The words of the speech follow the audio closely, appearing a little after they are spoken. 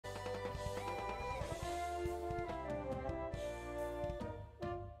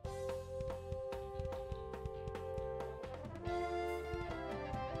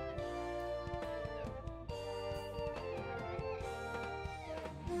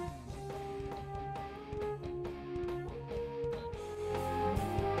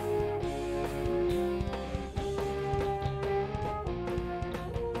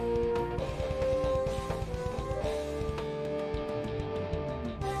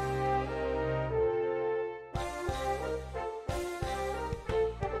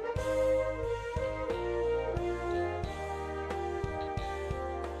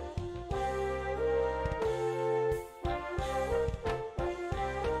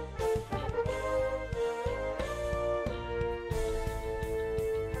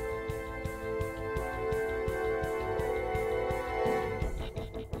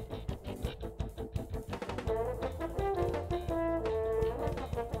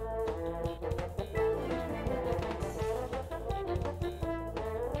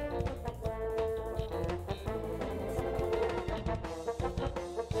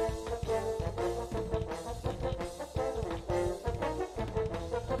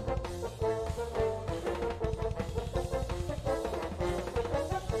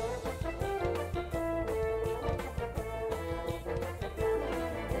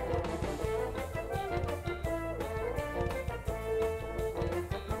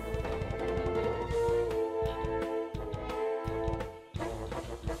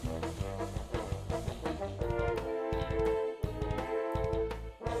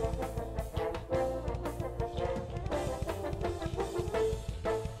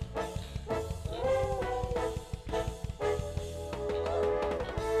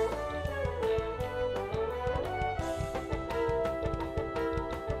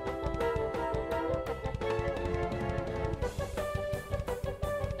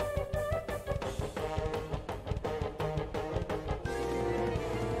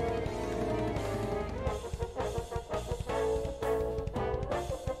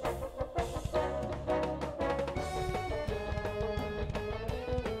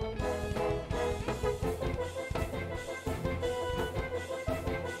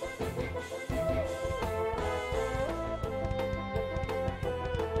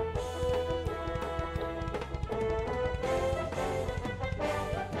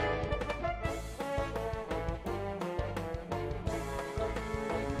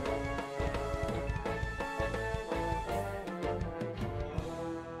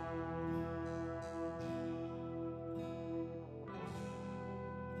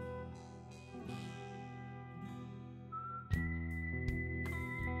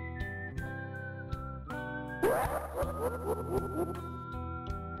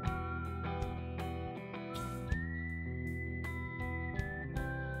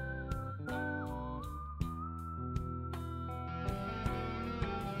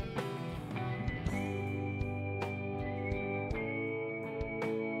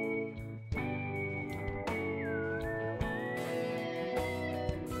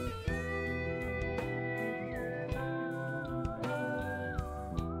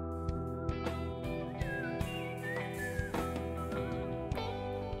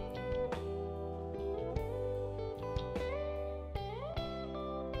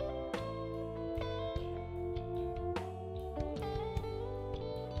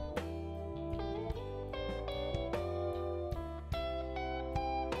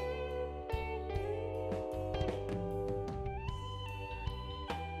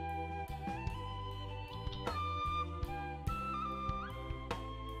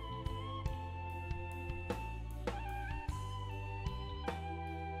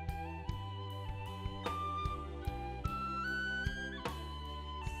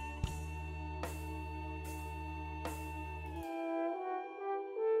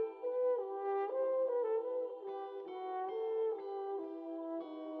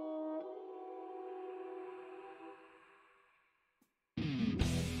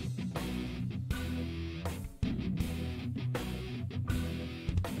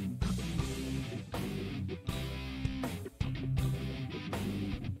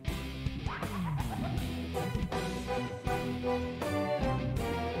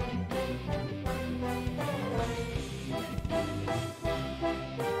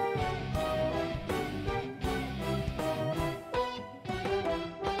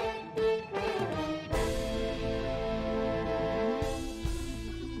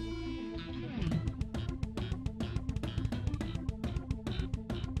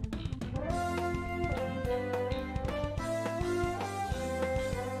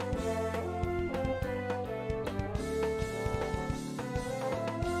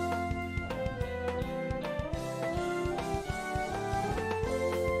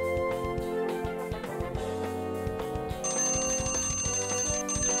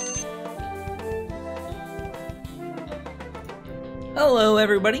Hello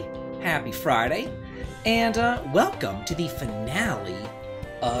everybody, happy Friday, and welcome to the finale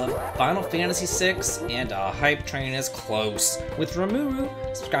of Final Fantasy VI, and Hype Train is close, with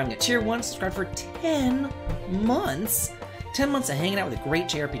Rimuru subscribing at Tier 1, subscribed for 10 months. 10 months of hanging out with a great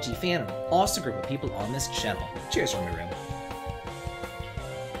JRPG fan and an awesome group of people on this channel. Cheers, Rimuru.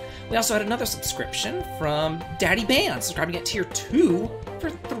 We also had another subscription from Daddy Ban, subscribing at Tier 2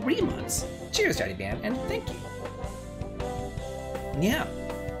 for 3 months. Cheers, Daddy Ban, and thank you. Yeah,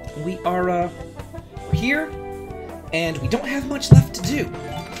 we are here, and we don't have much left to do.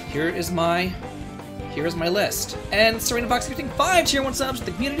 Here is my list. And Serena Fox gifting 5 Tier 1 subs to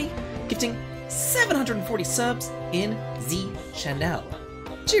the community, gifting 740 subs in the channel.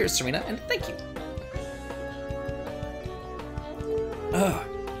 Cheers, Serena, and thank you.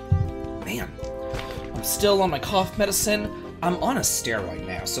 Man, I'm still on my cough medicine. I'm on a steroid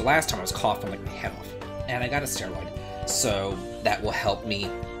now, so last time I was coughing like my head off, and I got a steroid. So that will help me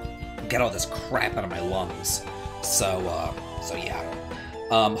get all this crap out of my lungs. So yeah.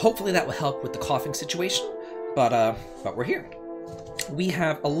 Hopefully that will help with the coughing situation. But we're here. We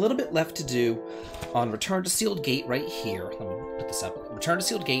have a little bit left to do on Return to Sealed Gate right here. Let me put this up. Return to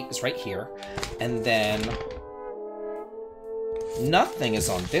Sealed Gate is right here, and then nothing is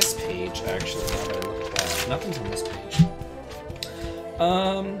on this page. Actually, now that I look at that, nothing's on this page.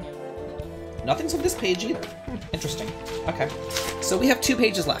 Nothing's on this page either. Interesting. Okay. So we have 2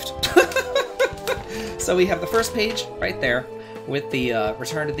 pages left. So we have the first page right there with the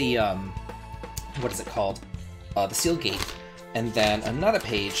return to the, what is it called? The Sealed Gate. And then another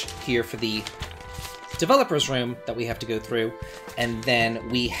page here for the developer's room that we have to go through. And then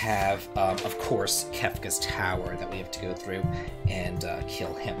we have, of course, Kefka's Tower that we have to go through and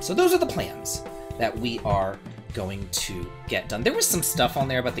kill him. So those are the plans that we are going to get done. There was some stuff on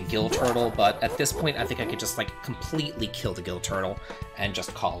there about the gill turtle, but at this point I think I could just like completely kill the gill turtle and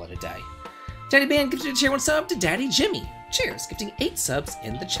just call it a day. Daddy Ban gifted a Tier 1 sub to Daddy Jimmy. Cheers, gifting 8 subs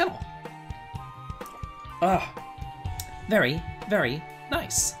in the channel. Very, very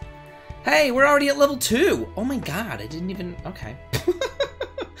nice. Hey, we're already at level 2. Oh my god, I didn't even, okay.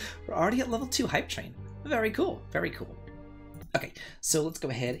 We're already at level 2 Hype Train. Very cool, very cool. Okay, so let's go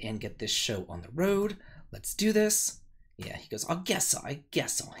ahead and get this show on the road. Let's do this. Yeah, he goes, I guess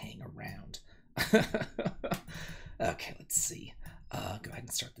I'll hang around. Okay, let's see. Go ahead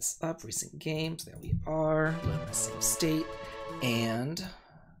and start this up. Recent games, there we are. Load in the same state. And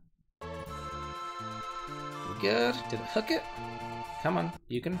good. Did it hook it? Come on,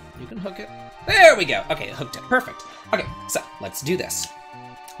 you can hook it. There we go. Okay, it hooked it. Perfect. Okay, so let's do this.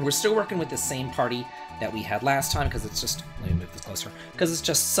 We're still working with the same party that we had last time because it's just, let me move this closer, because it's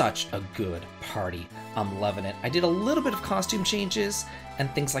just such a good party. I'm loving it. I did a little bit of costume changes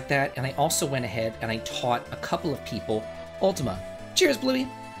and things like that, and I also went ahead and I taught a couple of people Ultima. Cheers, Bluey.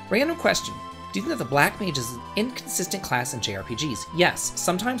 Random question. Do you think that the Black Mage is an inconsistent class in JRPGs? Yes,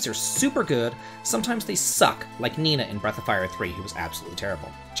 sometimes they're super good, sometimes they suck, like Nina in Breath of Fire 3, who was absolutely terrible.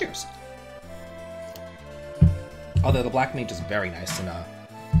 Cheers. Although the Black Mage is very nice in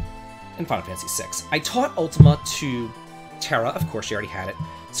Final Fantasy VI. I taught Ultima to Terra, of course she already had it,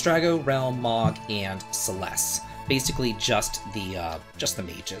 Strago, Realm, Mog, and Celeste. Basically just the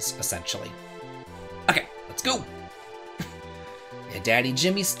mages, essentially. Okay, let's go! Yeah, Daddy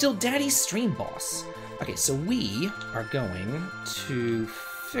Jimmy's still Daddy's stream boss. Okay, so we are going to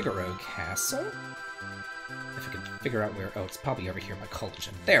Figaro Castle. If I can figure out where... Oh, it's probably over here by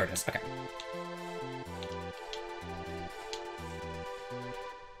Collagen. There it is. Okay.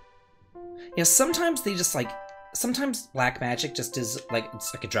 Yeah, sometimes they just, like... Sometimes Black Magic just is, like...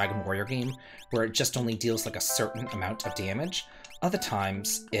 It's like a Dragon Warrior game, where it just only deals, like, a certain amount of damage. Other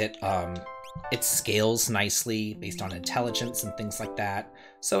times, it scales nicely based on intelligence and things like that,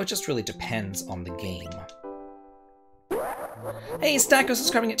 so it just really depends on the game. Hey, Stacko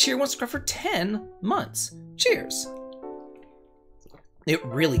subscribing at Tier 1 subscribe for 10 months. Cheers! It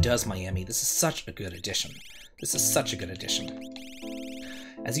really does, Miami. This is such a good addition. This is such a good addition.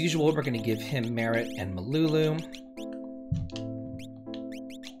 As usual, we're going to give him Merit and Malulu.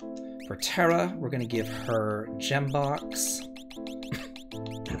 For Terra, we're going to give her Gembox.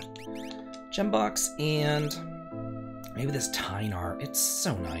 Gembox and maybe this Tynar. It's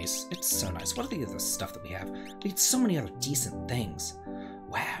so nice. It's so nice. What are the other stuff that we have? We had so many other decent things.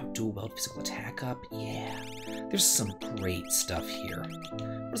 Wow, dual weld physical attack up. Yeah, there's some great stuff here.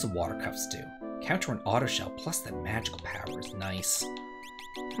 What does the water cuffs do? Counter an auto shell plus that magical power is nice.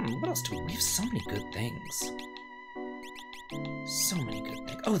 What else do we have? So many good things. So many good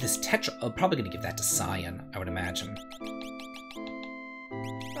things. Oh, this Tetra. I'm probably going to give that to Cyan, I would imagine.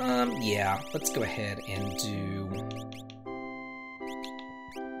 Yeah, let's go ahead and do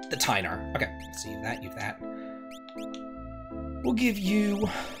the Tynar. Okay, so you have that. We'll give you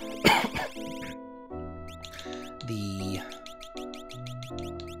the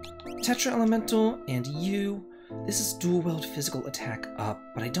Tetra Elemental, and you. This is dual weld physical attack up,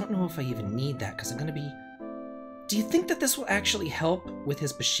 but I don't know if I even need that because I'm going to be... Do you think that this will actually help with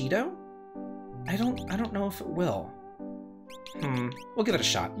his Bushido? I don't know if it will. We'll give it a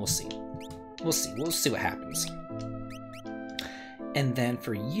shot. We'll see. We'll see what happens. And then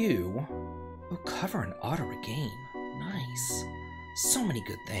for you, we'll cover an auto regain. Nice. So many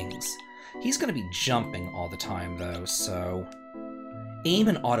good things. He's going to be jumping all the time, though, so... Aim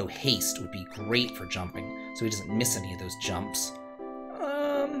and auto haste would be great for jumping, so he doesn't miss any of those jumps.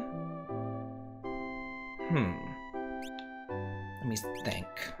 Let me think.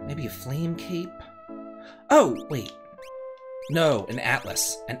 Maybe a flame cape? Oh, wait. No, an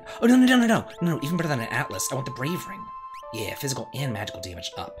Atlas. Oh, no, even better than an Atlas. I want the Brave Ring. Yeah, physical and magical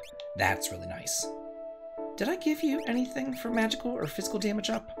damage up. That's really nice. Did I give you anything for magical or physical damage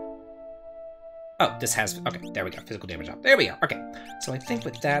up? Oh, this has... Okay, there we go. Physical damage up. There we go. Okay, so I think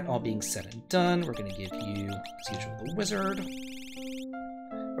with that all being said and done, we're going to give you, as usual, the Wizard.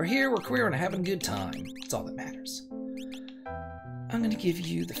 We're here, we're queer, and having a good time. That's all that matters. I'm going to give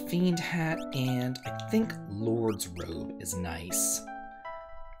you the Fiend Hat, and I think Lord's Robe is nice.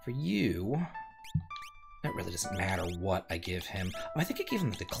 For you, it really doesn't matter what I give him. Oh, I think I gave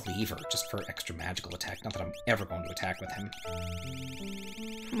him the Cleaver, just for extra magical attack. Not that I'm ever going to attack with him.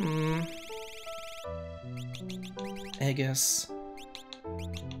 I guess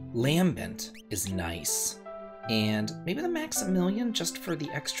Lambent is nice. And maybe the Maximilian just for the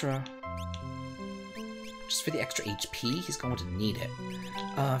extra... Just for the extra HP, he's going to need it.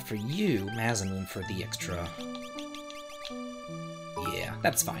 For you, Mazamoon for the extra... Yeah,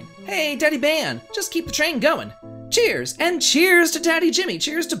 that's fine. Hey, Daddy Ban! Just keep the train going! Cheers! And cheers to Daddy Jimmy!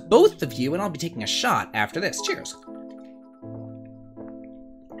 Cheers to both of you, and I'll be taking a shot after this. Cheers!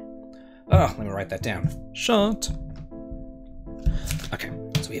 Oh, let me write that down. Shot. Okay,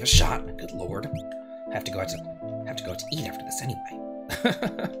 so we have a shot. Good lord. Have to go out to eat after this anyway.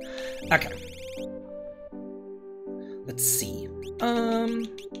 Okay. Let's see.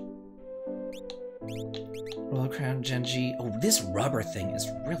 Roller Crown Genji. Oh, this rubber thing is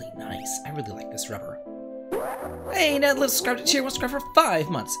really nice. I really like this rubber. Hey, Ned Lives subscribed to Tier 1 subscribe for 5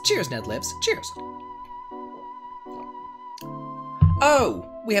 months. Cheers, Ned Lives. Cheers. Oh,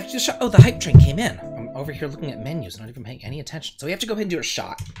 we have to do a shot. Oh, the hype train came in. over here looking at menus and not even paying any attention. So we have to go ahead and do a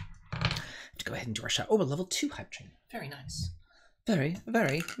shot. Go ahead and do our shot. Oh, a level 2 hype train. Very nice. Very,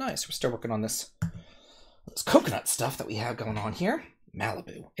 very nice. We're still working on this coconut stuff that we have going on here.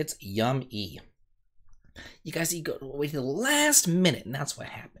 Malibu. It's yum-y. You guys, you go wait till the last minute, and that's what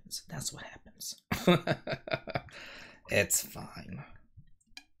happens. That's what happens. It's fine.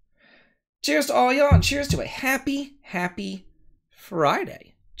 Cheers to all y'all, and cheers to a happy, happy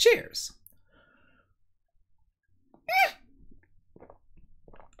Friday. Cheers.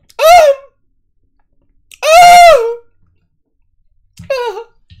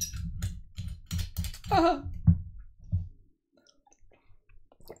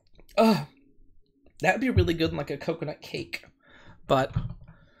 That would be really good in like a coconut cake, but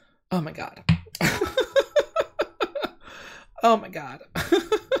oh my god. Oh my god.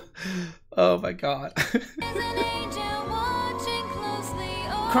 Oh my god.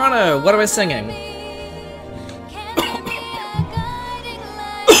 Chrono, what am I singing?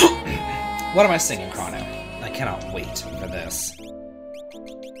 What am I singing, Chrono? I cannot wait for this.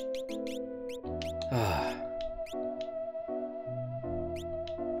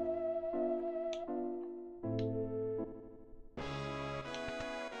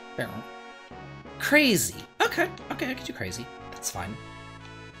 Crazy. Okay, I could do crazy. That's fine.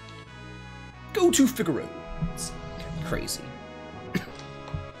 Go to Figaro. Crazy.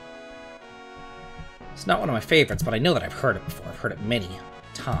 It's not one of my favorites, but I know that I've heard it before. I've heard it many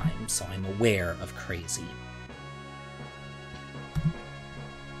times, so I'm aware of crazy.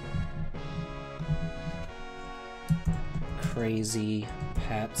 Crazy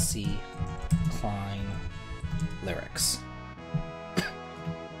Patsy Cline lyrics.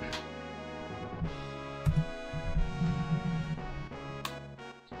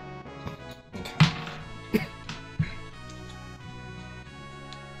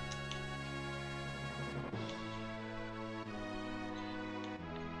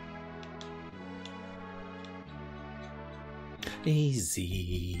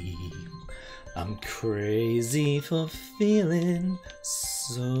 Easy. I'm crazy for feeling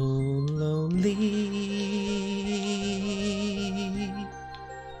so lonely.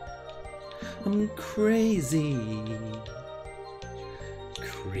 I'm crazy.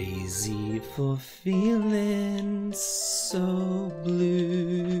 Crazy for feeling so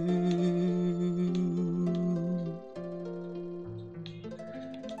blue.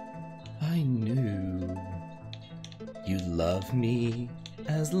 I knew you'd love me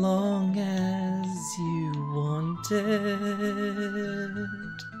as long as you wanted.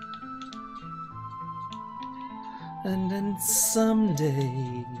 And then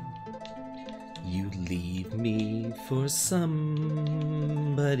someday you'd leave me for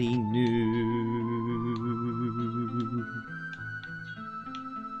somebody new.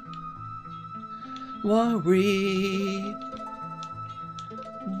 Worry,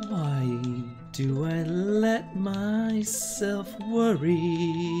 why do I let myself worry?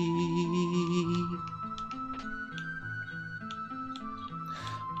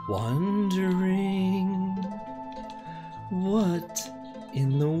 Wondering what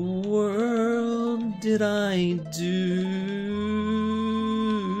in the world did I do?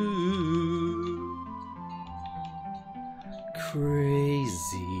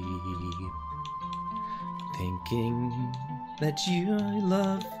 Crazy, thinking that you I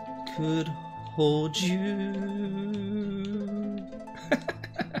love could hold you.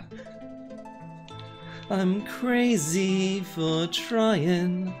 I'm crazy for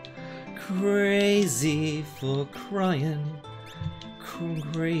trying, crazy for crying,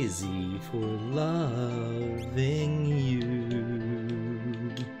 crazy for loving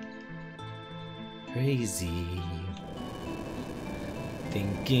you. Crazy,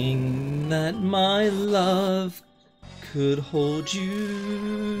 thinking that my love could hold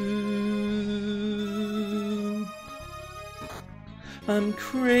you. I'm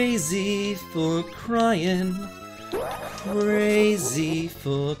crazy for crying, crazy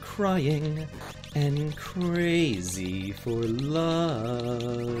for crying, and crazy for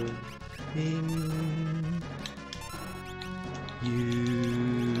loving you.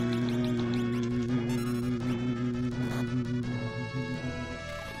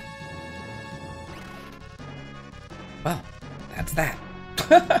 Well, that's that.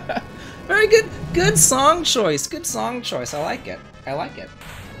 Very good. Good song choice. Good song choice. I like it. I like it.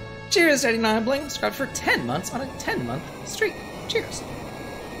 Cheers, 89 Bling. Subscribe for 10 months on a 10-month streak. Cheers.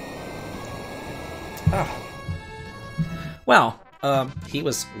 Oh. Well, he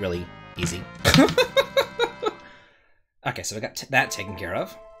was really easy. Okay, so we got that taken care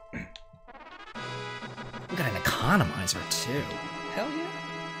of. We got an economizer, too. Hell yeah.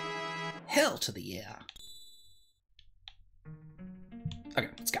 Hell to the yeah. Okay,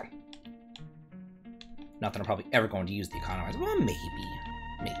 let's go. Not that I'm probably ever going to use the economizer. Well, maybe.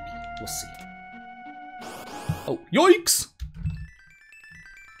 Maybe. We'll see. Oh, yikes!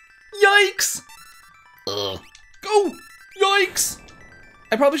 Yikes! Ugh. Go! Yikes!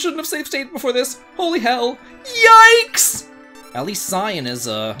 I probably shouldn't have saved state before this. Holy hell! Yikes! At least Cyan is,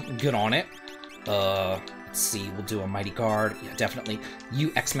 good on it. Let's see, we'll do a Mighty Guard. Yeah, definitely.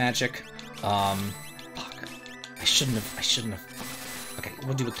 You X-Magic. Fuck. I shouldn't have. Okay,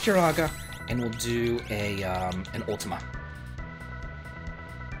 we'll do a Kiraga, and we'll do a, an Ultima.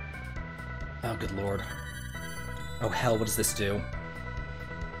 Oh, good lord. Oh, hell, what does this do?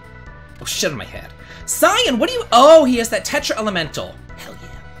 Oh, shit on my head. Cyan, what do you... Oh, he has that Tetra Elemental. Hell yeah.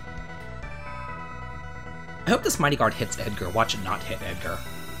 I hope this Mighty Guard hits Edgar. Watch it not hit Edgar.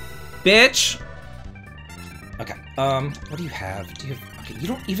 Bitch! Okay, what do you have? Do you have... Okay, you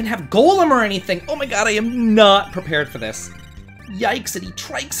don't even have Golem or anything! Oh my god, I am not prepared for this. Yikesity,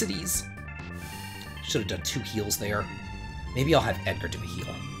 trikesities. Should have done 2 heals there. Maybe I'll have Edgar do a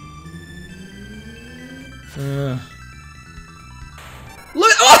heal.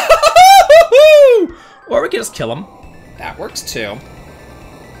 Look! Oh! Or we can just kill him. That works too.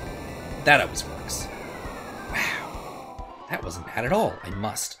 That always works. Wow. That wasn't bad at all. I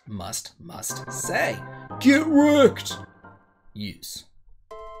must say. Get wrecked! Use.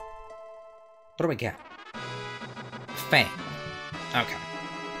 What do I get? Fang. Okay.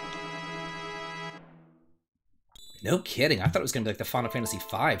 No kidding. I thought it was going to be like the Final Fantasy V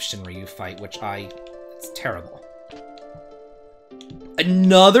Shinryu fight, which it's terrible.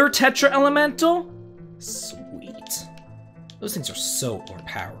 Another Tetra Elemental? Sweet. Those things are so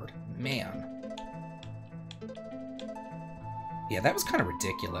overpowered. Man. Yeah, that was kind of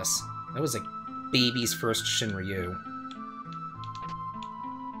ridiculous. That was like baby's first Shinryu.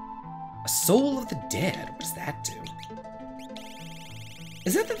 A Soul of the Dead? What does that do?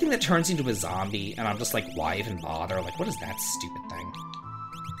 Is that the thing that turns into a zombie, and I'm just like, why even bother? Like, what is that stupid thing?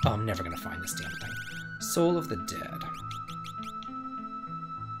 Oh, I'm never gonna find this damn thing. Soul of the Dead.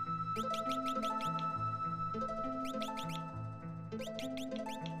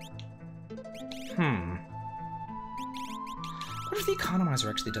 What if the economizer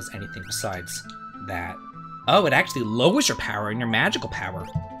actually does anything besides that? Oh, it actually lowers your power and your magical power.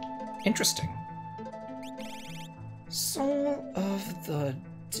 Interesting. Soul of the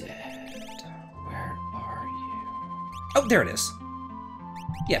Dead. Where are you? Oh, there it is.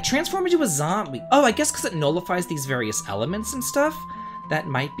 Yeah, transform into a zombie. Oh, I guess because it nullifies these various elements and stuff. That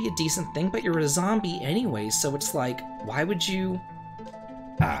might be a decent thing, but you're a zombie anyway, so it's like, why would you...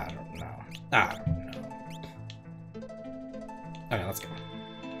 I don't know. I don't know. Okay, let's go.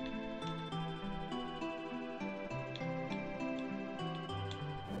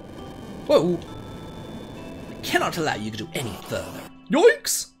 Whoa! I cannot allow you to go any further.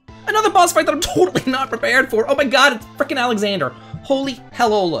 Yikes! Another boss fight that I'm totally not prepared for. Oh my god, it's frickin' Alexander. Holy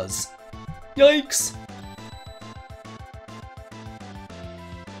hellolas. Yikes!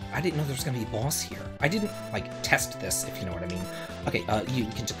 I didn't know there was gonna be a boss here. I didn't, like, test this, if you know what I mean. Okay, you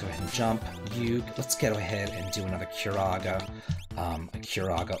can just go ahead and jump. Let's go ahead and do another Kiraga. A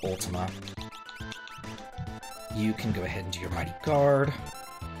Kiraga Ultima. You can go ahead and do your Mighty Guard.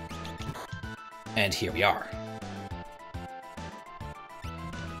 And here we are.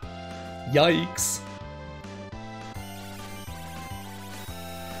 Yikes.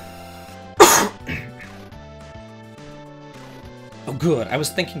 Oh, good. I was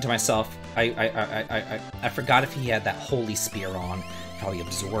thinking to myself, I forgot if he had that Holy Spear on, probably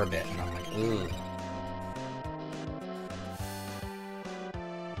absorb it, and I'm like, ugh.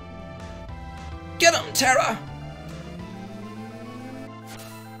 Get him, Terra!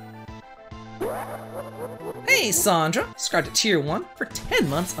 Hey, Sandra! Subscribed to Tier 1 for 10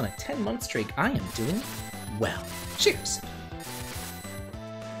 months on a 10-month streak. I am doing well. Cheers!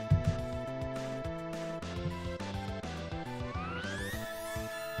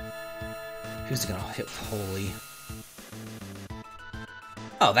 Who's gonna hit with Holy?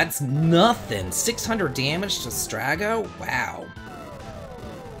 Oh, that's nothing! 600 damage to Strago? Wow.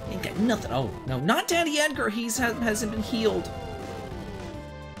 Ain't got nothing. Oh, no, not Daddy Edgar! Hasn't been healed.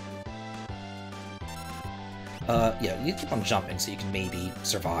 Yeah, you keep on jumping so you can maybe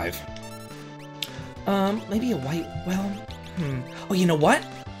survive. Maybe a white... Well, Oh, you know what?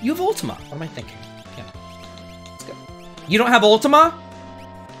 You have Ultima. What am I thinking? Yeah. Let's go. You don't have Ultima?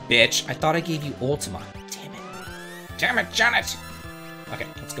 Bitch, I thought I gave you Ultima. Damn it. Damn it, Janet! Okay,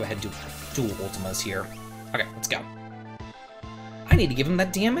 let's go ahead and do dual Ultimas here. Okay, let's go. I need to give him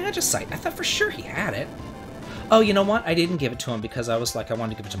that damn Magicite. I thought for sure he had it. Oh, you know what? I didn't give it to him because I was like, I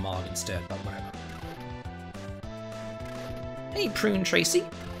wanted to give it to Mog instead, but whatever. Hey, Prune Tracy.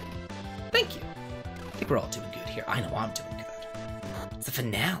 Thank you. I think we're all doing good here. I know I'm doing good. It's the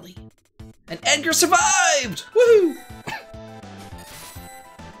finale. And Edgar survived! Woohoo!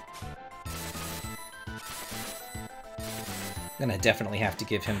 Then I definitely have to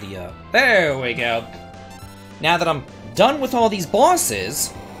give him the, There we go! Now that I'm done with all these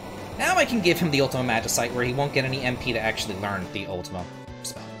bosses, now I can give him the Ultima Magicite where he won't get any MP to actually learn the Ultima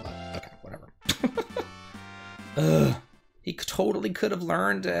spell. Okay, whatever. Ugh. He totally could have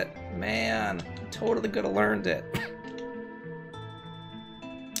learned it. Man, he totally could have learned it.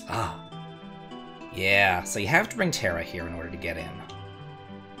 Ah. Yeah, so you have to bring Terra here in order to get in.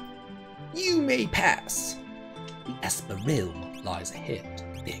 You may pass. The Esper realm lies ahead.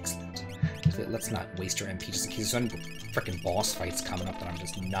 Excellent. Let's not waste your MP just in case there's some frickin' boss fights coming up that I'm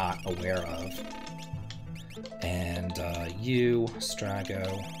just not aware of. And, you,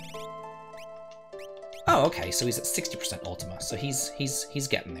 Strago. Oh, okay, so he's at 60% Ultima, so he's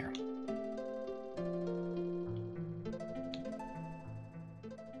getting there.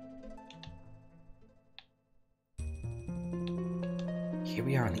 Here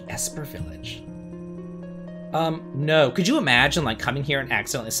we are in the Esper Village. No. Could you imagine, like, coming here and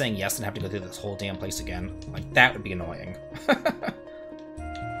accidentally saying yes and having to go through this whole damn place again? Like, that would be annoying.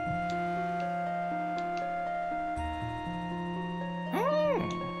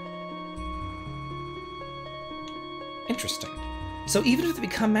 Interesting. So even if they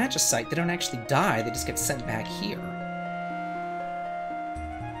become Magicite, they don't actually die, they just get sent back here.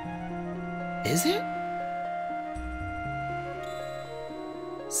 Is it?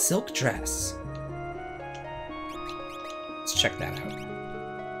 Silk dress. Let's check that out.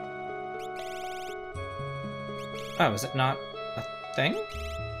 Oh, is it not a thing?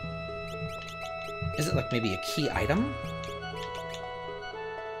 Is it like maybe a key item?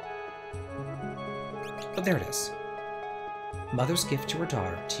 Oh, there it is. Mother's gift to her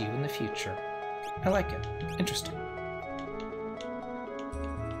daughter, to you in the future. I like it. Interesting.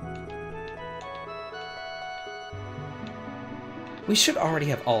 We should already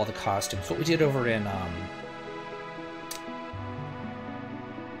have all the costumes. What we did over in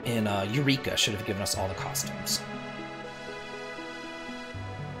Eureka should have given us all the costumes.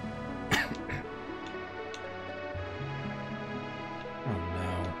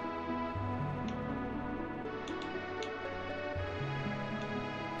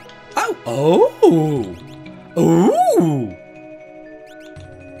 Oh! Ooh!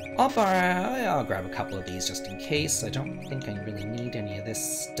 I'll grab a couple of these just in case. I don't think I really need any of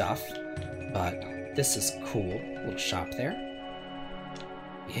this stuff, but this is cool. Little shop there.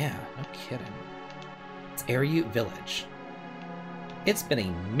 Yeah, no kidding. It's Ariute Village. It's been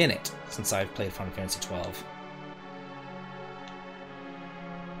a minute since I've played Final Fantasy XII.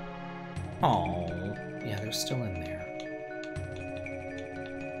 Oh, yeah, they're still in there.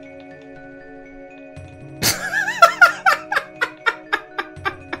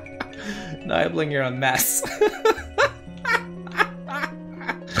 Nibling, you're a mess.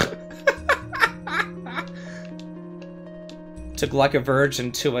 Took like a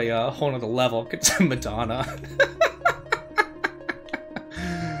virgin to a whole nother level. To Madonna.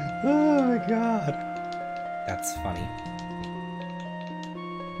 Oh my god. That's funny.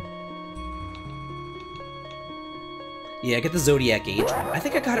 Yeah, get the Zodiac Age one. I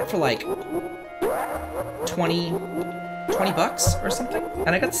think I got it for like 20 bucks or something, and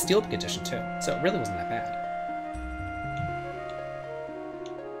I got the Steelbook edition too, so it really wasn't that bad.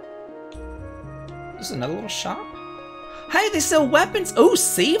 This is another little shop. Hey, they sell weapons! Oh,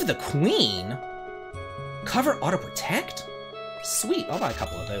 Save the Queen! Cover Auto Protect? Sweet, I'll buy a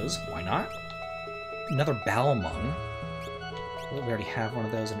couple of those. Why not? Another Balmung. We already have one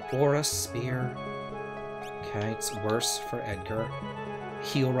of those. An Aura Spear. Okay, it's worse for Edgar.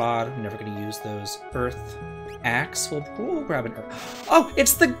 Heal Rod, never gonna use those. Earth Axe, we'll grab an Earth. Oh,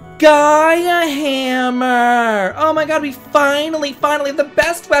 it's the Gaia Hammer! Oh my god, we finally have the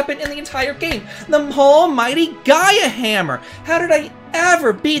best weapon in the entire game! The almighty Gaia Hammer! How did I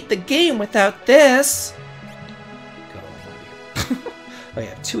ever beat the game without this? Go over here. I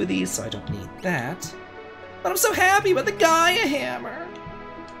have two of these, so I don't need that. But I'm so happy about the Gaia Hammer!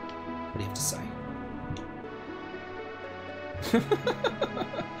 What do you have to say?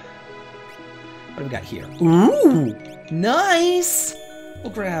 What do we got here? Ooh! Nice!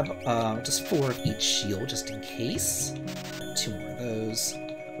 We'll grab just 4 of each shield, just in case. 2 more of those.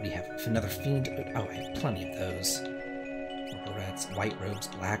 What do you have? Another Fiend? Oh, I have plenty of those. More reds, white robes,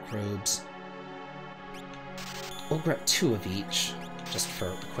 black robes. We'll grab 2 of each, just for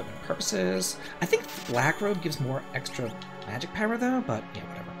equipment purposes. I think the black robe gives more extra magic power, though, but yeah,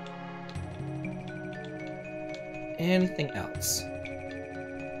 whatever. anything else?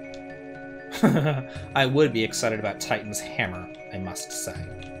 I would be excited about Titan's hammer, I must say.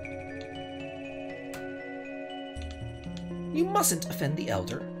 You mustn't offend the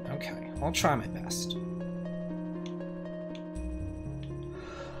elder. Okay, I'll try my best.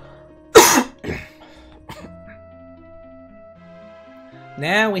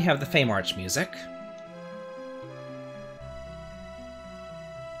 Now we have the Fey March music.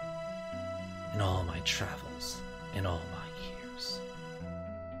 In all my travels, in all my years.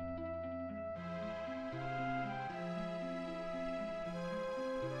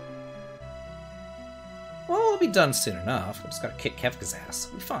 Well, it'll be done soon enough. I just gotta kick Kefka's ass.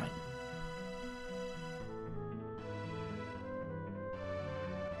 We'll be fine.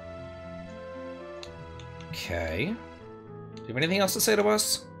 Okay. Do you have anything else to say to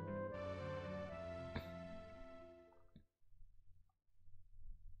us?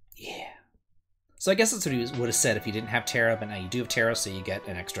 Yeah. So I guess that's what he would have said if you didn't have Terra, but now you do have Terra, so you get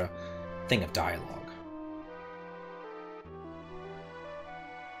an extra thing of dialogue.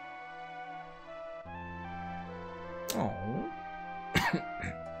 Oh.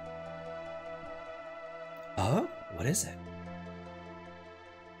 Oh? What is it?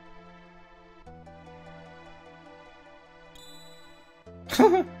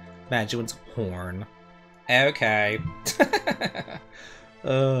 Maduin's horn. Okay.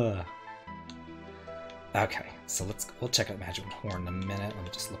 Okay, so we'll check out Maduin's horn in a minute. Let me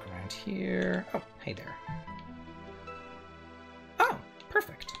just look around here. Oh, hey there. Oh,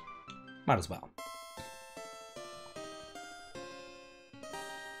 perfect. Might as well.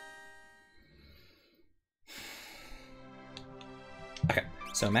 Okay,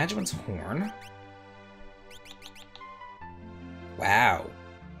 so Maduin's horn. Wow.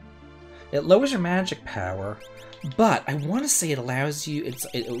 It lowers your magic power, but I want to say it allows you,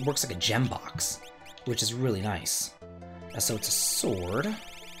 it works like a gem box, which is really nice. So it's a sword.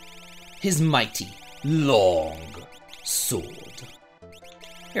 His mighty, long sword.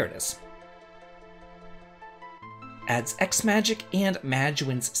 Here it is. Adds X magic and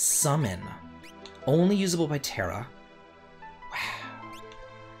Maduin's summon. Only usable by Terra. Wow.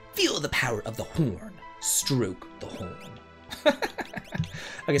 Feel the power of the horn. Stroke the horn.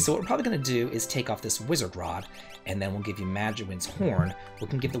 Okay, so what we're probably going to do is take off this wizard rod, and then we'll give you Maduin's horn. We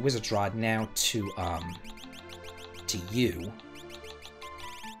can give the wizard rod now to you.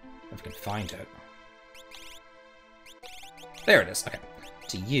 If we can find it. There it is. Okay,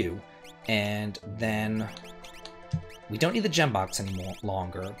 to you, and then we don't need the gem box any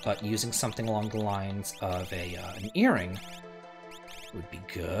longer, but using something along the lines of an earring would be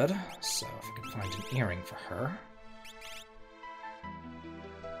good. So if we can find an earring for her.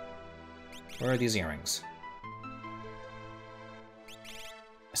 Where are these earrings?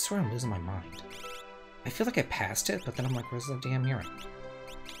 I swear I'm losing my mind. I feel like I passed it, but then I'm like, where's the damn earring?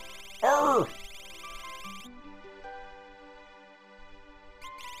 Arr!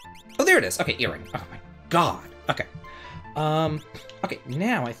 Oh, there it is. Okay, earring. Oh my god. Okay. Okay,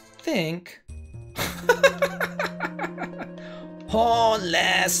 now I think...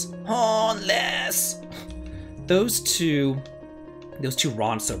 Hornless! Hornless! Those two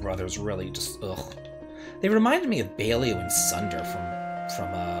Ronso brothers really just, ugh. They reminded me of Baleo and Sunder from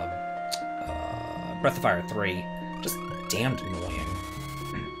Breath of Fire 3. Just damned annoying.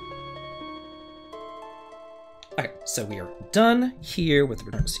 Okay, so we are done here with the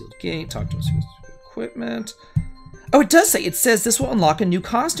Return to Sealed Gate. Talk to us with equipment. Oh, it says this will unlock a new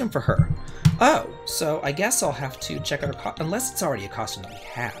costume for her. Oh, so I guess I'll have to check out her costume, unless it's already a costume that we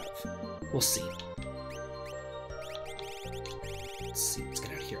have. We'll see. Let's see, let's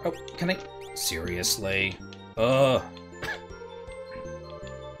get out of here. Oh, can I? Seriously? Ugh.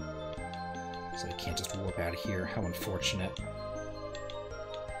 So I can't just warp out of here. How unfortunate.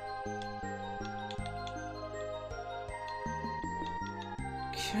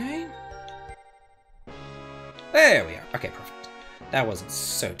 Okay. There we are. Okay, perfect. That wasn't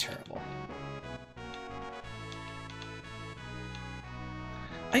so terrible.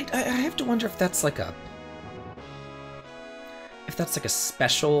 I have to wonder if that's like a... If that's like a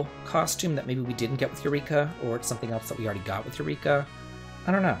special costume that maybe we didn't get with Eureka, or it's something else that we already got with Eureka.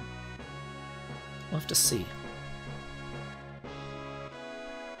 I don't know. We'll have to see.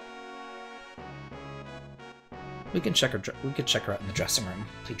 We can check her. We could check her out in the dressing room.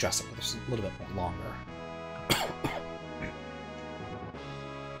 Play dress up with her a little bit more longer.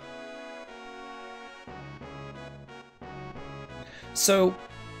 So,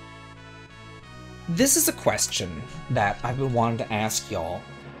 this is a question that I've been wanting to ask y'all,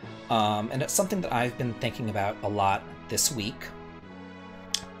 and it's something that I've been thinking about a lot this week.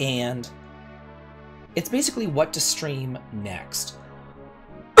 And It's basically what to stream next.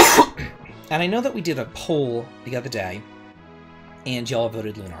 And I know that we did a poll the other day, and y'all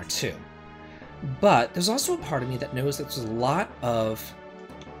voted Lunar 2. But there's also a part of me that knows that there's a lot of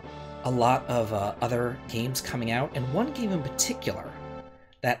other games coming out, and one game in particular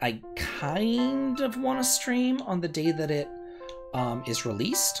that I kind of want to stream on the day that it is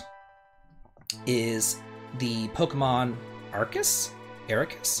released is the Pokemon Arceus,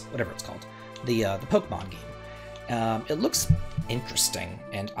 whatever it's called, the Pokemon game. It looks interesting,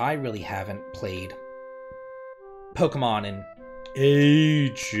 and I really haven't played Pokemon in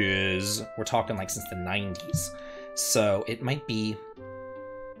ages. We're talking like since the 90s. So it might be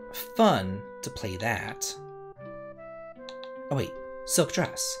fun to play that. Oh wait, silk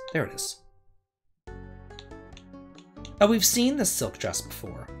dress. There it is. Oh, we've seen this silk dress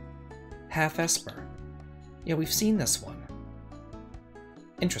before. Half Esper. Yeah, we've seen this one.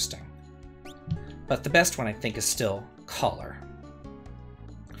 Interesting. But the best one, I think, is still Collar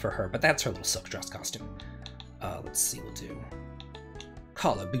for her, but that's her little silk dress costume. Let's see, we'll do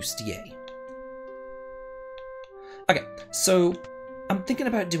Collar Bustier. Okay, so I'm thinking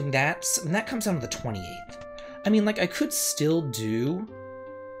about doing that, and that comes out on the 28th. I mean, like, I could still do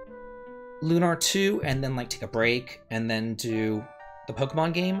Lunar 2 and then, like, take a break and then do the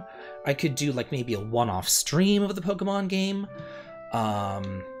Pokemon game. I could do, like, maybe a one-off stream of the Pokemon game.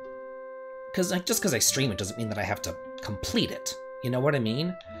 Because, like, just because I stream it doesn't mean that I have to complete it. You know what I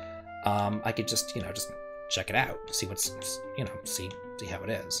mean? I could just, you know, just check it out, see what's, you know, see how it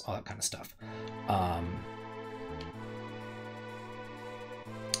is, all that kind of stuff.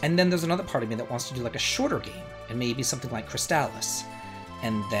 And then there's another part of me that wants to do like a shorter game, and maybe something like Crystallis,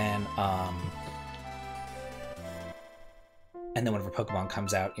 and then whenever Pokemon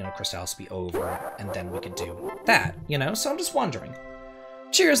comes out, you know, Crystallis will be over, and then we could do that, you know. So I'm just wondering.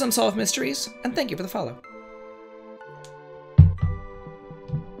 Cheers, Unsolved Mysteries, and thank you for the follow.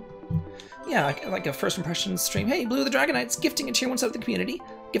 Yeah, like a first impression stream. Hey, Blue the Dragonites, gifting a tier 1 sub of the community,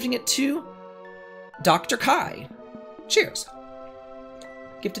 gifting it to Dr. Kai. Cheers.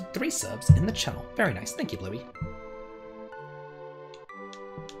 Gifted 3 subs in the channel. Very nice. Thank you, Bluey.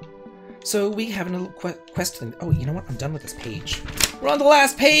 So we have a little quest thing. Oh, you know what? I'm done with this page. We're on the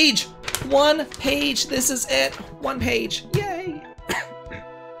last page! 1 page! This is it! 1 page! Yay!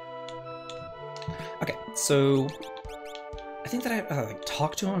 Okay, so I think that I like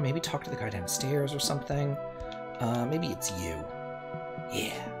talk to him, or maybe talk to the guy downstairs or something. Maybe it's you.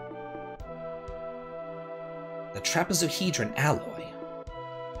 Yeah. The trapezohedron alloy.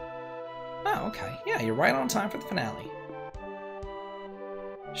 Oh, okay. Yeah, you're right on time for the finale.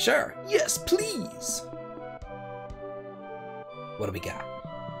 Sure. Yes, please. What do we got?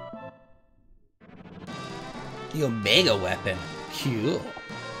 The Omega weapon. Cool.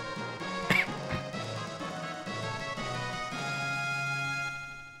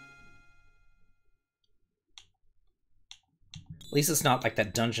 At least it's not like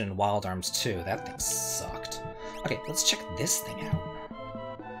that dungeon in Wild Arms 2. That thing sucked. Okay, let's check this thing out.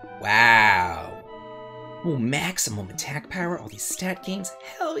 Wow. Oh, maximum attack power, all these stat gains.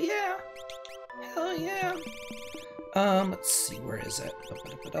 Hell yeah. Hell yeah. Let's see, where is it?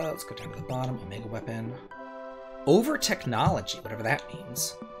 Let's go down to the bottom. Omega weapon. Over technology, whatever that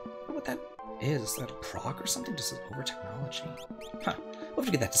means. I don't know what that is. Is that a proc or something? Just says over technology. Huh. We'll have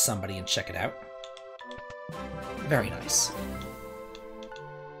to get that to somebody and check it out. Very nice.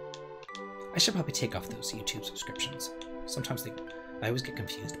 I should probably take off those YouTube subscriptions. Sometimes I always get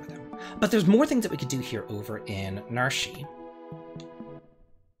confused by them. But there's more things that we could do here over in Narshi.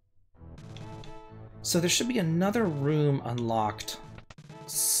 So there should be another room unlocked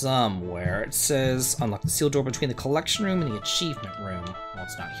somewhere. It says unlock the sealed door between the collection room and the achievement room. Well,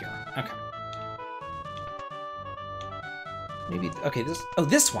 it's not here. Okay. Maybe, okay,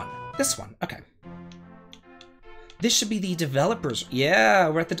 this one. This one, okay. This should be the developers. Yeah,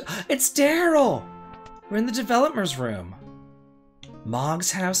 we're at the, it's Daryl! We're in the developers room.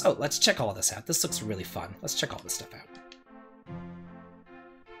 Mog's house. Oh, let's check all this out. This looks really fun. Let's check all this stuff out.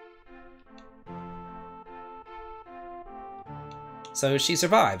 So she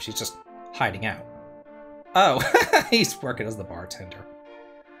survived. She's just hiding out. Oh, he's working as the bartender.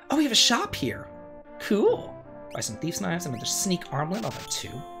 Oh, we have a shop here. Cool. Buy some thieves' knives, another sneak armlet. I'll buy 2.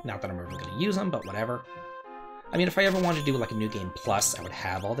 Not that I'm ever going to use them, but whatever. I mean, if I ever wanted to do like a New Game Plus, I would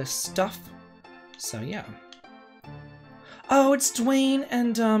have all this stuff. So yeah. Oh, it's Dwayne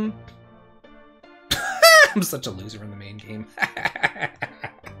and I'm such a loser in the main game.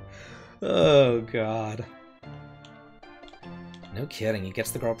 Oh god. No kidding. He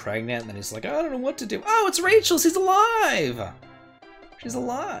gets the girl pregnant, and then he's like, I don't know what to do. Oh, it's Rachel. She's alive. She's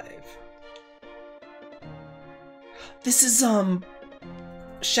alive. This is,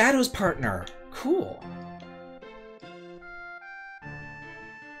 Shadow's partner. Cool.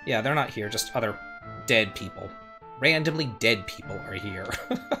 Yeah, they're not here, just other dead people. Randomly dead people are here.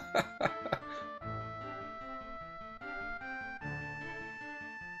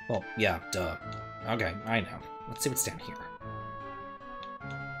 Well, yeah, duh. Okay, I know. Let's see what's down here.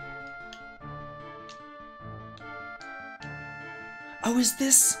 Oh, is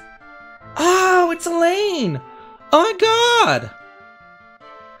this... Oh, it's Elaine! Oh my god!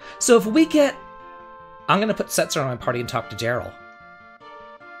 So if we get... I'm gonna put Setzer on my party and talk to Daryl.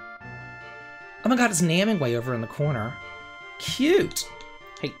 Oh my god, it's Namming way over in the corner. Cute!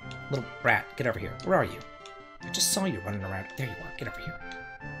 Hey, little rat, get over here. Where are you? I just saw you running around. There you are. Get over here.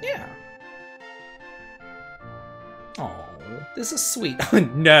 Yeah. Oh, this is sweet.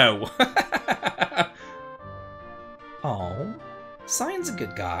 No! Oh, Cyan's a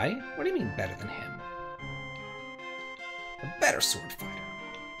good guy. What do you mean better than him? A better sword fighter.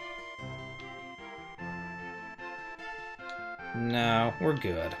 No, we're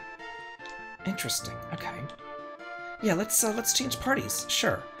good. Interesting. Okay. Yeah, let's change parties.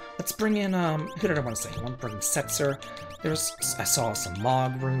 Sure. Let's bring in who did I want to say? I want to bring in Setzer. I saw some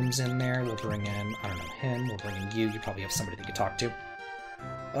Mog rooms in there. We'll bring in, I don't know, him. We'll bring in you. You probably have somebody that you can talk to.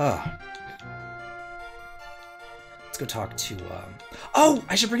 Let's go talk to oh,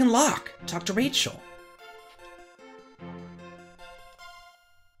 I should bring in Locke. Talk to Rachel.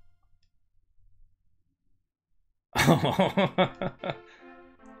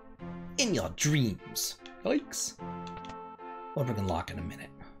 In your dreams. Yikes. We'll bring in Locke in a minute.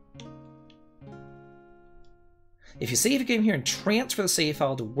 If you save a game here and transfer the save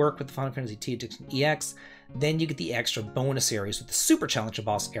file to work with the Final Fantasy T Addiction EX, then you get the extra bonus areas with the super challenge of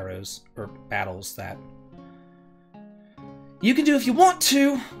boss arrows, or battles that you can do if you want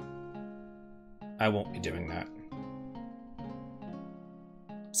to. I won't be doing that.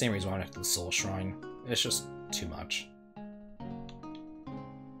 Same reason why I have to the Soul Shrine. It's just too much.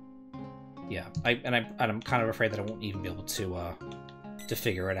 Yeah, I'm kind of afraid that I won't even be able to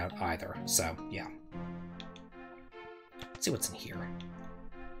figure it out either. So yeah. Let's see what's in here.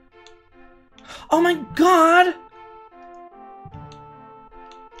 Oh my god!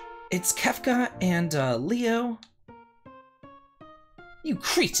 It's Kefka and Leo. You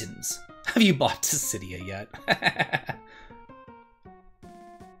cretins! Have you bought Dissidia yet?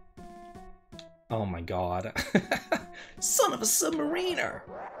 Oh my god. Son of a submariner!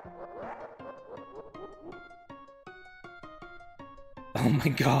 Oh my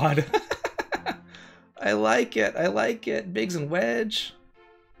god. I like it. I like it. Biggs and Wedge.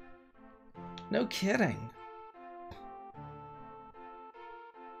 No kidding.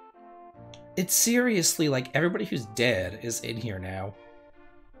 It's seriously like everybody who's dead is in here now.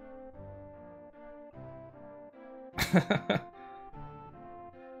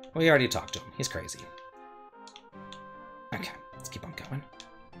 We already talked to him. He's crazy. Okay, let's keep on going.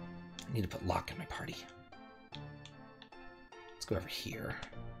 I need to put Locke in my party. Let's go over here.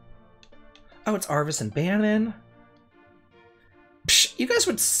 Oh, it's Arvis and Bannon. Psh, you guys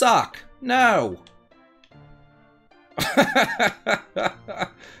would suck. No.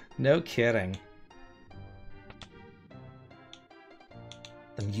 No kidding.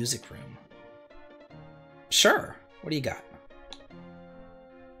 The music room. Sure. What do you got?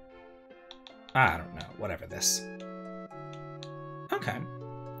 I don't know. Whatever this. Okay.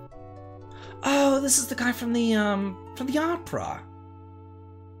 Oh, this is the guy from the opera.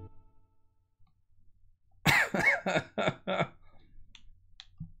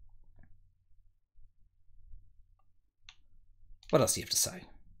 What else do you have to say?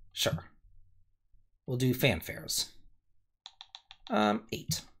 Sure. We'll do fanfares.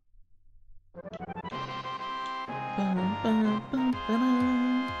 8.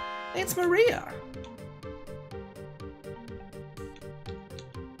 It's Maria.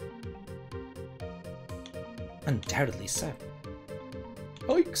 Undoubtedly so.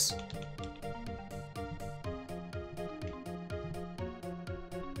 Yikes.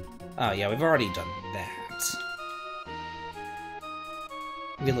 Oh yeah, we've already done that.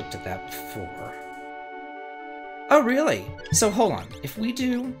 We looked at that before. Oh really? So hold on. If we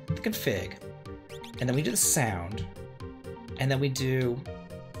do the config, and then we do the sound, and then we do,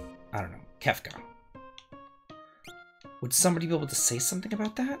 I don't know, Kefka. Would somebody be able to say something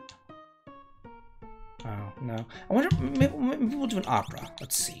about that? Oh, no. I wonder, maybe we'll do an opera.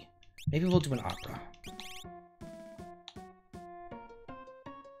 Let's see. Maybe we'll do an opera.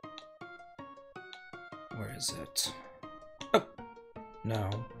 Where is it? Oh! No.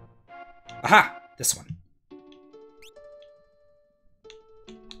 Aha! This one.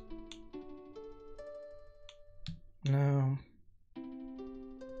 No,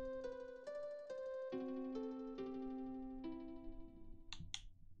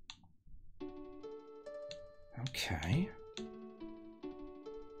 Okay.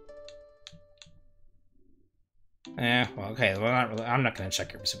 Well, okay. Well, I'm not going to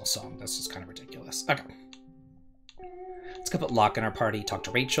check every single song. That's just kind of ridiculous. Okay. Let's go put Locke in our party, talk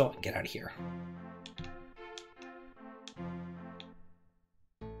to Rachel, and get out of here.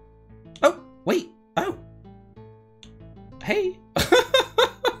 Oh, wait. Oh. Hey.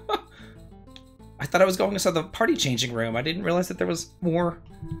 I thought I was going inside the party changing room. I didn't realize that there was more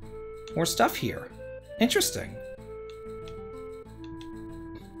stuff here. Interesting.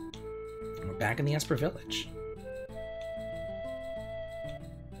 We're back in the Esper Village.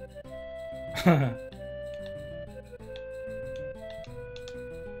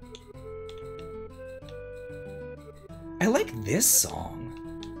 I like this song.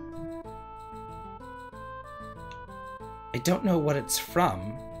 I don't know what it's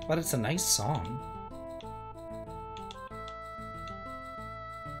from, but it's a nice song.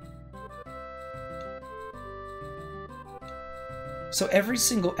 So every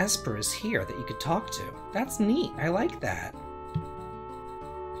single Esper is here that you could talk to. That's neat. I like that.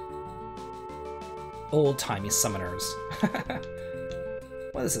 Old-timey summoners.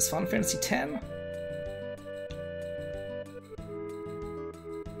 What is this, Final Fantasy X?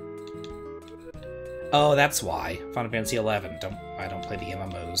 Oh, that's why. Final Fantasy XI. I don't play the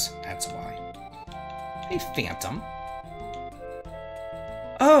MMOs. That's why. Hey, Phantom.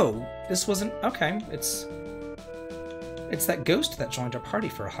 Oh, this wasn't... Okay, it's that ghost that joined our party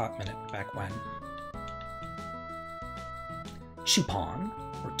for a hot minute back when. Chupon,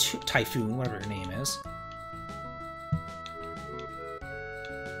 or Typhoon, whatever your name is.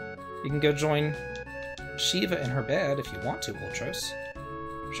 You can go join Shiva in her bed if you want to, Ultros.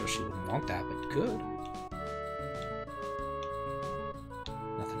 I'm sure she wouldn't want that, but you could.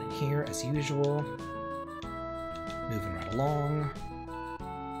 Nothing in here, as usual. Moving right along.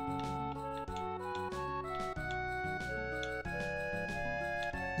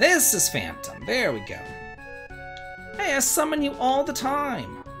 This is Phantom. There we go. Hey, I summon you all the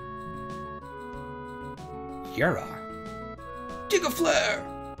time. Yura. Giga Flare!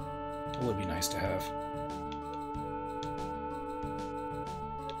 That would be nice to have.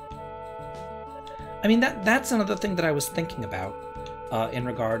 I mean, that's another thing that I was thinking about in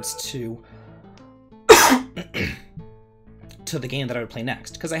regards to to the game that I would play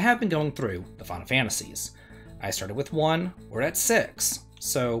next. Because I have been going through the Final Fantasies. I started with 1, we're at 6.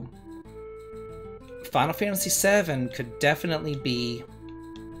 So, Final Fantasy VII could definitely be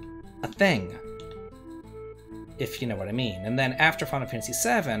a thing, if you know what I mean. And then after Final Fantasy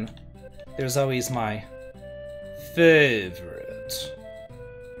VII, there's always my favorite.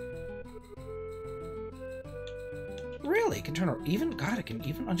 Really? It can turn even... God, it can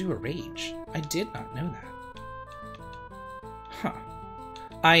even undo a rage. I did not know that. Huh.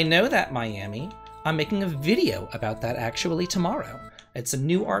 I know that, Miami. I'm making a video about that actually tomorrow. It's a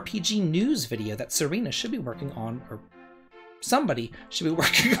new RPG news video that Serena should be working on, or somebody should be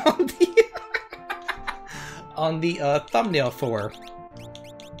working on the on the thumbnail for.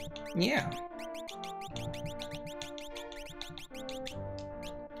 Yeah.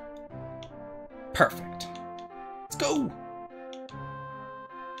 Perfect. Let's go.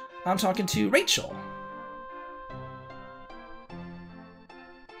 I'm talking to Rachel.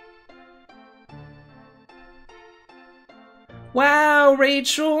 Wow,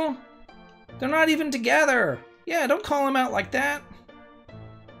 Rachel! They're not even together! Yeah, don't call him out like that.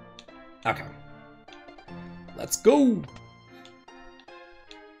 Okay. Let's go!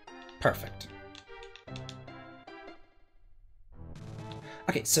 Perfect.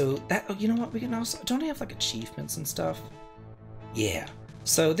 Okay, so that... Oh, you know what? We can also... Don't I have, like, achievements and stuff? Yeah.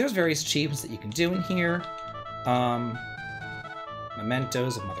 So there's various achievements that you can do in here.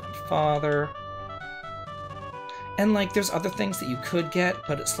 Mementos of Mother and Father. And, like, there's other things that you could get,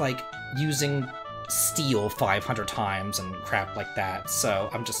 but it's, like, using steel 500 times and crap like that, so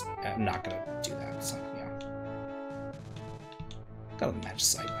I'm not gonna do that, so, yeah. Go to the match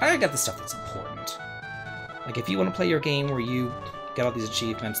site. I got the stuff that's important. Like, if you want to play your game where you get all these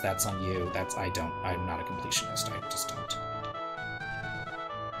achievements, that's on you. I'm not a completionist, I just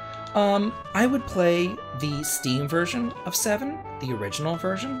don't. I would play the Steam version of 7, the original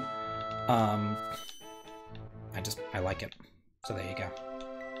version. I like it. So there you go.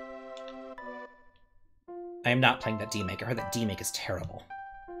 I am not playing that D-Make. I heard that D-Make is terrible.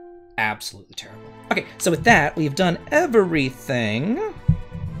 Absolutely terrible. Okay, so with that, we've done everything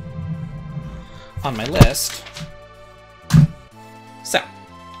on my list. So,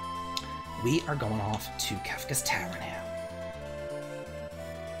 we are going off to Kafka's Tower now.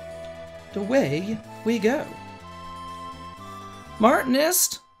 Away we go.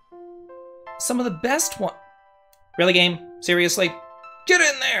 Martinist! Some of the best one. Really, game? Seriously? Get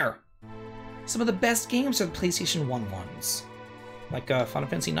in there! Some of the best games are the PlayStation 1 ones. Like Final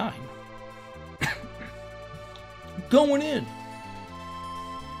Fantasy 9. Going in!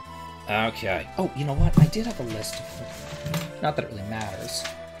 Okay. Oh, you know what? I did have a list of... Not that it really matters.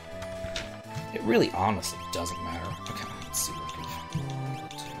 It really honestly doesn't matter. Okay, let's see what we've...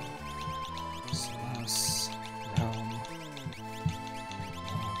 Celeste, Realm,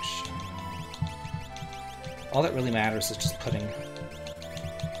 Auction. All that really matters is just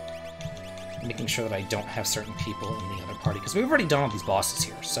making sure that I don't have certain people in the other party, because we've already done all these bosses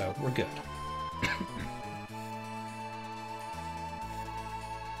here, so we're good.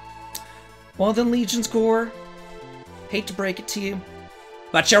 Well then, Legion's Gore, hate to break it to you,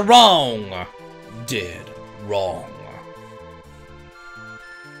 but you're wrong! Dead wrong.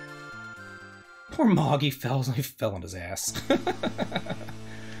 Poor Moggy fell on his ass.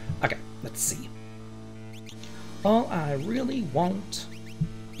 Okay, let's see. All I really want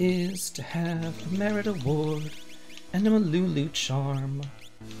is to have a merit award and a Malulu charm.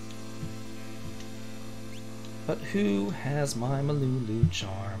 But who has my Malulu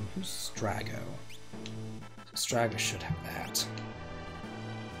charm? Who's Strago? Strago should have that.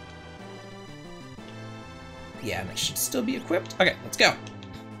 Yeah, and it should still be equipped. Okay, let's go.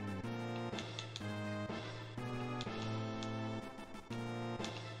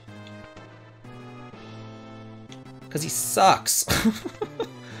 Because he sucks.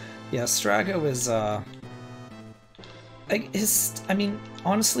 Yeah, Strago is, I mean,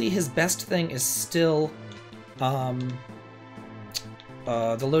 honestly, his best thing is still, the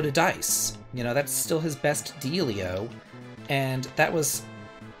loaded dice. You know, that's still his best dealio, and that was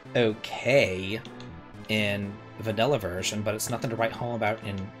okay in the vanilla version, but it's nothing to write home about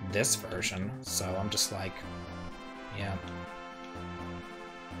in this version, so I'm just like, yeah.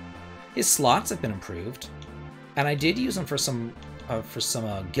 His slots have been improved, and I did use them for some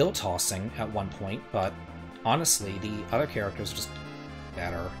guild tossing at one point, but honestly, the other characters are just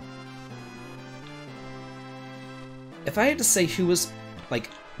better. If I had to say who was, like,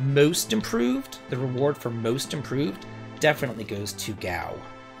 most improved, the reward for most improved definitely goes to Gao.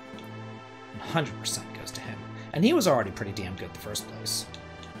 100% goes to him. And he was already pretty damn good in the first place.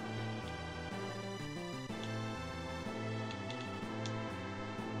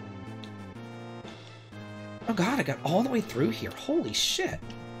 Oh god, I got all the way through here. Holy shit.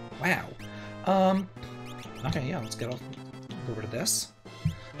 Wow. Okay, yeah, let's get rid of this.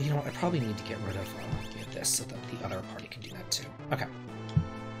 You know what, I probably need to get rid of this so that the other party can do that too. Okay.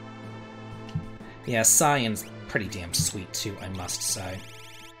 Yeah, Cyan's pretty damn sweet too, I must say.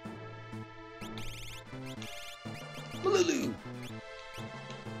 Malulu!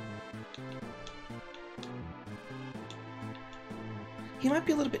 He might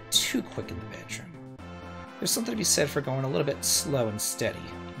be a little bit too quick in the bedroom. There's something to be said for going a little bit slow and steady,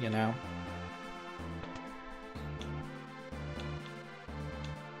 you know?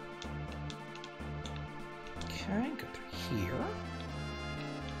 Okay, go through here.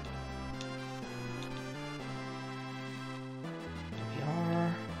 There we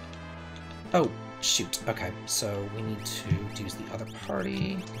are. Oh, shoot. Okay, so we need to use the other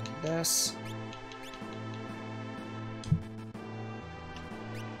party. This.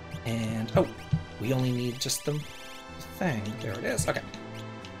 And, oh, we only need just the thing. There it is. Okay.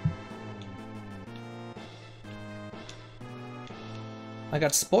 I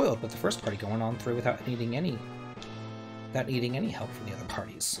got spoiled with the first party going on through without needing any help from the other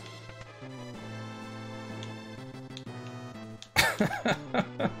parties.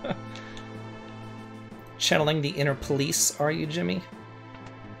 Channeling the inner police, are you, Jimmy?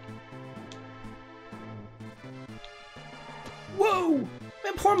 Whoa!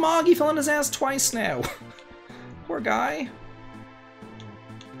 Man, poor Moggy fell on his ass twice now. Poor guy.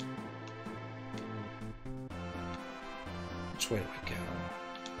 Which way do I go?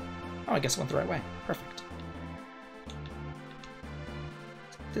 Oh, I guess I went the right way. Perfect.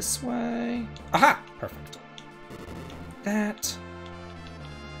 This way. Aha! Perfect. That.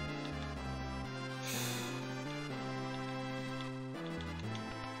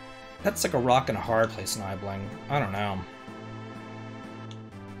 That's like a rock and a hard place in Ibling. I don't know.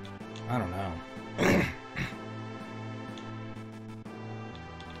 I don't know.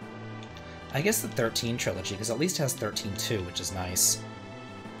 I guess the 13 trilogy, because at least it has 13-2, which is nice.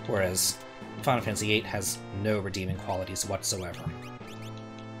 Whereas Final Fantasy VIII has no redeeming qualities whatsoever.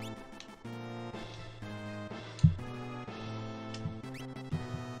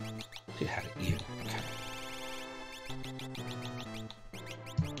 Who had it? You. Okay.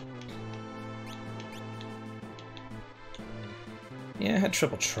 Yeah, I had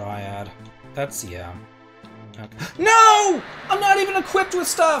triple triad. That's, yeah. Okay. No! I'm not even equipped with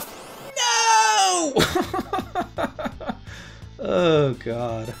stuff! No! Oh,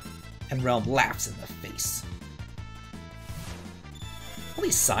 God. And Realm laughs in the face. At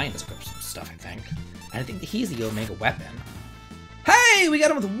least Cyan has equipped some stuff, I think. And I think that he's the Omega Weapon. Hey! We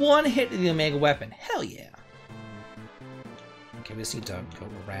got him with one hit of the Omega Weapon. Hell yeah. Okay, we just need to go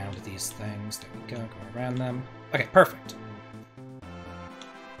around these things. There we go. Go around them. Okay, perfect.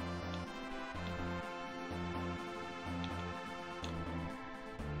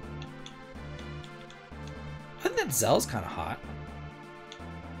 I think that Zell's kind of hot.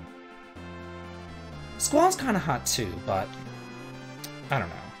 Squall's kind of hot too, but I don't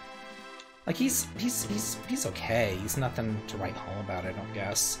know. Like he's okay. He's nothing to write home about, I don't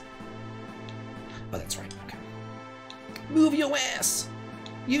guess. Oh, that's right. Okay. Move your ass.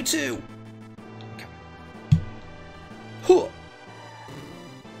 You too. Okay. Huh.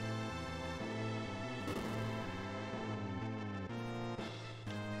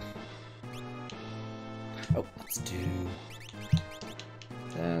 Oh, let's do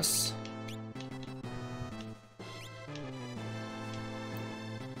this.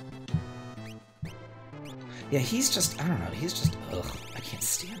 Yeah, he's just, I don't know, he's just, ugh, I can't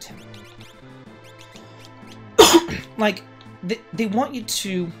stand him. Like, they want you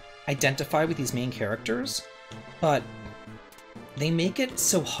to identify with these main characters, but they make it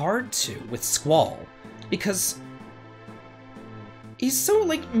so hard to with Squall, because he's so,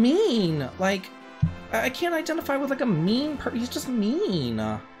 like, mean. Like, I can't identify with, like, a mean person. He's just mean.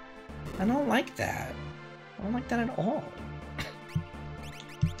 I don't like that. I don't like that at all.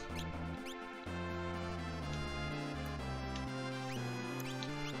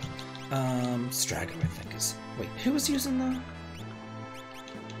 Strago, I think, is... Wait, who was using the...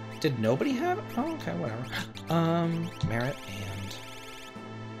 Did nobody have it? Oh, okay, whatever. Merit and...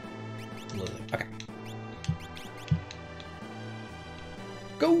 Lulu. Okay.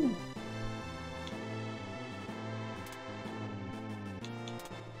 Go!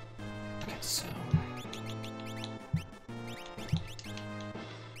 Okay, so...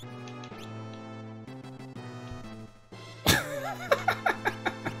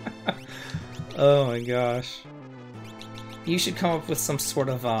 Oh my gosh. You should come up with some sort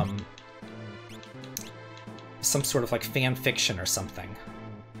of like fan fiction or something.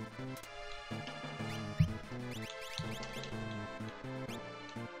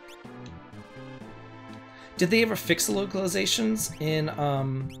 Did they ever fix the localizations in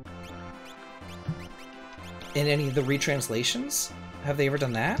any of the retranslations? Have they ever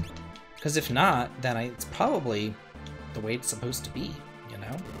done that? Because if not, then it's probably the way it's supposed to be, you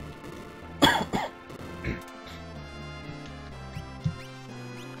know?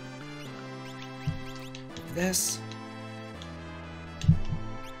 This.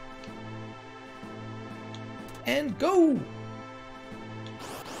 And go!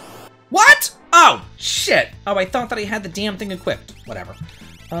 What? Oh, shit! Oh, I thought that I had the damn thing equipped. Whatever.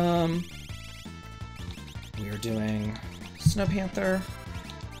 We are doing Snow Panther.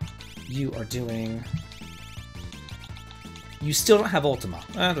 You are doing... You still don't have Ultima.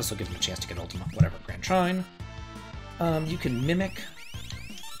 This will give him a chance to get Ultima. Whatever, Grand Shrine. You can Mimic.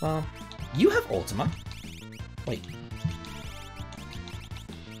 Well, you have Ultima. Wait.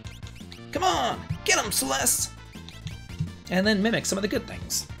 Come on! Get him, Celeste! And then Mimic some of the good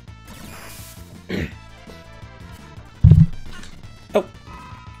things. Oh!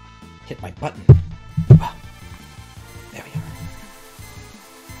 Hit my button. Oh. There we are.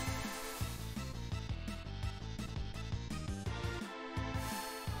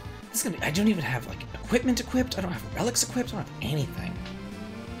 This is gonna be... I don't even have, like, equipment equipped. I don't have relics equipped. I don't have anything.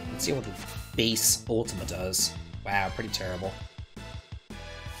 Let's see what the base Ultima does. Wow, pretty terrible.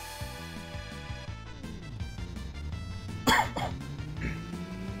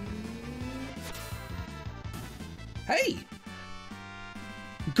 Hey!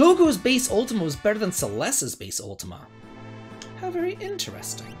 Gogo's base Ultima was better than Celeste's base Ultima. How very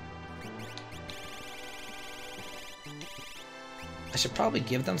interesting. I should probably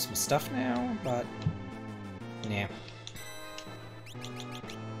give them some stuff now, but... Nah.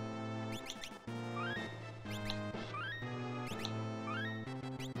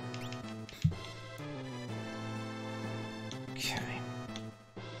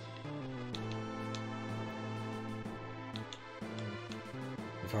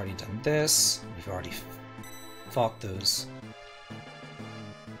 We've already done this. We've already fought those.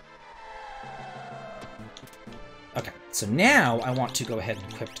 Okay, so now I want to go ahead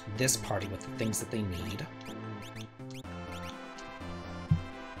and equip this party with the things that they need.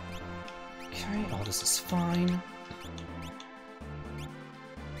 Okay, all this is fine.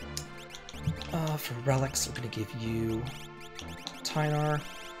 For relics, we're going to give you Tynar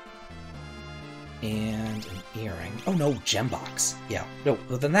and an earring. Oh no, gem box. Yeah. No,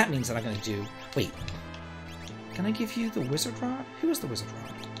 well, then that means that I'm going to do... Wait. Can I give you the wizard rod? Who is the wizard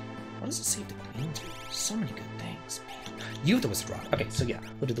rod? What does it save the queen to? So many good things, man. You have the wizard rod. Okay, so yeah,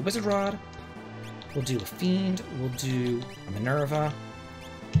 we'll do the wizard rod. We'll do a fiend. We'll do a Minerva.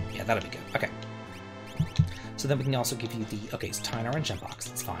 Yeah, that'll be good. Okay. So then we can also give you the... Okay, it's Tynar and gem box.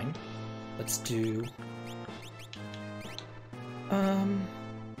 That's fine. Let's do...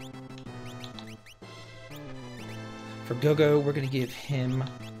 For Gogo, we're going to give him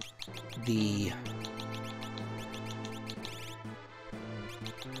the...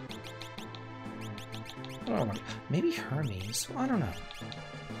 What do I want? Maybe Hermes? Well, I don't know.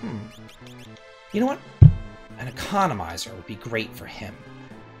 You know what? An economizer would be great for him.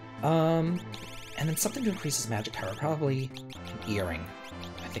 And then something to increase his magic power. Probably an earring,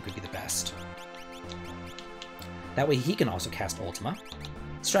 I think would be the best. That way he can also cast Ultima.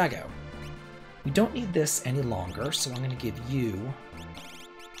 Strago. We don't need this any longer, so I'm going to give you...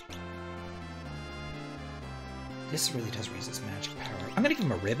 This really does raise his magic power. I'm going to give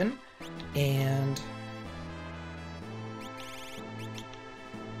him a ribbon, and...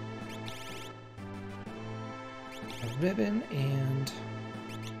 A ribbon and...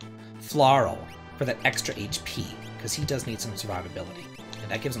 Floral for that extra HP, because he does need some survivability.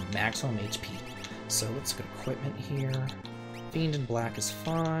 And that gives him maximum HP. So let's look at equipment here. Fiend in black is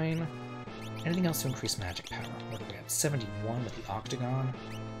fine. Anything else to increase magic power? What are we at? 71 with the octagon.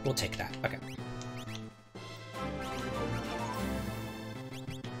 We'll take that. Okay.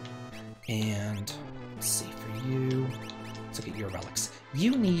 And let's see for you. Let's look at your relics.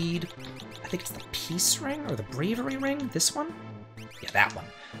 You need, I think it's the peace ring or the bravery ring. This one? Yeah, that one.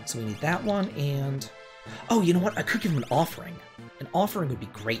 So we need that one and... Oh, you know what? I could give him an offering. An offering would be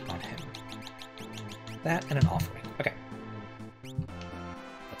great on him. That and an offering. Okay.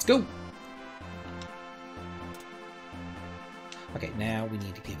 Let's go. Okay, now we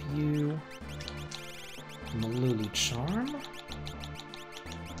need to give you Malulu Charm.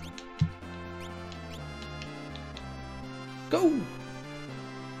 Go!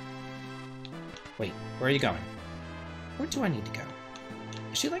 Wait, where are you going? Where do I need to go?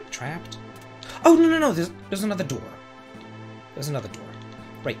 Is she, like, trapped? Oh, no, no, no, there's another door. There's another door.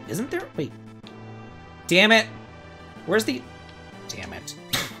 Right, isn't there? Wait. Damn it! Where's the... Damn it.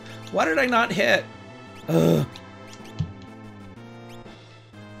 Why did I not hit? Ugh.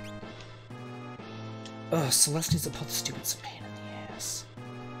 Ugh, Celeste needs to pull the stupid pain in the ass.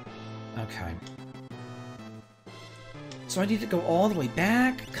 Okay. So I need to go all the way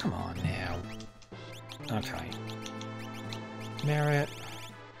back? Come on now. Okay. Merit.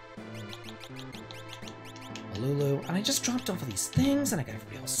 Malulu. And I just dropped off of these things and I got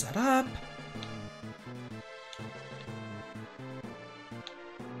everybody all set up.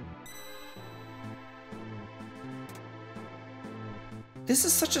 This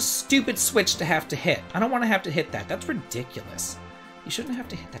is such a stupid switch to have to hit. I don't want to have to hit that. That's ridiculous. You shouldn't have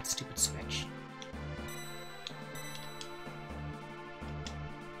to hit that stupid switch.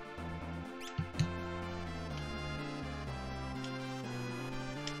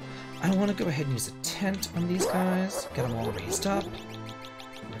 I want to go ahead and use a tent on these guys. Get them all raised up.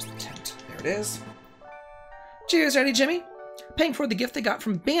 Where's the tent? There it is. Cheers, Daddy Jimmy. Paying for the gift they got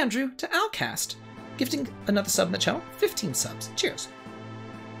from Bandrew to Outcast. Gifting another sub in the channel. 15 subs. Cheers.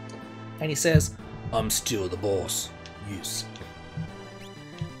 And he says, I'm still the boss. Yes.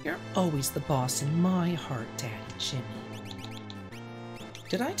 You're always the boss in my heart, Daddy Jimmy.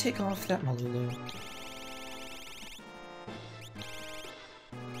 Did I take off that Malulu?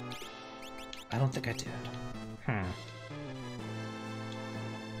 I don't think I did.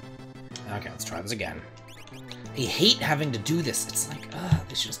 Okay, let's try this again. I hate having to do this. It's like,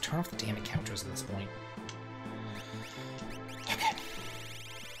 they should just turn off the damn encounters at this point. Okay.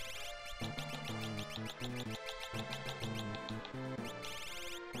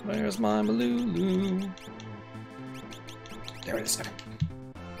 Where's my Malulu? There it is. Okay.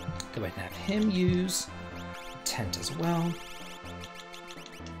 Go ahead and have him use the tent as well.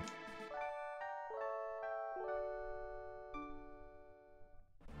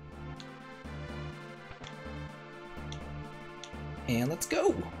 And let's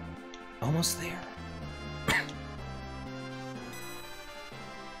go! Almost there.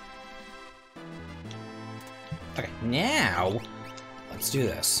 Okay, now let's do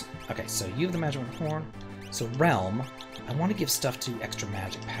this. Okay, so you have the magic horn. So Realm, I want to give stuff to extra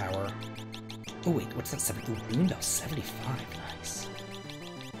magic power. Oh wait, what's that? 70? Ooh, Rune Bell 75. Nice.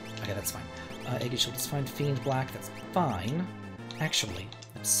 Okay, that's fine. Eggy Shield is fine. Fiend Black, that's fine. Actually,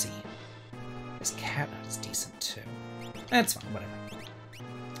 let's see. His cat is decent too. That's fine, whatever.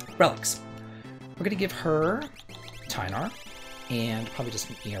 Relics. We're gonna give her Tynar, and probably just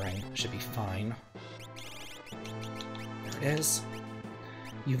an earring. Should be fine. There it is.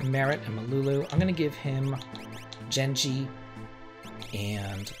 You've Merit and Malulu. I'm gonna give him Genji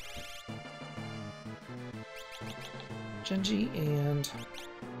and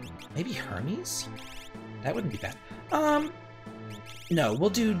maybe Hermes? That wouldn't be bad. No, we'll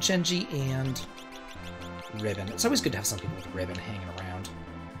do Genji and Ribbon. It's always good to have some people with Ribbon hanging around.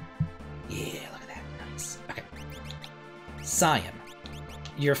 Yeah, look at that. Nice. Okay. Cyan.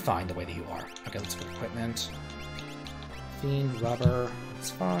 You're fine the way that you are. Okay, let's go equipment. Fiend, Rubber. It's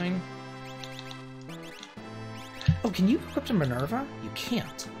fine. Oh, can you equip to Minerva? You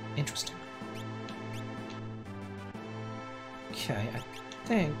can't. Interesting. Okay, I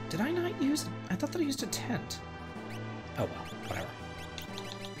think... Did I not use... I thought that I used a tent. Oh well, whatever.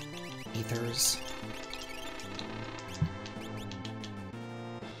 Ethers.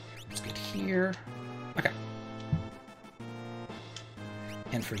 Let's get here. Okay.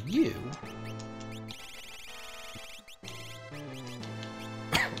 And for you...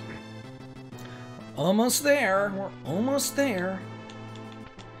 Almost there. We're almost there.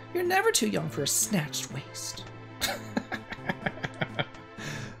 You're never too young for a snatched waist.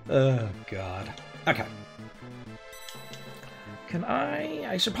 Oh, God. Okay. Can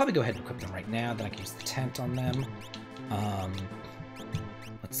I should probably go ahead and equip them right now, then I can use the tent on them.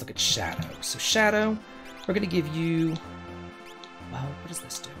 Let's look at Shadow. So Shadow, we're going to give you... Well, what does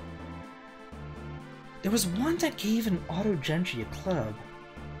this do? There was one that gave an auto Genji a club.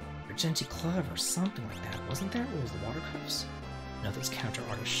 Or Genji club or something like that, wasn't there? What was the water cuffs? No, those counter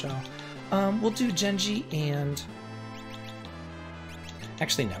artist shell. We'll do Genji and...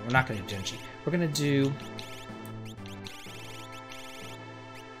 Actually, no, we're not going to do Genji. We're going to do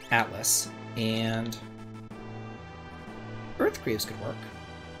Atlas and Earthgreaves could work.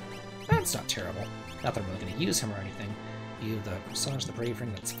 That's not terrible. Not that I'm really going to use him or anything. You, the Corsage, the Brave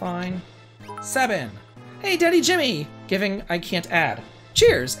Ring, that's fine. 7! Hey, Daddy Jimmy! Giving I can't add.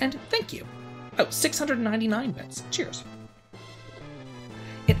 Cheers, and thank you. Oh, 699 bits. Cheers.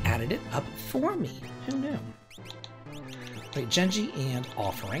 It added it up for me. Who knew? Wait, Genji and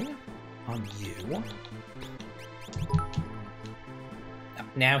Offering on you.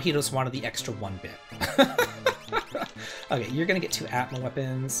 Now he just wanted the extra 1 bit. Okay, you're gonna get 2 Atma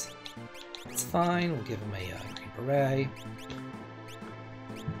weapons. It's fine. We'll give him a Green Beret.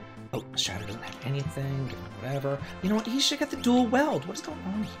 Oh, Shadow doesn't have anything. Give him whatever. You know what? He should get the dual weld. What is going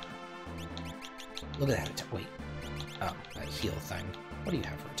on here? Look at that. Wait. Oh, that heal thing. What do you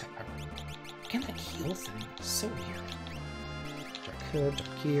have for attack? Again, that heal thing. So weird. Dark Hood,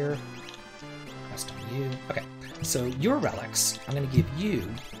 Dark Gear. Rest on you. Okay. So your relics, I'm going to give you,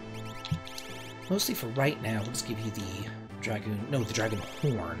 mostly for right now, we'll just give you the Dragoon, no, the Dragon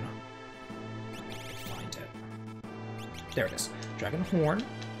Horn. Find it. There it is. Dragon Horn.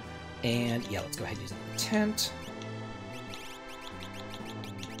 And yeah, let's go ahead and use it in the tent.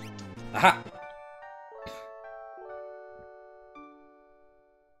 Aha!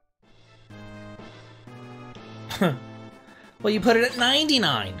 Well, you put it at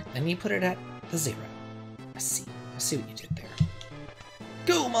 99, and you put it at the 0. I see what you did there.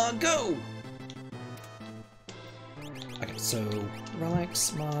 Go, Mog, go! Okay, so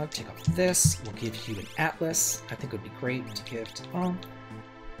relics, Mog, take off this. We'll give you an Atlas. I think it would be great to give to Mom.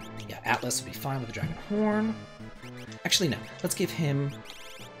 Yeah, Atlas would be fine with the Dragon Horn. Actually, no. Let's give him...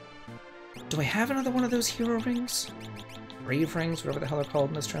 Do I have another one of those hero rings? Brave rings, whatever the hell they're called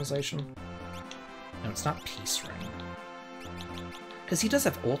in this translation. No, it's not Peace Ring. Because he does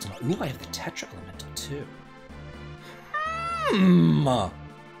have Ultima. Ooh, I have the Tetra Elemental, too.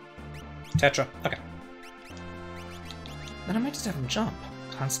 Tetra. Okay. Then I might just have him jump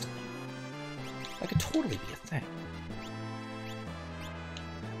constantly. That could totally be a thing.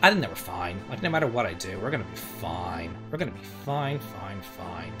 I think that we're fine. Like, no matter what I do, we're gonna be fine. We're gonna be fine, fine,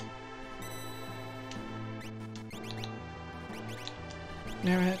 fine.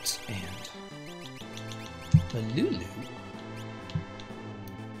 Merit and Malulu.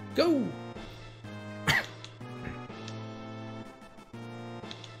 Go!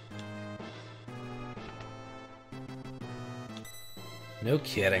 No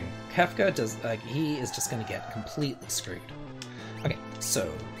kidding. Kefka does, like, he is just gonna get completely screwed. Okay,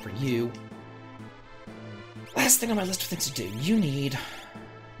 so, for you... Last thing on my list of things to do. You need...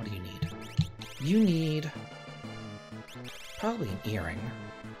 What do you need? You need... Probably an earring.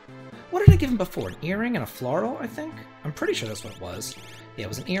 What did I give him before? An earring and a floral, I think? I'm pretty sure that's what it was. Yeah, it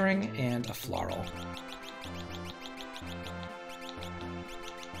was an earring and a floral.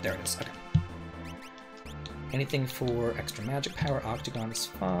 There it is, okay. Anything for extra magic power. Octagon is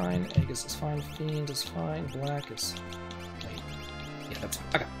fine. Aegis is fine. Fiend is fine. Black is... Wait. Yeah, that's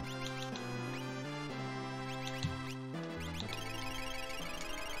fine. Okay.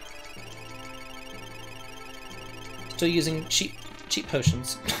 Still using cheap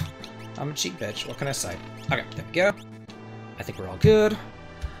potions. I'm a cheap bitch. What can I say? Okay, there we go. I think we're all good.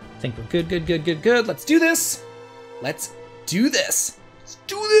 I think we're good. Let's do this. Let's do this. Let's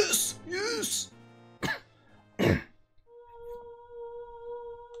do this. Yes.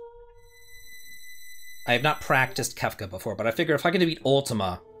 I have not practiced Kefka before, but I figure if I can beat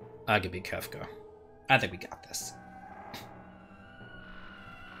Ultima, I can beat Kefka. I think we got this.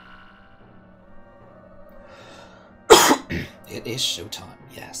 It is showtime,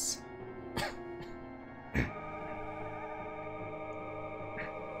 yes.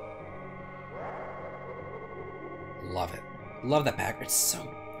 Love it. Love that background. It's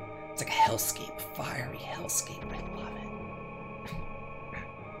like a hellscape, fiery hellscape. I love it.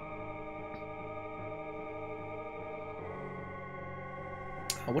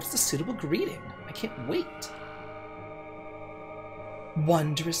 Oh, what's the suitable greeting? I can't wait.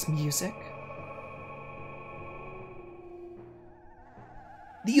 Wondrous music.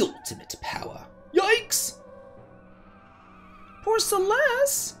 The ultimate power. Yikes! Poor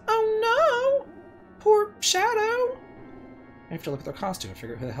Celeste! Oh no! Poor Shadow! I have to look at their costume and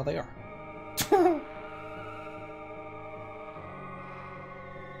figure out who the hell they are.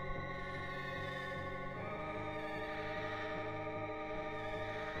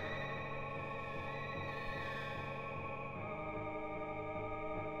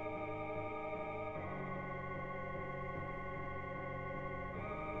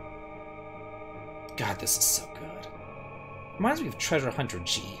 God, this is so good. Reminds me of Treasure Hunter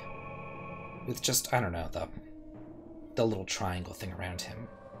G. With just, I don't know, the little triangle thing around him.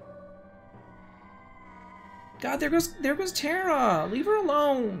 God, there goes Terra! Leave her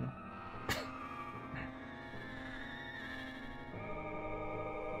alone!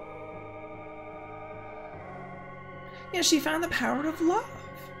 Yeah, she found the power of love.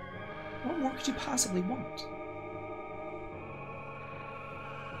 What more could you possibly want?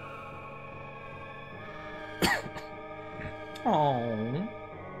 Aww.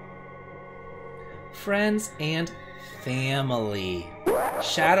 Friends and family.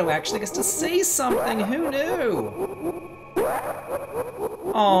 Shadow actually gets to say something. Who knew?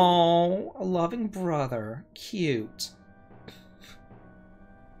 Aww, a loving brother. Cute.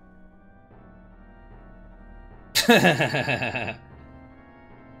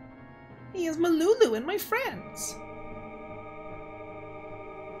 He is my Lulu and my friends.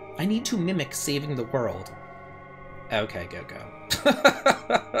 I need to mimic saving the world. Okay, go.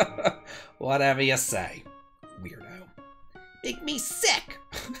 Whatever you say, weirdo. Make me sick!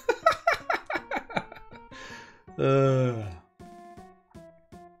 No!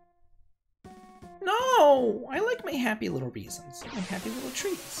 I like my happy little reasons. My happy little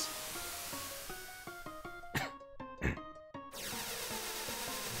treats.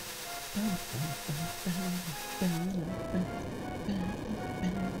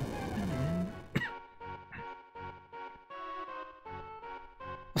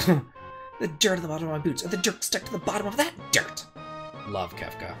 The dirt at the bottom of my boots, or the dirt stuck to the bottom of that dirt. Love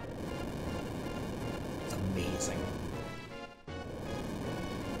Kefka. It's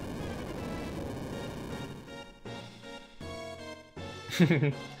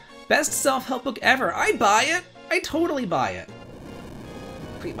amazing. Best self-help book ever. I buy it. I totally buy it.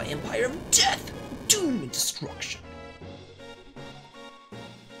 Create my empire of death, doom and destruction.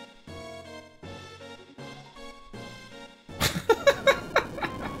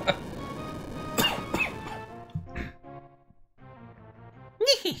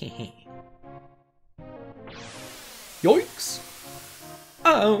 Yoinks!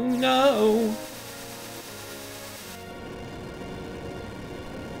 Oh no!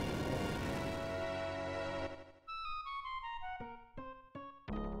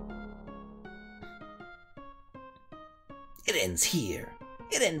 It ends here.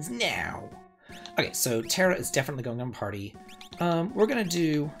 It ends now. Okay, so Terra is definitely going on party. We're gonna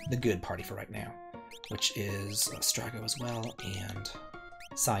do the good party for right now, which is Strago as well, and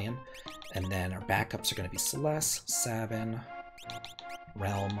Cyan. And then our backups are going to be Celeste, Sabin,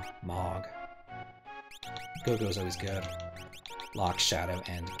 Realm, Mog. Gogo's always good. Locke, Shadow,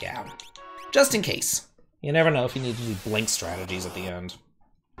 and Gab. Just in case. You never know if you need to do blink strategies at the end.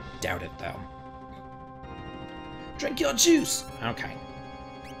 Doubt it, though. Drink your juice! Okay.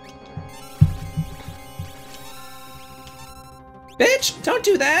 Bitch! Don't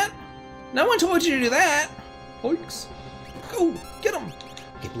do that! No one told you to do that! Oinks! Go! Get him!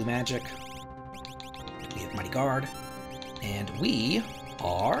 Okay, blue magic. We We have Mighty Guard. And we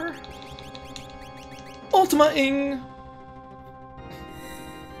are... Ultima-ing!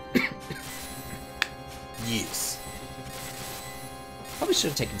 Yes. Probably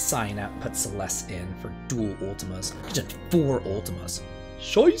should have taken Cyan out and put Celeste in for dual Ultimas. Just 4 Ultimas.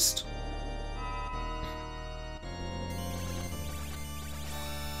 Scheist!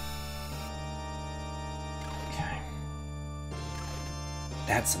 Okay.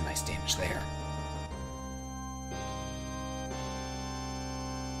 That's some nice damage there.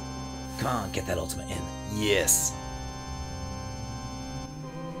 Come on, get that Ultima in. Yes!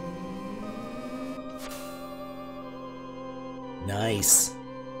 Nice.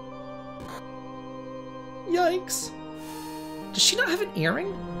 Yikes. Does she not have an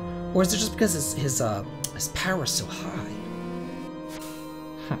earring? Or is it just because his power is so high?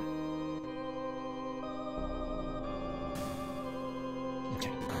 Huh.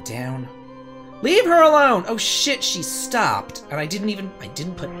 Okay, go down. Leave her alone! Oh shit, she stopped. And I didn't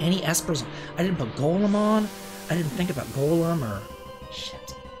put any espers on. I didn't put Golem on. I didn't think about Golem or...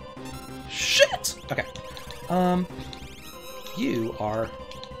 Shit. Shit! Okay. You are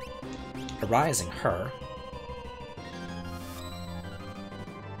arising her.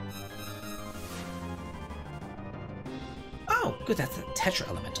 Oh, good, that's the Tetra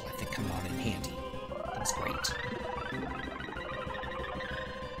Elemental, I think, coming on in handy. That's great.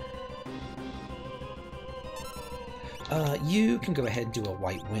 You can go ahead and do a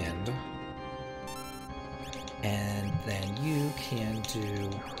White Wind. And then you can do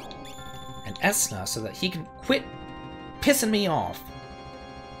an Esna so that he can quit pissing me off.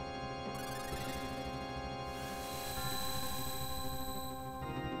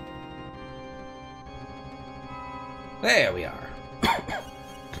 There we are.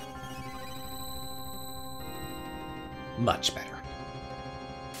 Much better.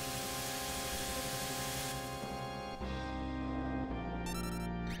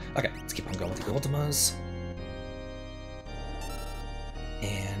 Okay, let's keep on going with the Ultimas.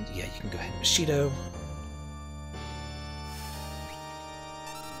 And yeah, you can go ahead and Bushido.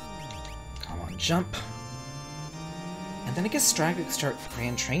 Jump. And then I guess Strago could start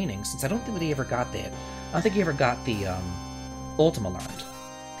Grand Training, since I don't think that he ever got that. I don't think he ever got the Ultima learned.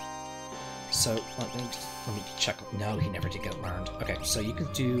 So let me check. No, he never did get it learned. Okay, so you can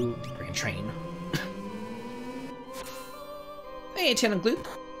do Grand Train. Hey, Tin and Glue.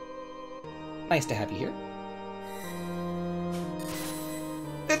 Nice to have you here.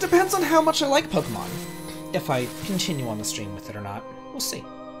 It depends on how much I like Pokemon. If I continue on the stream with it or not, we'll see.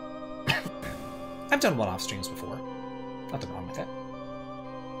 I've done one-off streams before. Nothing wrong with it.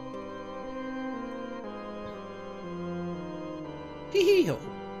 Hee-hee-ho.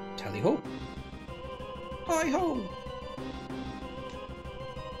 Tally-ho. Hi-ho.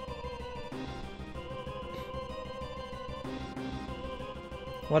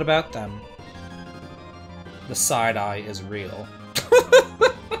 What about them? The side-eye is real.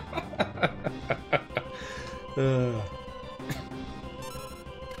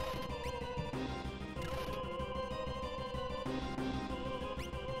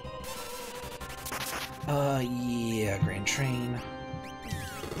 Yeah, Grand Train.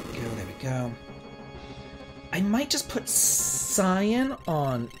 There we go. I might just put Cyan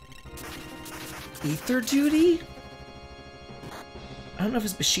on Ether Duty? I don't know if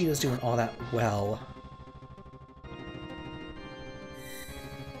his Bushido's doing all that well.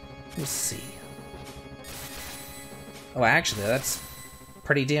 We'll see. Oh, actually, that's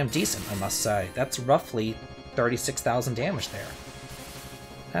pretty damn decent, I must say. That's roughly 36,000 damage there.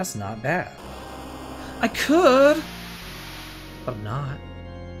 That's not bad. I could, but I'm not.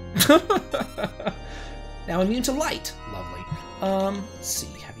 Now immune to light. Lovely. Let's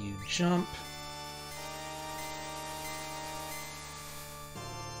see. Have you jump?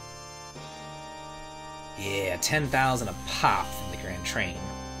 Yeah, 10,000 a pop from the Grand Train.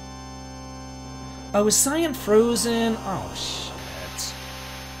 Oh, is Cyan frozen? Oh, shit.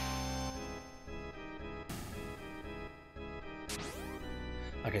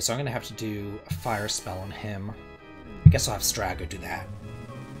 Okay, so I'm gonna have to do a fire spell on him. I guess I'll have Strago do that.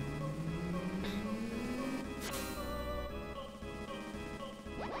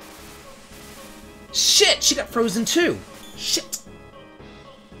 Shit! She got frozen too! Shit!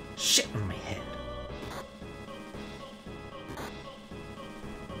 Shit on my head.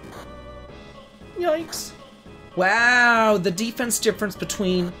 Yikes. Wow, the defense difference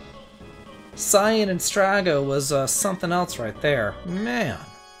between Cyan and Strago was something else right there. Man.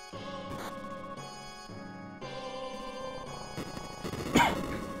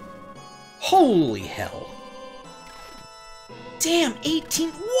 Holy hell. Damn,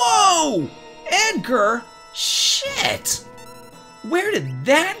 18... Whoa! Edgar! Shit! Where did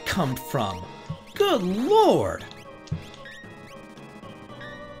that come from? Good lord!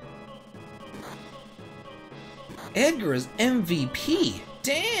 Edgar is MVP.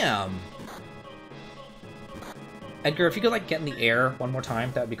 Damn! Edgar, if you could, like, get in the air one more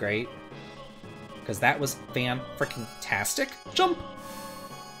time, that would be great. Because that was fan-freaking-tastic. Jump!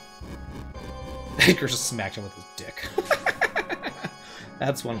 Edgar just smacked him with his dick.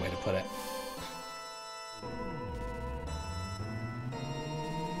 That's one way to put it.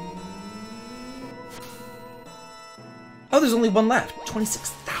 Oh, there's only one left.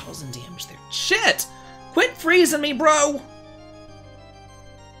 26,000 damage there. Shit! Quit freezing me, bro!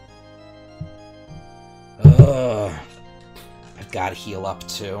 Ugh. I've got to heal up,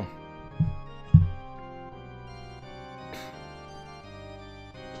 too.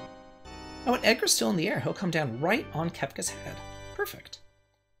 Oh, and Edgar's still in the air. He'll come down right on Kefka's head. Perfect.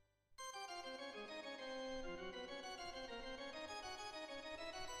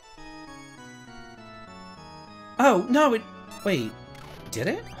 Oh, no, it... Wait. Did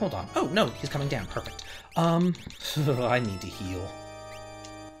it? Hold on. Oh, no, he's coming down. Perfect. I need to heal.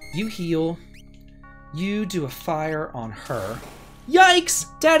 You heal. You do a fire on her. Yikes!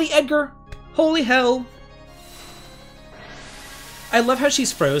 Daddy Edgar! Holy hell! I love how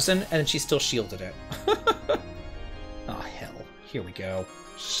she's frozen, and she's still shielded it. Oh, hell. Here we go.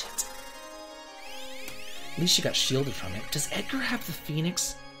 Shit. At least she got shielded from it. Does Edgar have the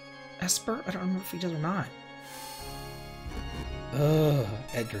Phoenix Esper? I don't remember if he does or not. Ugh,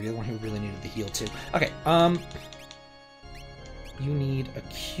 Edgar, you're the one who really needed the heal, too. Okay, you need a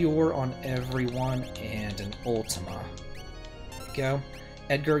cure on everyone and an Ultima. There we go.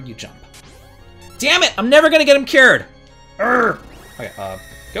 Edgar, you jump. Damn it! I'm never gonna get him cured! Urgh! Okay,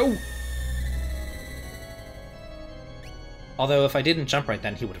 go! Although, if I didn't jump right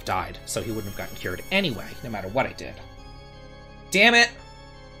then, he would have died, so he wouldn't have gotten cured anyway, no matter what I did. Damn it!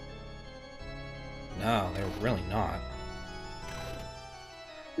 No, they're really not.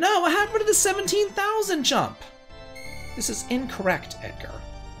 No, I had rid of the 17,000 jump! This is incorrect, Edgar.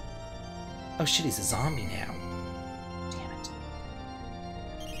 Oh shit, he's a zombie now. Damn it.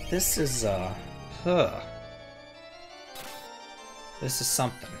 This is, This is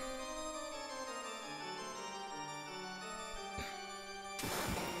something.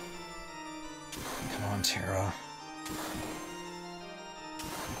 Come on, Tara.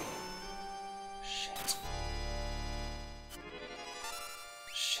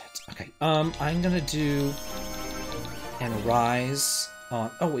 Okay, I'm gonna do an rise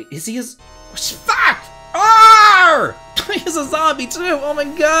on... Oh, wait, is he as... Fuck! Arrgh! He's a zombie, too! Oh my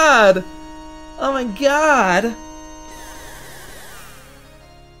god! Oh my god!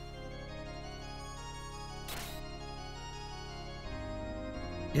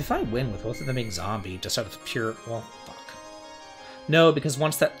 If I win with both of them being zombie, just out of pure... Well, fuck. No, because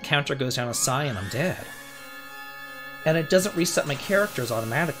once that counter goes down a Cyan, I'm dead. And it doesn't reset my characters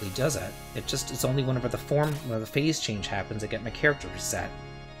automatically, does it? It's only whenever the phase change happens, I get my character reset.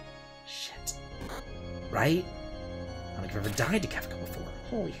 Shit. Right? I don't think I've ever died to Kefka before.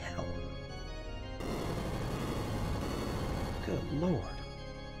 Holy hell. Good lord.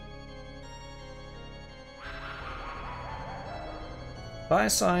 Bye,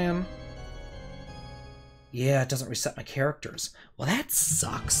 Cyan. Yeah, it doesn't reset my characters. Well, that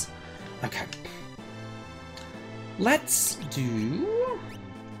sucks. Okay. Let's do...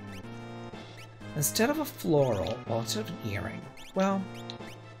 Instead of a floral, well, instead of an earring, well,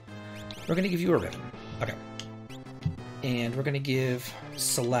 we're going to give you a ribbon. Okay. And we're going to give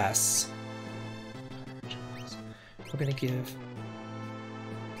Celeste... We're going to give...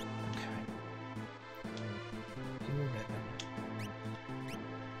 Okay. Give you a ribbon.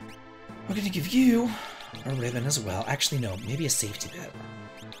 We're going to give you a ribbon as well. Actually, no, maybe a safety bit.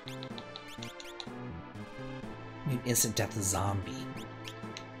 Instant death zombie.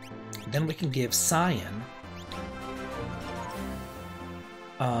 Then we can give Cyan.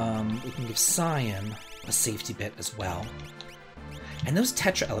 We can give Cyan a safety bit as well. And those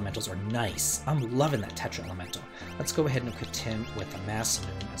Tetra Elementals are nice. I'm loving that Tetra Elemental. Let's go ahead and equip him with a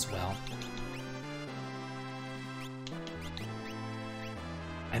Massimoon as well.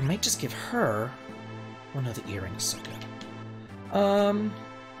 I might just give her... Oh no, the earring is so good.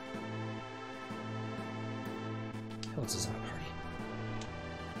 Who else is in the party?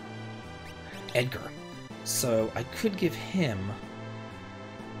 Edgar. So I could give him...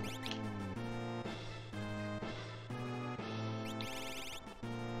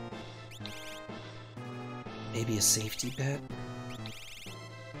 maybe a safety bet?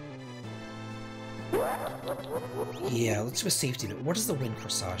 Yeah, let's do a safety bet. What does the Wind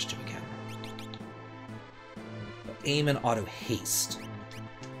Corsage do again? aim and auto haste.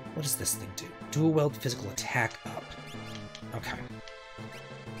 What does this thing do? Dual weld physical attack up. Okay.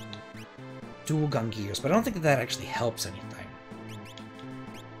 Dual gun gears, but I don't think that actually helps anything.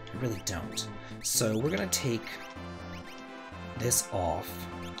 I really don't. So we're gonna take this off.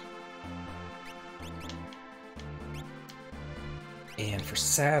 And for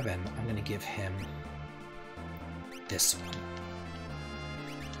Sabin, I'm gonna give him this one.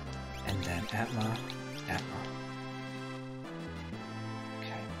 And then Atma. Okay.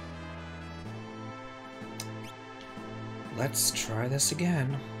 Let's try this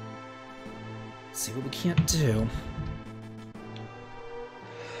again. See what we can't do.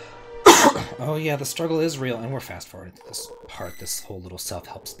 Oh yeah, the struggle is real, and we're fast forwarding to this part, this whole little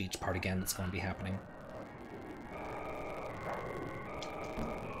self-help speech part again that's going to be happening.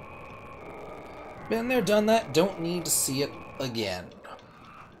 Been there, done that, don't need to see it again.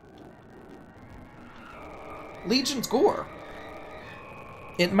 Legion's Gore.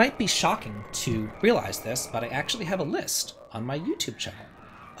 It might be shocking to realize this, but I actually have a list on my YouTube channel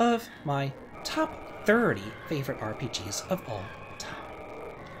of my top 30 favorite RPGs of all time.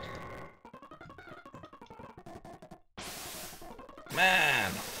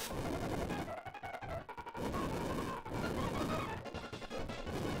 Man!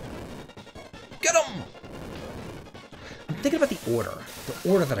 Get him! I'm thinking about the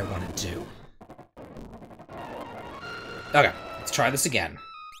order that I want to do. Okay, let's try this again.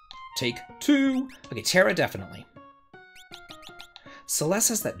 Take 2. Okay, Terra definitely. Celeste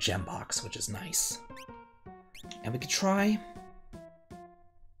has that gem box, which is nice. And we could try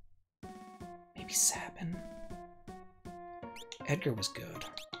maybe Sabin. Edgar was good.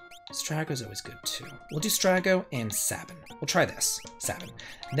 Strago's always good too. We'll do Strago and Sabin. We'll try this, Sabin.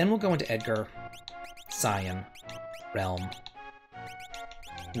 Then we'll go into Edgar, Cyan, Realm.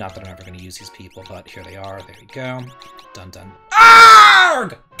 Not that I'm ever going to use these people, but here they are. There you go. Dun dun.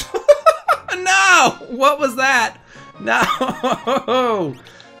 ARG! No! What was that? No!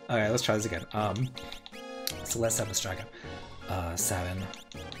 Alright, let's try this again. Celeste, Sabin, Strago. Sabin,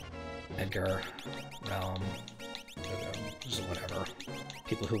 Edgar, Realm, just whatever.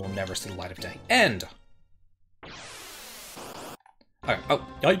 People who will never see the light of day. End! Alright, oh,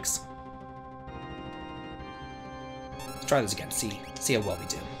 yikes. Let's try this again, see how well we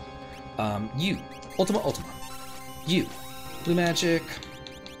do. You, Ultima. You, Blue Magic,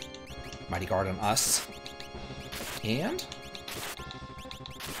 Mighty Guard on us, and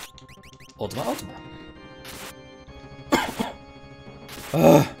Ultima.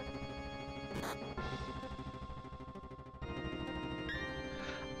 Ugh.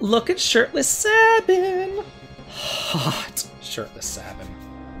 Look at shirtless Sabin! Hot shirtless Sabin.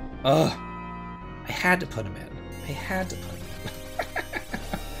 Ugh. I had to put him in.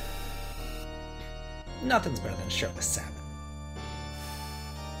 Nothing's better than shirtless Sabin.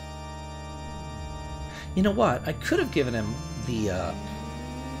 You know what? I could have given him the,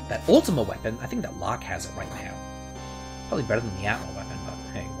 that Ultima weapon. I think that Locke has it right now. Probably better than the Atma weapon, but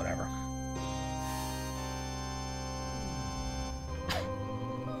hey, whatever.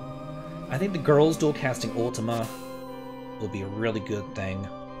 I think the girls dual casting Ultima will be a really good thing.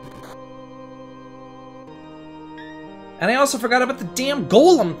 And I also forgot about the damn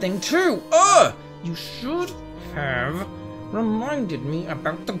golem thing too! Ugh! You should have reminded me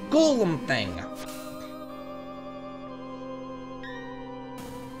about the golem thing.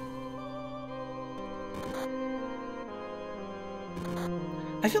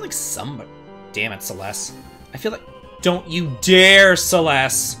 I feel like somebody... Damn it, Celeste. I feel like... Don't you dare,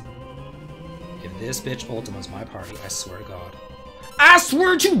 Celeste! If this bitch Ultima's my party, I swear to God. I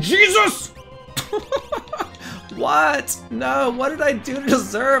swear to Jesus! What? No, what did I do to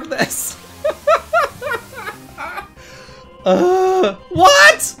deserve this?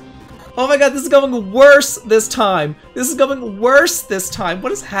 What? Oh my God, this is going worse this time. This is going worse this time.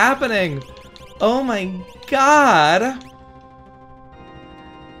 What is happening? Oh my God.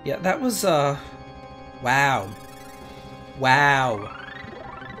 Yeah, that was, wow. Wow.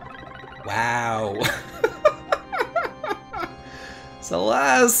 Wow.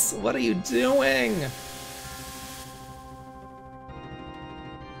 Celeste, what are you doing?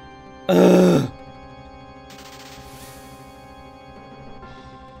 Ugh.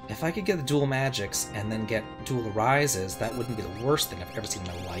 If I could get the dual magics and then get dual arises, that wouldn't be the worst thing I've ever seen in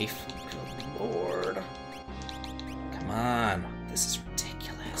my life. Good Lord. Come on. This is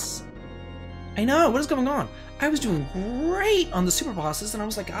ridiculous. I know, what is going on? I was doing great on the super bosses, and I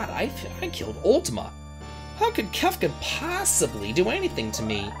was like, God, I killed Ultima. How could Kefka possibly do anything to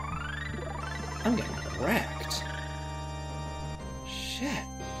me? I'm getting wrecked. Shit.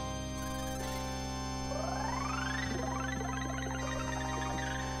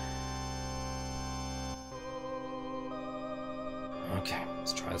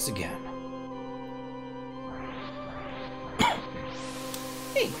 Let's try this again.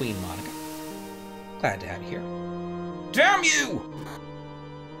 Hey, Queen Monica. Glad to have you here. Damn you!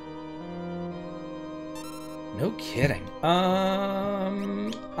 No kidding.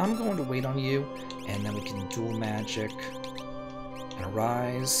 I'm going to wait on you, and then we can dual magic an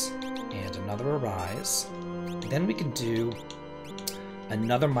Arise and another Arise. Then we can do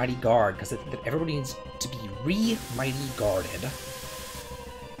another Mighty Guard, because everybody needs to be re-Mighty Guarded.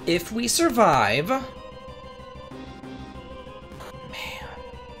 If we survive... Man.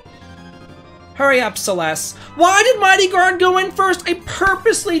 Hurry up, Celeste. Why did Mighty Guard go in first? I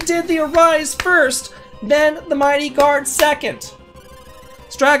purposely did the Arise first, then the Mighty Guard second.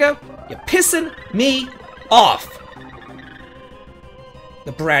 Strago, you're pissing me off.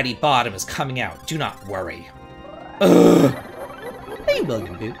 The bratty bottom is coming out. Do not worry. Ugh. Hey,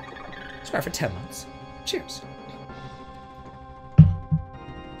 William Boot. Subscribe for 10 months. Cheers.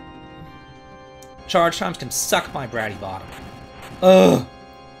 Charge times can suck my bratty bottom. Ugh.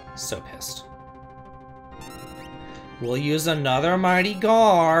 So pissed. We'll use another Mighty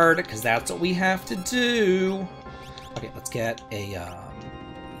Guard, because that's what we have to do. Okay, let's get a, yeah,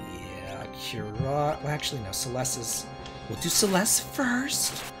 Cura... Well, actually, no, Celeste is... We'll do Celeste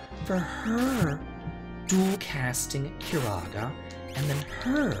first, for her dual casting Curaga, and then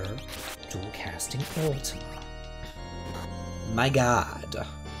her dual casting Ultima. My god.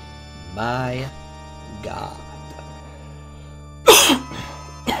 My god.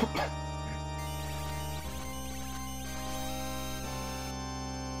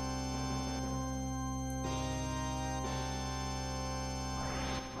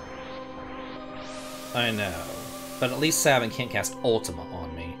 I know, but at least Sabin can't cast Ultima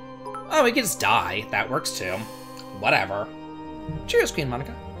on me. Oh, he can just die. That works too. Whatever. Cheers, Queen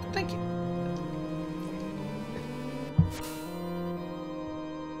Monica. Thank you.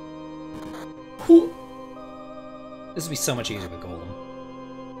 Whew. This would be so much easier with Golem.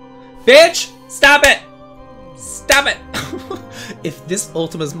 Bitch! Stop it! Stop it! If this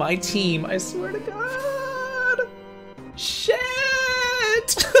Ultima's my team, I swear to God! Shit!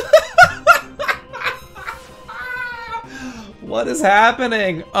 What is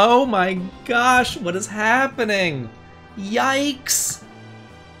happening? Oh my gosh, what is happening? Yikes!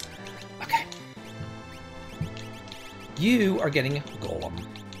 Okay. You are getting Golem.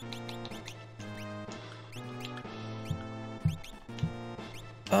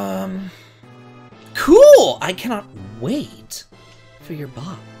 Cool! I cannot wait for your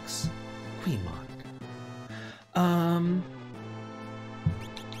box, Queen Monica.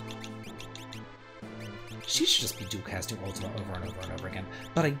 She should just be dual casting Ultima over and over and over again.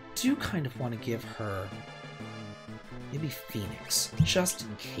 But I do kind of want to give her maybe Phoenix, just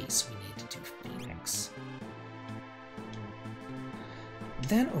in case we need to do Phoenix.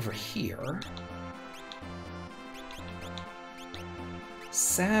 Then over here,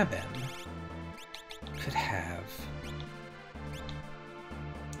 Sabin could have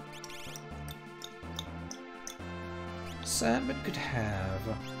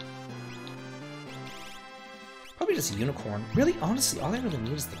probably just a Unicorn. Really, honestly, all I really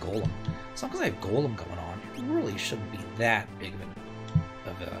need is the Golem. As long as I have Golem going on, it really shouldn't be that big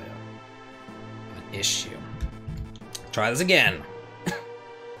of an issue. Try this again.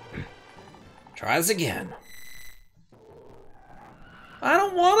 Try this again. I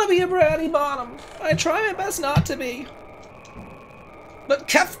don't want to be a bratty bottom. I try my best not to be. But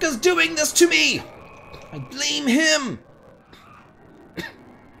Kefka's doing this to me. I blame him.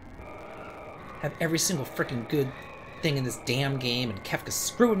 Have every single freaking good thing in this damn game, and Kefka's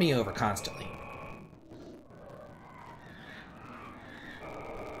screwing me over constantly.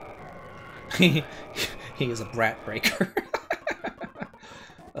 He is a brat breaker.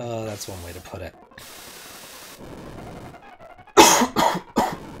 Oh, that's one way to put it.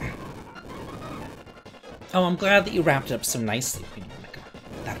 Oh, I'm glad that you wrapped it up so nicely, Queen Monica.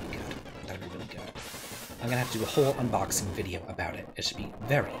 That'd be good. That'd be really good. I'm gonna have to do a whole unboxing video about it. It should be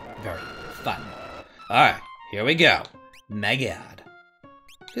very, very fun. Alright, here we go. My god.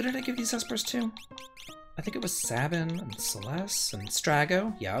 Who did I give these Espers to? I think it was Sabin and Celeste and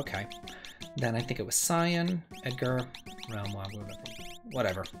Strago. Yeah, okay. Then I think it was Cyan, Edgar, Realm,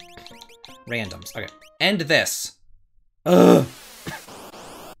 whatever. Randoms. Okay. End this. Ugh.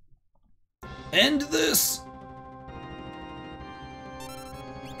 End this!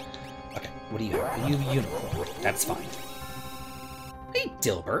 Okay, what do you have? You Unicorn. That's fine. Hey,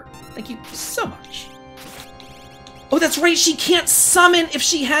 Dilbert. Thank you so much. Oh, that's right, she can't summon if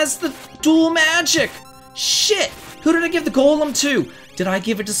she has the dual magic! Shit! Who did I give the Golem to? Did I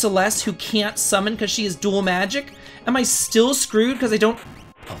give it to Celeste, who can't summon because she is dual magic? Am I still screwed because I don't...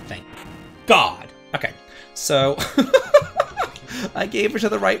 Oh, thank God. Okay, so... I gave her to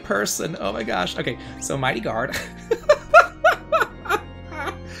the right person. Oh my gosh. Okay, so Mighty Guard.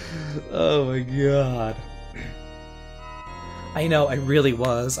 Oh my God. I know, I really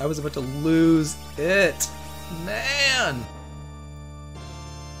was. I was about to lose it. Man!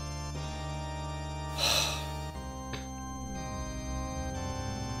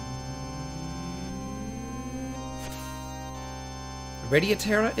 Radiant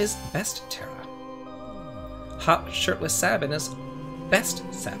Terra is best Terra. Hot Shirtless Sabin is best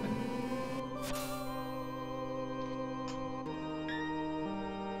Sabin.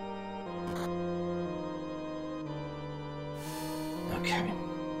 Okay.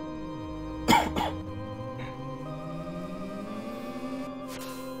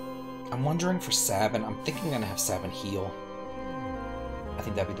 I'm wondering for Sabin. I'm thinking I'm gonna have Sabin heal. I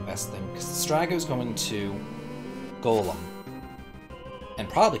think that'd be the best thing, because Strago's going to Golem. And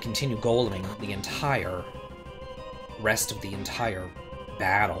probably continue goleming the entire rest of the entire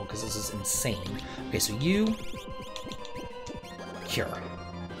battle, because this is insane. Okay, so you cure.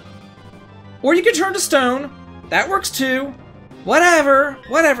 Or you can turn to stone. That works too. Whatever.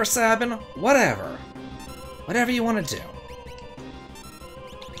 Whatever, Sabin. Whatever. Whatever you want to do.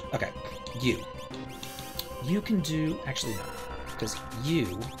 Okay, you. You can do... Actually, no. Because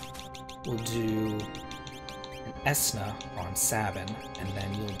you will do... an Esna on Sabin, and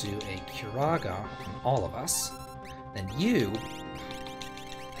then you'll do a Curaga on all of us. Then you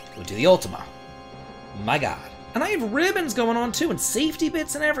will do the Ultima. My God. And I have ribbons going on too, and safety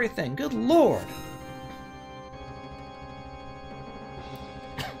bits and everything. Good Lord.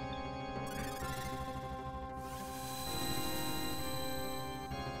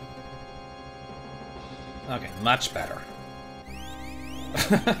 Okay, much better.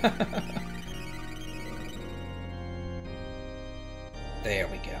 There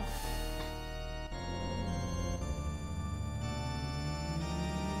we go.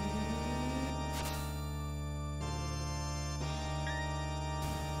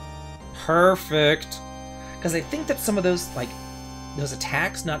 Perfect. Because I think that some of those, like, those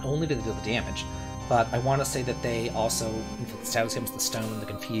attacks, not only do they deal the damage, but I want to say that they also inflict status hits, the stone, the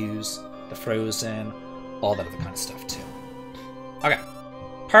confuse, the frozen, all that other kind of stuff too. Okay.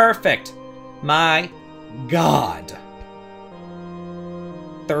 Perfect. My God.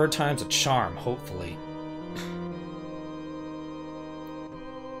 Third time's a charm, hopefully.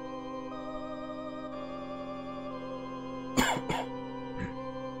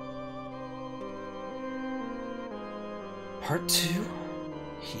 Part 2.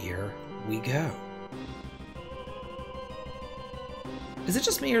 Here we go. Is it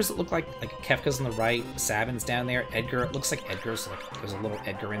just me, or does it look like Kefka's on the right, Sabin's down there, Edgar? It looks like Edgar's like there's a little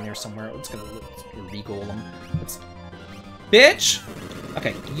Edgar in there somewhere. Let's re-goal him. Let's... Bitch!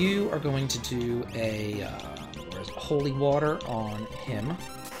 Okay, you are going to do a where's it? Holy water on him,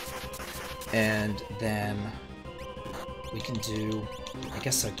 and then we can do, I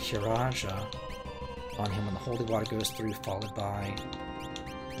guess, a Curaja on him when the holy water goes through, followed by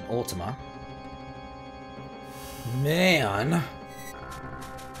an Ultima. Man.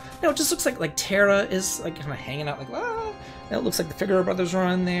 No, it just looks like Terra is like kind of hanging out like, ah. And it looks like the Figueroa brothers are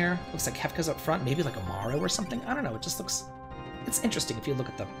on there. Looks like Kefka's up front, maybe like Amaro or something. I don't know. It just looks, it's interesting if you look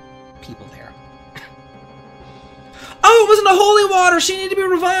at the people there. Oh, it wasn't a holy water. She needed to be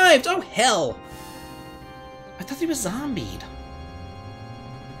revived. Oh hell! I thought he was zombied.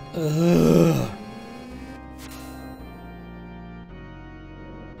 Ugh.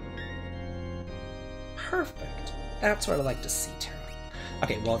 Perfect. That's what I like to see, Terra.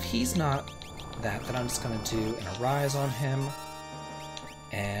 Okay, well, if he's not that, then I'm just going to do an Arise on him.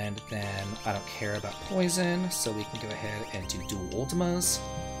 And then I don't care about poison, so we can go ahead and do dual Ultimas.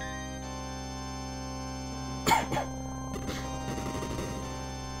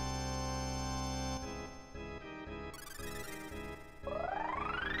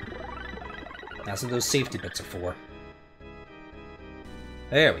 That's what those safety bits are for.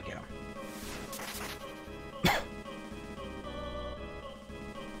 There we go.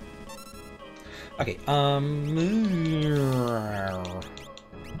 Okay,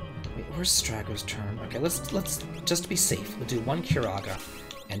 wait, where's Strago's turn? Okay, let's just to be safe. We'll do one Curaga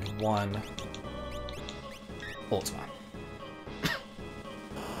and one Ultima.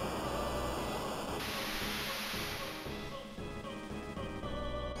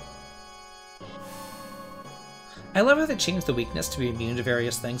 I love how they changed the weakness to be immune to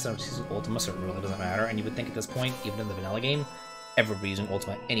various things, and I'm using Ultima, so it really doesn't matter. And you would think at this point, even in the vanilla game, everybody's using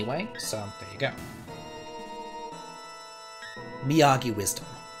Ultima anyway, so there you go. Miyagi wisdom.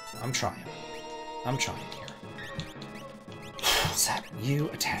 I'm trying. I'm trying here. 7, you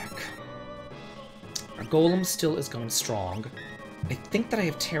attack. Our golem still is going strong. I think that I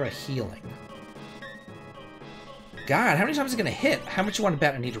have Terra healing. God, how many times is it going to hit? How much you want to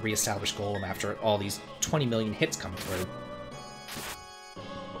bet I need to reestablish golem after all these 20 million hits come through?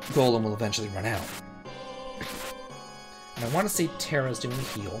 Golem will eventually run out. And I want to say Terra's doing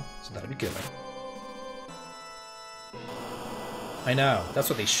a heal, so that'll be good. I know, that's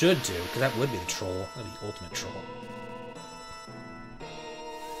what they should do, because that would be the troll. That would be the ultimate troll.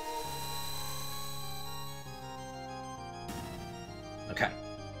 Okay.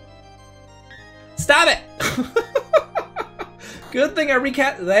 Stop it! Good thing I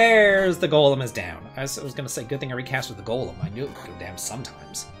recast. There's the golem is down. I was going to say, good thing I recast with the golem. I knew it would go down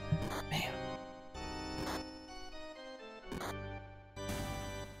sometimes. Man.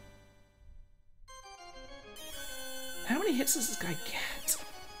 How many hits does this guy get?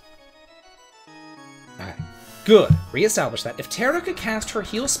 Alright. Good. Reestablish that. If Terra could cast her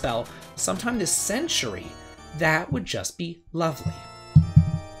heal spell sometime this century, that would just be lovely.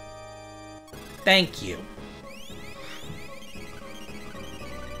 Thank you.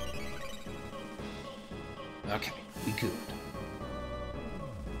 Okay, we good.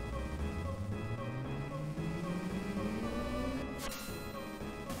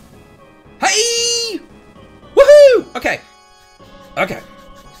 Hey! Woohoo! Okay. Okay.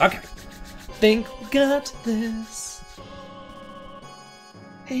 Okay. Think we got this.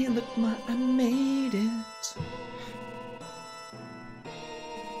 Hey, look what I made it.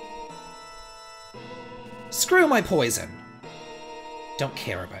 Screw my poison. Don't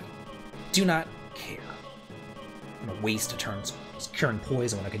care about it. Do not care. I'm gonna waste a turn curing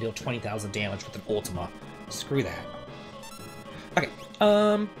poison when I can deal 20,000 damage with an Ultima. Screw that. Okay,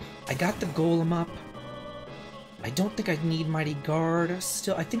 I got the golem up. I don't think I need Mighty Guard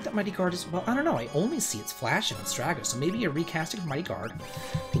still. I think that Mighty Guard is, well, I don't know. I only see it's flashing on Strago, so maybe a recasting of Mighty Guard.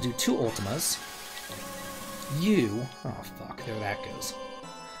 We'll do 2 Ultimas. You, oh fuck, there that goes.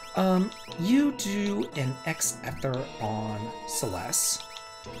 You do an X-Ether on Celeste.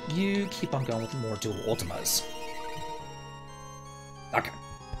 You keep on going with more dual Ultimas. Okay,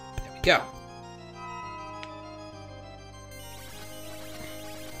 there we go.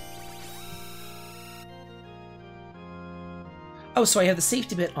 Oh, so I have the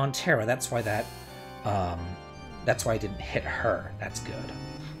safety bit on Terra. That's why that, that's why I didn't hit her. That's good.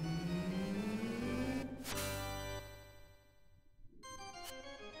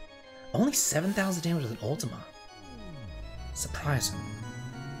 Only 7,000 damage with an Ultima. Surprising.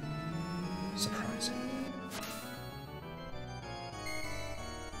 Surprising.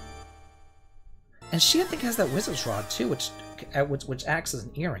 And she, I think, has that Wizard's Rod, too, which acts as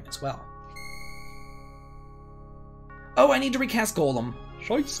an earring as well. Oh, I need to recast Golem.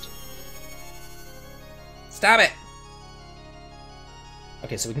 Scheist. Stop it!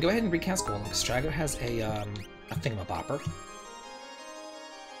 Okay, so we can go ahead and recast Golem, because Strago has a thingamabopper.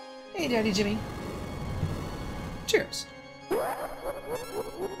 Hey, Daddy Jimmy. Cheers.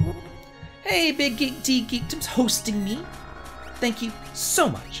 Hey, Big Geek D Geekdom's hosting me. Thank you so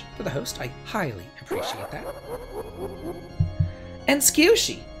much for the host. I highly appreciate that. And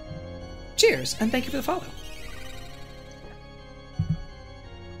Skyoshi. Cheers, and thank you for the follow.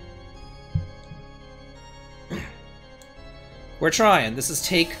 We're trying. This is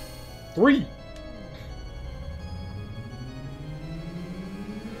take 3.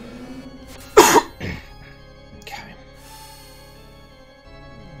 Okay.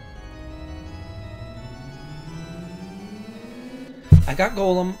 I got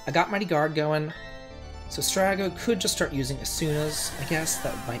Golem. I got Mighty Guard going. So Strago could just start using Asunas. I guess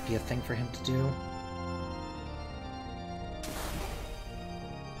that might be a thing for him to do.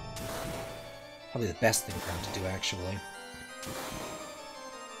 Probably the best thing for him to do, actually.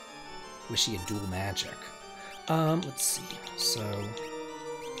 Wish he had dual magic. Let's see. So,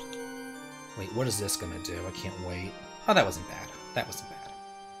 wait, what is this gonna do? I can't wait. Oh, that wasn't bad. That wasn't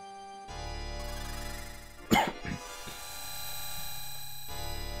bad.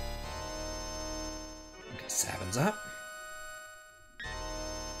 Okay, Savin's up.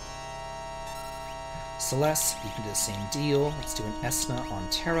 Celeste, you can do the same deal. Let's do an Esna on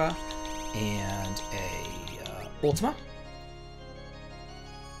Terra and a Ultima.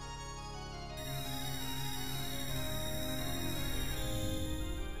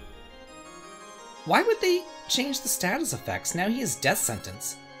 Why would they change the status effects? Now he has death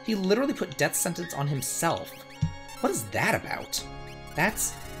sentence. He literally put death sentence on himself. What is that about?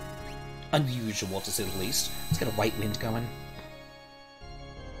 That's unusual, to say the least. Let's get a white wind going.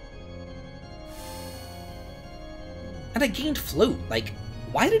 And I gained float. Like,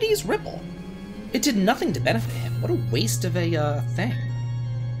 why did he use Ripple? It did nothing to benefit him. What a waste of a thing.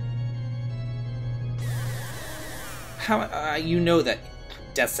 How you know that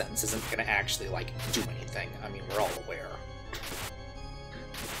death sentence isn't going to actually like do anything? I mean, we're all aware.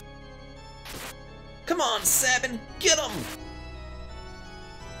 Come on, Sabin, get him!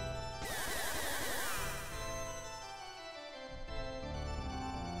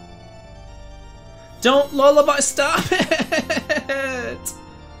 Don't lullaby, stop it!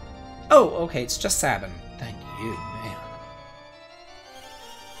 Oh, okay, it's just Sabin. Thank you, man.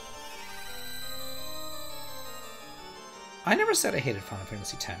 I never said I hated Final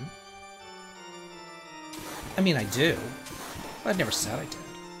Fantasy X. I mean, I do. But I've never said I did.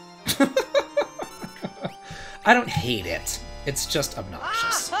 I don't hate it. It's just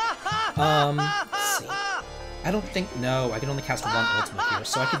obnoxious. Let's see. I don't think, no, I can only cast one Ultima here,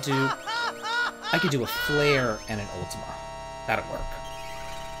 so I could do a Flare and an Ultima. That'd work.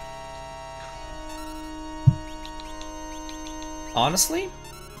 Honestly,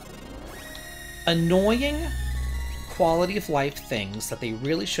 annoying quality of life things that they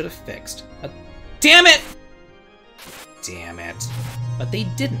really should have fixed. Damn it! Damn it. But they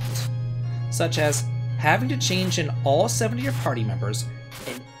didn't. Such as having to change in all 7 of your party members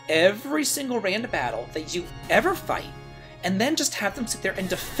in every single random battle that you ever fight, and then just have them sit there and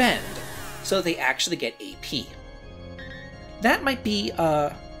defend so that they actually get AP. That might be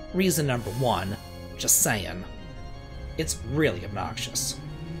reason number 1, just saying. It's really obnoxious.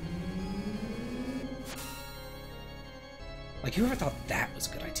 Like, whoever thought that was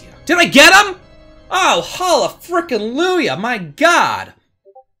a good idea? Did I get him? Oh, hallelujah, my god!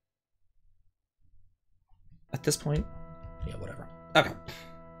 At this point, yeah, whatever. Okay.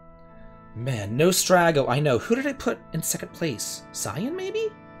 Man, no Strago, I know. Who did I put in second place? Cyan, maybe?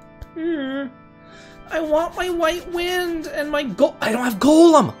 I want my White Wind and my I don't have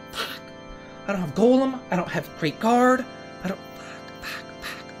Golem! Fuck. I don't have Golem. I don't have Great Guard. I don't...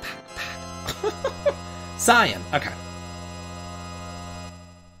 Fuck. Cyan. Okay.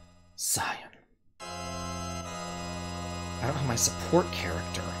 Cyan. I don't have my support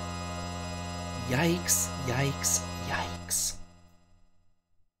character. Yikes, yikes, yikes.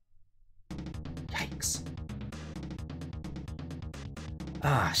 Yikes.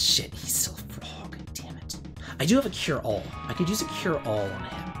 Ah, shit, he's still a frog. Damn it. I do have a Cure-All. I could use a Cure-All on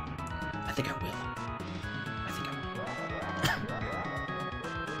him. I think I will.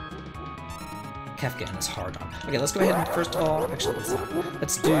 Kefka is hard on. Okay, let's go ahead and first of all, actually,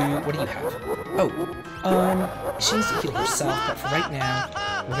 let's do, what do you have? Oh, she needs to heal herself, but for right now,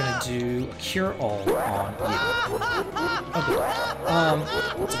 we're gonna do a Cure-All on you. Okay,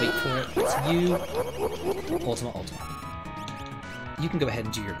 let's wait for it. It's you, Ultima. You can go ahead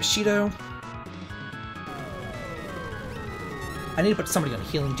and do your Bushido. I need to put somebody on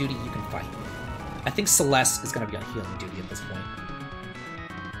healing duty. You can fight. I think Celeste is going to be on healing duty at this point.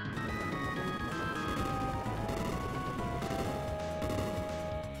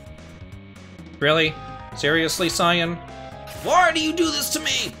 Really? Seriously, Cyan? Why do you do this to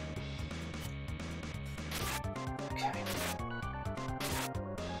me? Okay.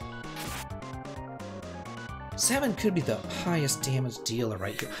 Sabin could be the highest damage dealer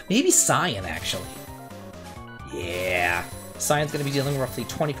right here. Maybe Cyan, actually. Yeah. Cyan's going to be dealing roughly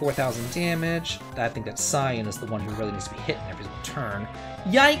 24,000 damage. I think that Cyan is the one who really needs to be hit in every single turn.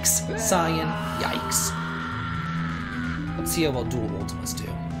 Yikes! Cyan, yikes. Let's see how well dual ultimas do.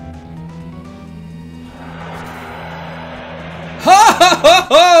 Ho ho ho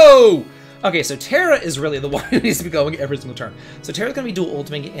ho! Okay, so Terra is really the one who needs to be going every single turn. So Terra's going to be dual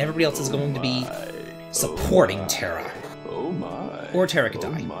ultimate, and everybody else is going to be supporting Terra. Oh my. Or Terra could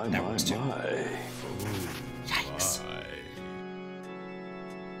die. My, that works too. my. Yikes.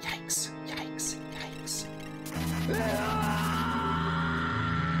 Yikes. Yikes. Yikes.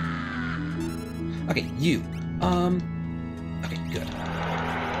 Okay, you. Okay, good.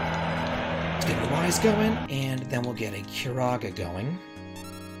 Let's get a Wise going, and then we'll get a Kiraga going.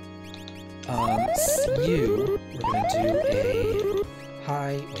 You, we're gonna do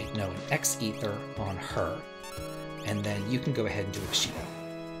an X Ether on her. And then you can go ahead and do a Bushido.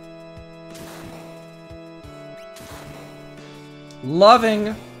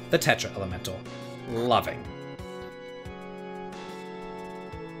 Loving the Tetra Elemental. Loving.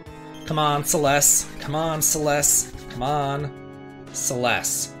 Come on, Celeste. Come on, Celeste. Come on,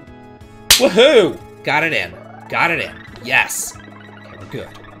 Celeste. Woohoo! Got it in. Got it in. Yes. Okay, we're good.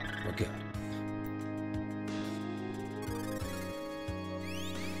 We're good.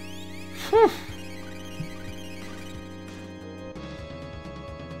 Whew.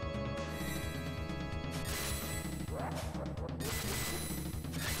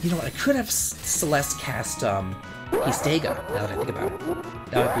 You know what? I could have Celeste cast Histega, now that I think about it.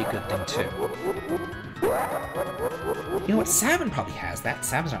 That would be a good thing, too. You know what? Sabin probably has that.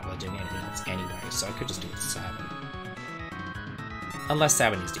 Sabin's not really doing anything else anyway, so I could just do it with Sabin. Unless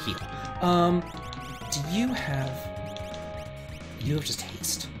Sabin needs to heal. Do you have... You have just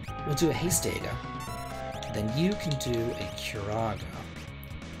haste. We'll do a Hastega. Then you can do a Curaga.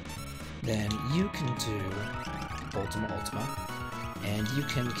 Then you can do Ultima. And you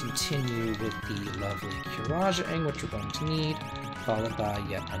can continue with the lovely Curaga-ing, which we're going to need, followed by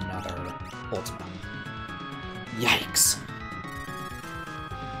yet another Ultima. Yikes.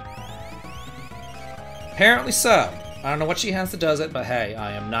 Apparently so. I don't know what she has that does it, but hey,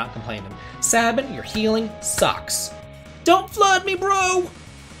 I am not complaining. Sabin, your healing sucks. Don't flood me, bro!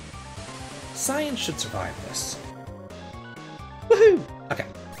 Science should survive this. Woohoo! Okay.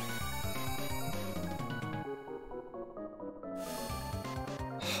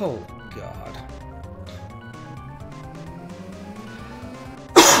 Oh, God.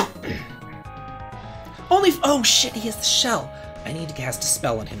 Only... Oh, shit, he has the shell. I need to cast a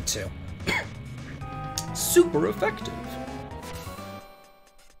spell on him, too. Super effective.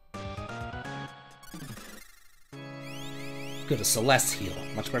 Good, a Celeste heal.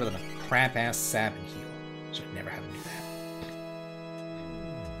 Much better than a crap-ass Sabin heal. Should never have to do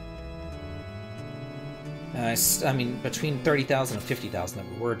that. I mean, between 30,000 and 50,000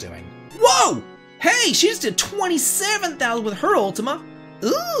 that we were doing. Whoa! Hey, she just did 27,000 with her Ultima.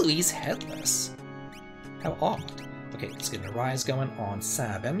 Ooh, he's headless. How odd. Okay, let's get a rise going on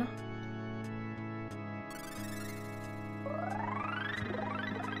Sabin.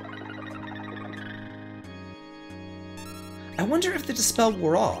 I wonder if the Dispel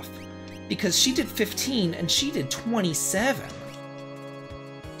wore off, because she did 15 and she did 27.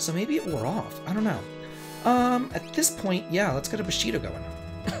 So maybe it wore off. I don't know. At this point, yeah, let's get a Bushido going.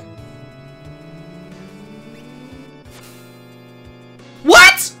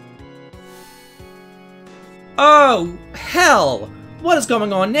 What?! Oh, hell! What is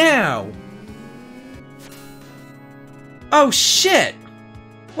going on now? Oh, shit!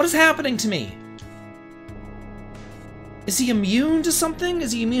 What is happening to me? Is he immune to something?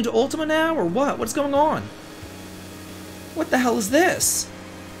 Is he immune to Ultima now, or what? What's going on? What the hell is this?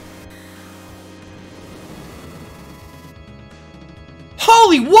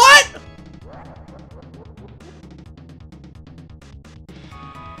 Holy what?!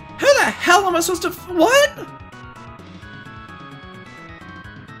 How the hell am I supposed to... What?!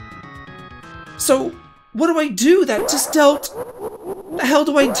 So, what do I do? That just dealt... What the hell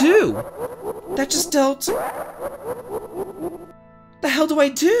do I do? That just dealt... The hell do I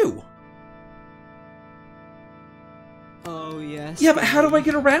do? Oh, yes. Yeah, but how do I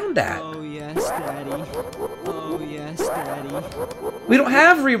get around that? Oh, yes, Daddy. Oh, yes, Daddy. We don't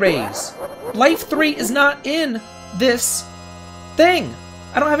have re-raise. Life 3 is not in this thing.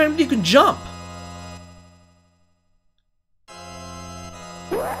 I don't have anybody who can jump.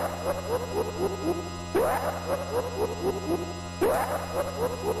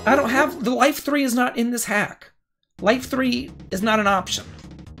 I don't have... The Life 3 is not in this hack. Life 3 is not an option.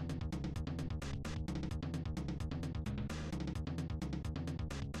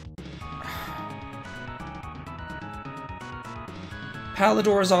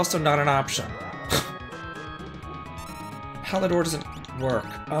 Palador is also not an option. Palador doesn't work.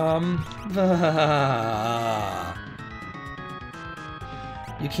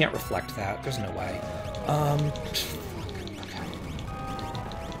 You can't reflect that. There's no way.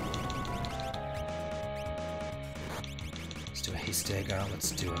 Let's do a Hastega.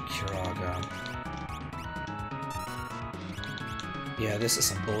 Let's do a Curaga. Yeah, this is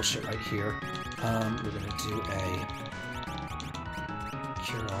some bullshit right here. We're gonna do a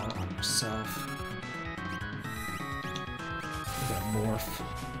Cure All on yourself. We're gonna morph.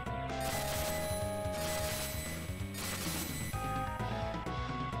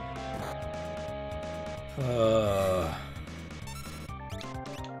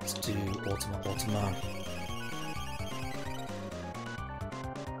 Let's do Ultima.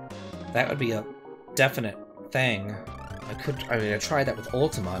 That would be a definite thing. I mean, I tried that with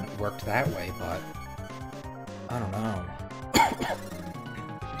Ultima and it worked that way, but I don't know.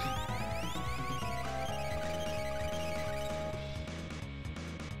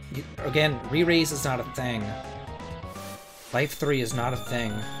 Again, re-raise is not a thing. Life 3 is not a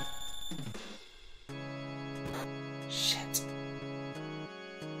thing. Shit.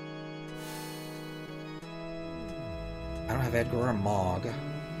 I don't have Edgar or Mog.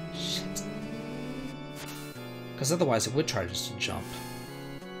 Shit. Because otherwise it would try just to jump.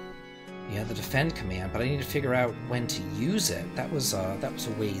 Yeah, the defend command, but I need to figure out when to use it. That was a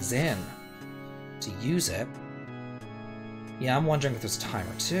ways in to use it. Yeah, I'm wondering if there's a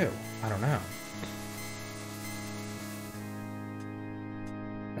timer too. I don't know.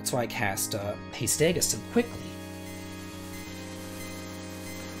 That's why I cast Hastegas so quickly.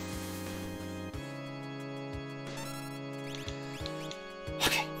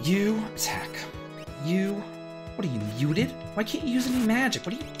 Okay, you attack. You... What are you, muted? Why can't you use any magic?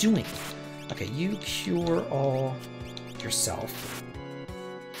 What are you doing? Okay, you cure all yourself.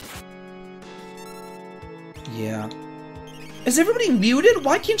 Yeah. Is everybody muted?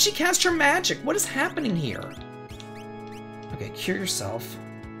 Why can't she cast her magic? What is happening here? Okay, cure yourself.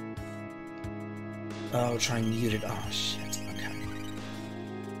 Oh, try muted. Oh, shit. Okay.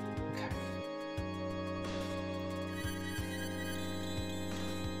 Okay.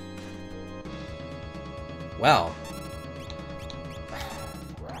 Well.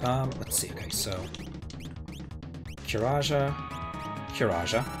 Let's see. Okay, so... Curaja.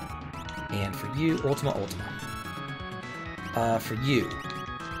 Curaja. And for you, Ultima Ultima. For you,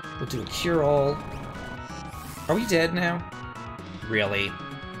 we'll do a cure-all. Are we dead now? Really?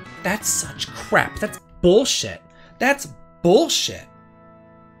 That's such crap. That's bullshit. That's bullshit.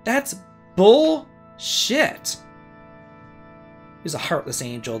 That's bullshit. He's a Heartless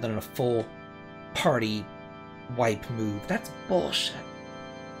Angel, then a full party wipe move. That's bullshit.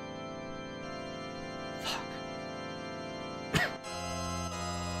 Fuck.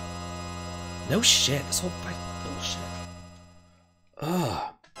 No shit. This whole fight's bullshit.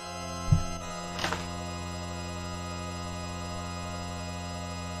 Ugh.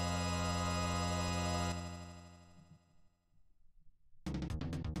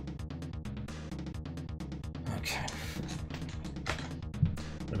 Okay.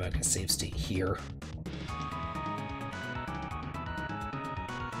 What about a save state here?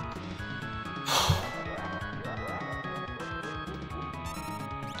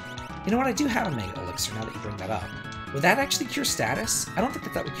 You know what? I do have a Mega Elixir now that you bring that up. Would that actually cure status? I don't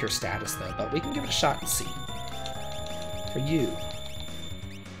think that would cure status, though, but we can give it a shot and see. For you.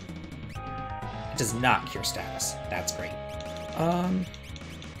 It does not cure status. That's great.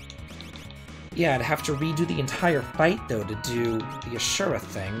 Yeah, I'd have to redo the entire fight, though, to do the Ashura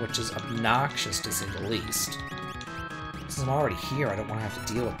thing, which is obnoxious, to say the least. Since I'm already here, I don't want to have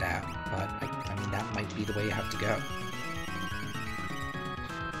to deal with that, but, I mean, that might be the way you have to go.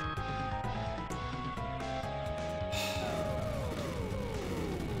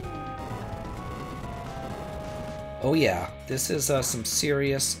 Oh yeah, this is some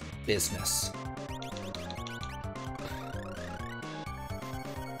serious business.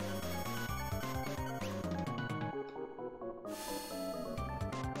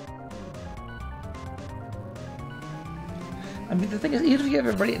 I mean, the thing is, even if you have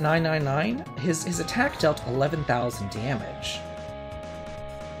everybody at 999, his attack dealt 11,000 damage.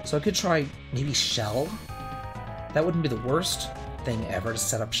 So I could try maybe Shell. That wouldn't be the worst thing ever, to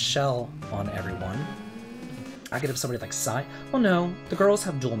set up Shell on everyone. I could have somebody like Sai. Well, no, the girls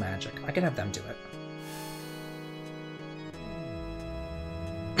have dual magic. I could have them do it.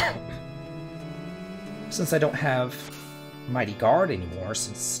 Since I don't have Mighty Guard anymore,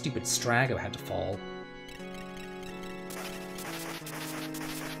 since stupid Strago had to fall.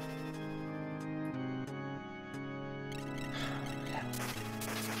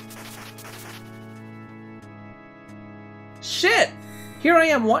 Shit! Here I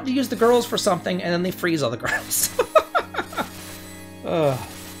am wanting to use the girls for something, and then they freeze all the girls.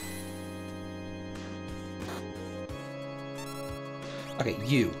 Okay,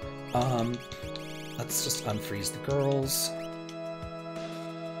 you. Let's just unfreeze the girls.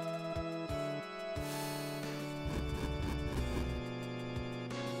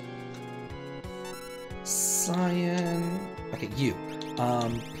 Cyan. Okay, you.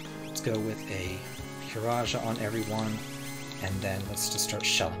 Let's go with a Kiraja on everyone. And then let's just start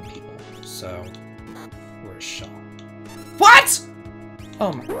shelling people. So, where's Shell? What?!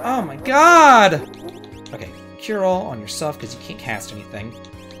 Oh my god! Okay, cure all on yourself because you can't cast anything.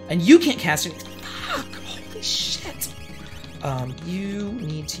 And you can't cast anything. Fuck! Holy shit! You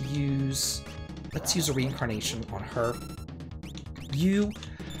need to use... Let's use a reincarnation on her. You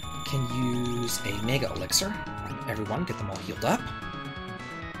can use a Mega Elixir on everyone, get them all healed up.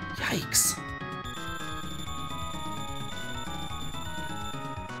 Yikes.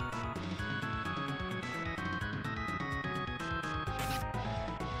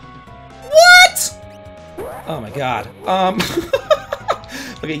 Oh my god.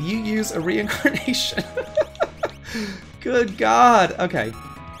 Okay, you use a reincarnation. Good god. Okay.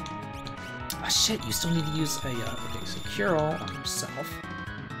 Oh shit, you still need to use a, okay, so cure all on yourself.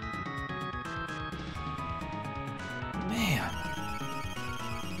 Man.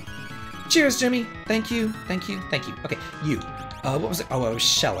 Cheers, Jimmy. Thank you, thank you, thank you. Okay, you. What was it? Oh, I was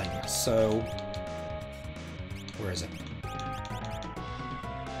shelling. So, where is it?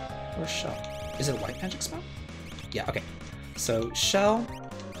 Where's shell? Is it a white magic spell? Yeah. Okay. So shell.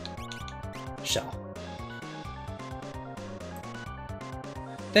 Shell.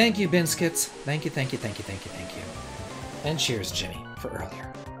 Thank you, Binskits. Thank you, thank you, thank you, thank you, thank you. And cheers, Jimmy, for earlier.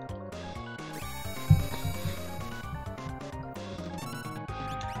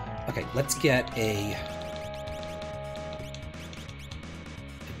 Okay, let's get a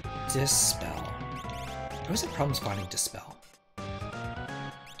Dispel. I always have problems finding Dispel.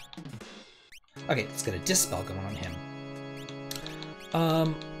 Okay, let's get a Dispel going on him.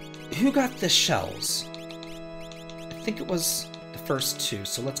 Who got the shells? I think it was the first two,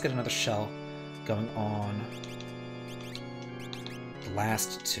 so let's get another shell going on the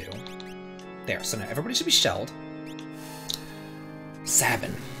last two. There, so now everybody should be shelled.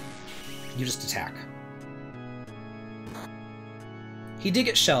 Sabin, you just attack. He did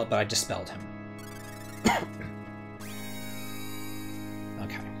get shelled, but I dispelled him.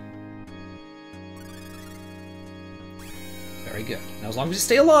 Okay. Very good. Now as long as you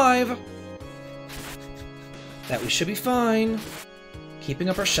stay alive, that we should be fine. Keeping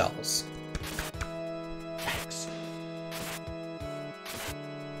up our shells. Thanks.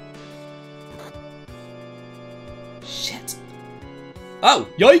 Shit. Oh!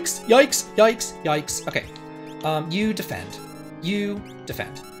 Yikes! Yikes! Yikes! Yikes! Okay. You defend. You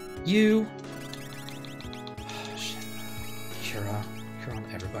defend. You... Oh, shit. Cura. Cura on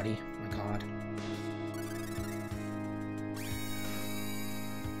everybody. Oh my god.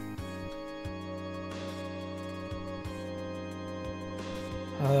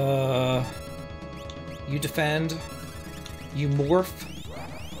 You defend. You morph.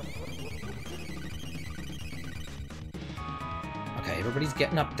 Okay, everybody's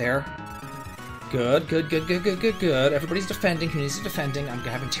getting up there. Good, good, good, good, good, good, good. Everybody's defending. Who needs to defending? I'm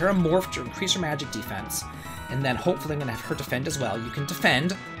having Terra morph to increase her magic defense. And then hopefully I'm going to have her defend as well. You can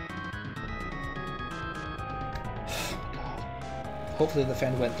defend. Oh my god. Hopefully the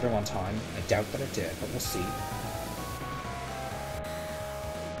defend went through on time. I doubt that it did, but we'll see.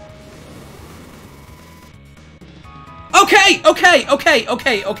 Okay, okay, okay,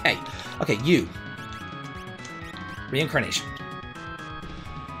 okay, okay. Okay, you. Reincarnation.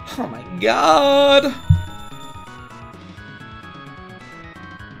 Oh my god!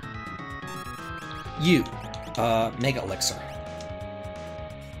 You. Mega Elixir.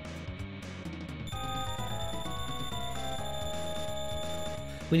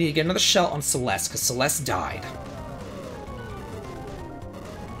 We need to get another shell on Celeste, because Celeste died.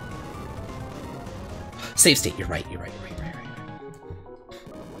 Save state, you're right, you're right, you're right, you're right, you're right.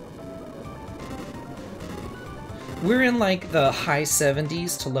 We're in like the high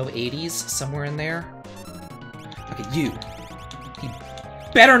 70s to low 80s, somewhere in there. Okay, you. He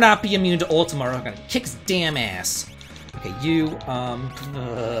better not be immune to Ultima or I'm gonna kick his damn ass. Okay, you,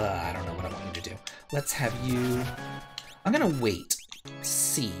 I don't know what I want you to do. Let's have you... I'm gonna wait,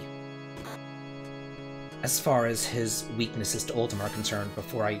 see, as far as his weaknesses to Ultima are concerned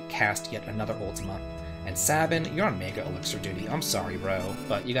before I cast yet another Ultima. And Sabin, you're on Mega Elixir duty. I'm sorry, bro,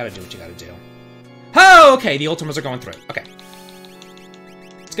 but you gotta do what you gotta do. Oh, okay, the Ultimas are going through. Okay.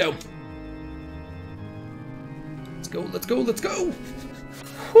 Let's go. Let's go, let's go, let's go!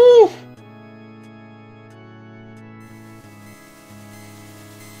 Whew!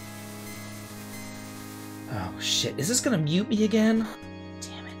 Oh, shit. Is this gonna mute me again?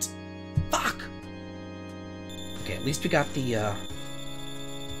 Damn it. Fuck! Okay, at least we got the, at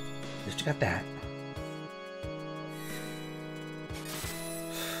least we got that.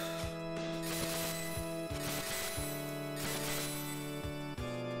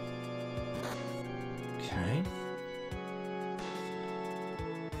 Okay.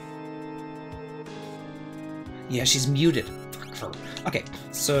 Yeah, she's muted. Fuck her. Okay,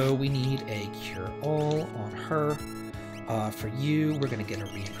 so we need a cure all on her. For you, we're gonna get a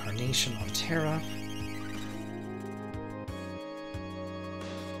reincarnation on Terra.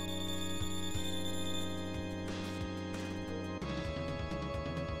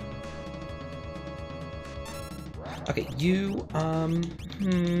 Okay, you,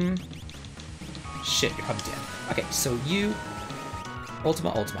 Shit, you're probably dead. Okay, so you...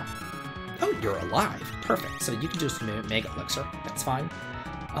 Ultima. Oh, you're alive. Perfect. So you can do some Mega Elixir. That's fine.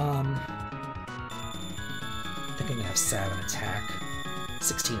 I think I'm gonna have 7 attack.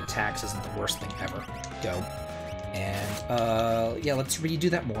 16 attacks isn't the worst thing ever. Go. And, yeah, let's redo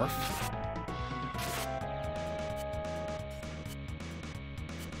that morph.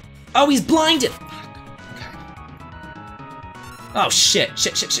 Oh, he's blinded! Fuck. Okay. Oh, shit.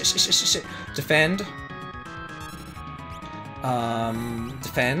 Shit. Defend.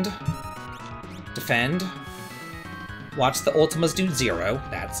 Defend. Defend. Watch the Ultimas do 0.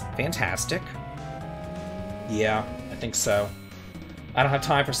 That's fantastic. Yeah, I think so. I don't have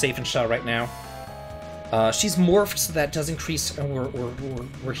time for safe and shell right now. She's morphed, so that does increase, and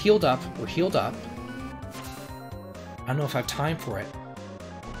we're healed up. We're healed up. I don't know if I have time for it.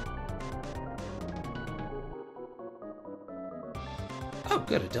 Oh,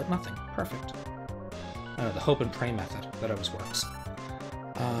 good. It dealt nothing. Perfect. The hope and pray method. That always works.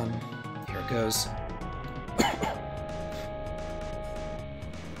 Here it goes.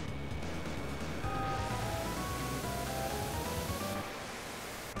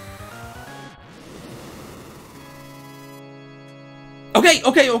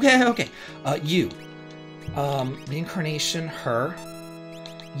 Okay. You. Reincarnation, her.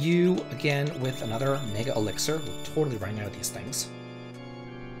 You, again, with another Mega Elixir. We're totally running out of these things.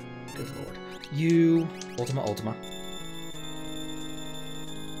 Good lord. You, Ultima.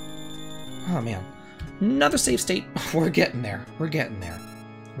 Oh, man. Another save state. We're getting there.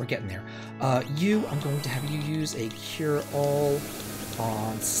 You, I'm going to have you use a Cure-All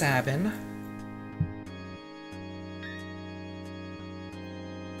on Sabin.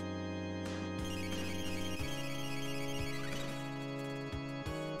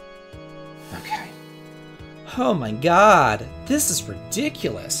 Okay. Oh my god, this is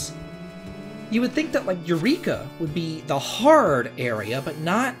ridiculous. You would think that, like, Eureka would be the hard area, but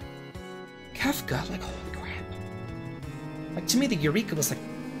not Kefka. Like, holy crap. Like, to me, the Eureka was, like,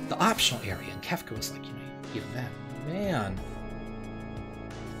 the optional area, and Kefka was, like, you know, even that. Man.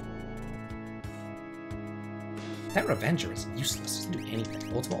 That Revenger is useless. Doesn't do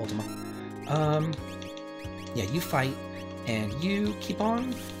anything. Ultima. Yeah, you fight, and you keep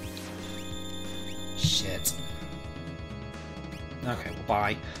on. Shit. Okay, well,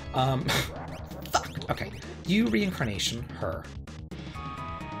 bye. Fuck. Okay, you reincarnation her.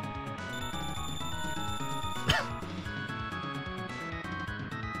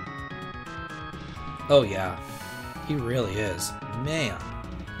 Oh yeah, he really is. Man,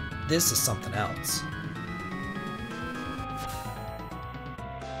 this is something else.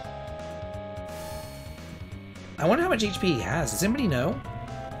 I wonder how much HP he has. Does anybody know?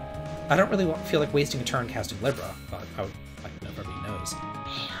 I don't really feel like wasting a turn casting Libra, but I would like to know if everybody knows.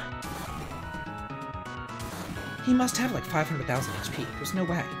 He must have like 500,000 HP. There's no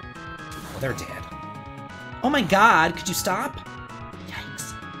way. Well, they're dead. Oh my god, could you stop?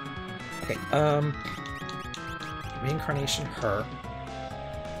 Yikes. Okay, reincarnation her.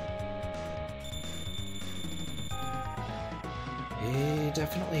 It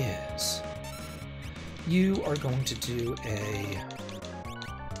definitely is. You are going to do a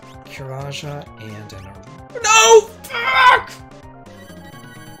Kiraja and an... No! Fuck!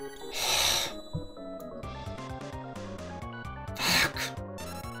 Fuck.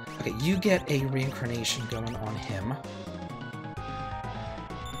 Okay, you get a reincarnation going on him.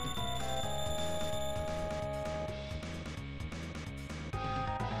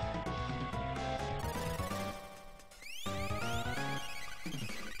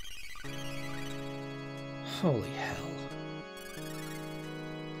 Holy hell.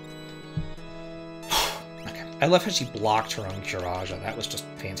 Okay. I love how she blocked her own Kiraja. That was just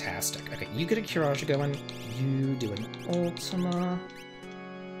fantastic. Okay, you get a Kiraja going. You do an Ultima.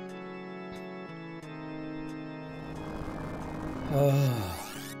 Oh.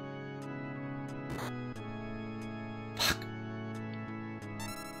 Fuck.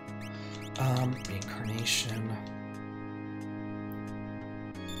 Reincarnation.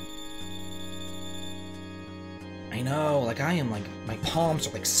 I know, like I am like, my palms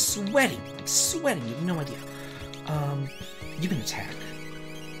are like sweating, you have no idea. You can attack.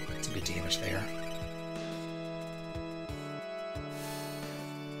 Some good damage there.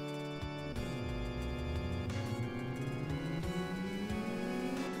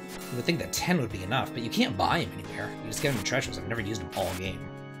 You would think that 10 would be enough, but you can't buy him anywhere. You just get him in treasures. I've never used him all game.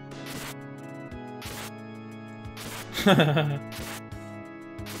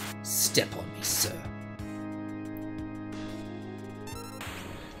 Step on me, sir.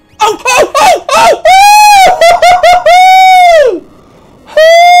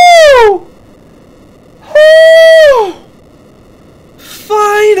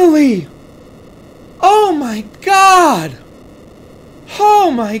 Finally! Oh my god!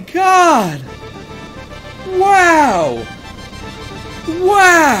 Oh my god! Wow!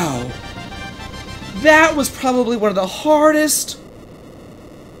 Wow! That was probably one of the hardest...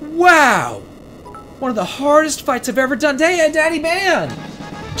 Wow! One of the hardest fights I've ever done. Hey, Daddy Ban!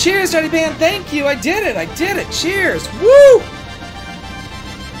 Cheers, Daddy Ban! Thank you! I did it! Cheers! Woo!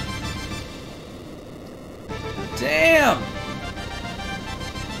 Damn!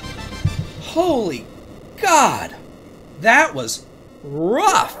 Holy God! That was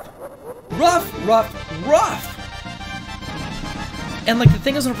rough! Rough! And like the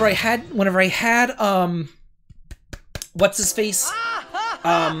thing is, whenever I had what's his face?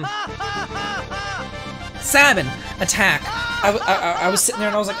 Salmon attack. I was sitting there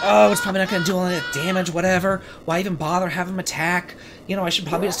and I was like, oh, it's probably not gonna do all that damage, whatever. Why even bother having him attack? You know, I should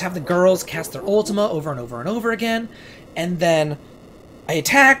probably just have the girls cast their Ultima over and over and over again. And then I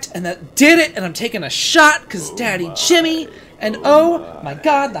attacked, and that did it, and I'm taking a shot because Daddy Jimmy. And oh my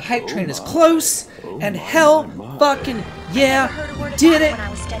God, the hype train is close. And hell fucking yeah, did it.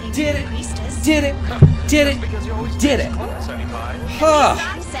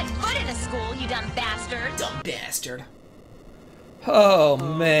 Huh. Set foot in a school, you dumb bastard. Dumb bastard. Oh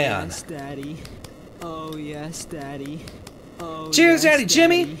man. Yes, Daddy. Oh yes, Daddy. Oh, Cheers, yes, Daddy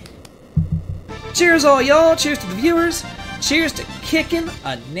Jimmy. Cheers, all y'all. Cheers to the viewers. Cheers to kicking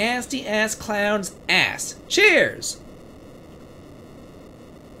a nasty ass clown's ass. Cheers.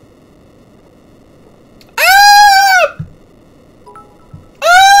 Ah!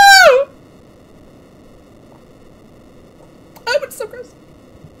 Oh! Oh, it's so gross.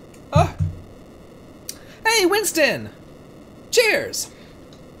 Oh. Hey, Winston. Cheers.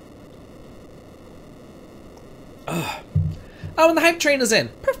 Oh, and the hype train is in.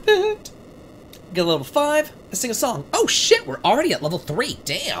 Perfect. Get a level 5. Let's sing a song. Oh shit, we're already at level 3.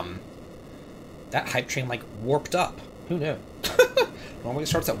 Damn. That hype train like warped up. Who knew? Normally it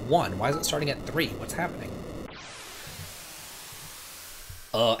starts at 1. Why is it starting at 3? What's happening?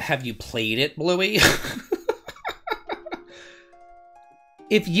 Have you played it, Bluey?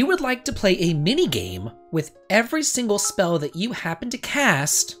 If you would like to play a mini-game with every single spell that you happen to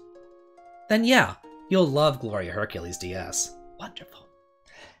cast, then yeah, you'll love Gloria Hercules DS. Wonderful.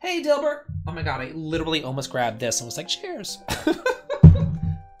 Hey, Dilbert. Oh my God, I literally almost grabbed this and was like, cheers.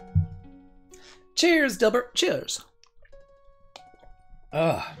 Cheers, Dilbert. Cheers.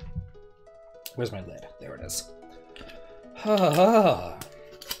 Ugh. Where's my lid? There it is.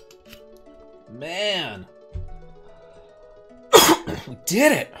 Man. We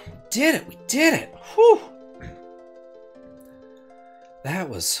did it. We did it. Whew. That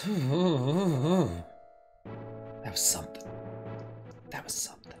was something.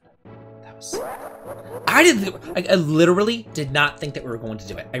 I literally did not think that we were going to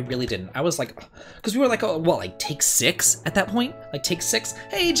do it. I really didn't. I was like, because we were like, oh, well, like take 6 at that point? Like take 6?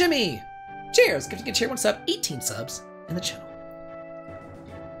 Hey, Jimmy! Cheers! Give a cheer, 1 sub, 18 subs in the channel.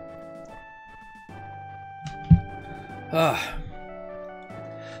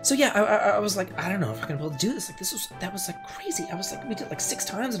 So yeah, I was like, I don't know if I'm gonna be able to do this. Like that was like crazy. I was like, we did it like 6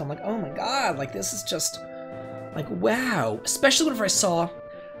 times and I'm like, oh my God, like this is just like, wow. Especially whenever I saw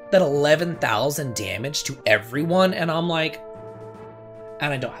that 11,000 damage to everyone, and I'm like,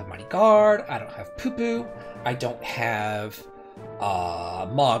 and I don't have Mighty Guard, I don't have Poo Poo, I don't have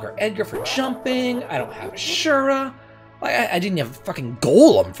Mog or Edgar for jumping, I don't have Ashura, like I didn't have fucking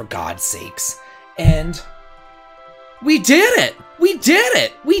Golem for God's sakes, and we did it! We did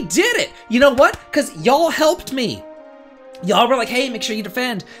it! We did it! You know what? Because y'all helped me. Y'all were like, hey, make sure you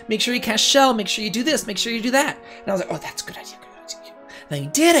defend, make sure you cast Shell, make sure you do this, make sure you do that, and I was like, oh, that's a good idea. Then we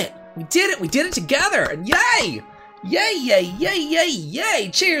did it! We did it! We did it together! And yay! Yay, yay, yay, yay, yay!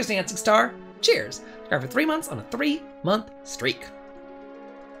 Cheers, Dancing Star! Cheers! For 3 months on a 3-month streak.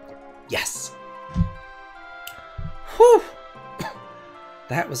 Yes! Whew!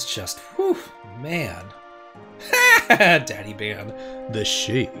 That was just, whew, man. Daddy Ban, the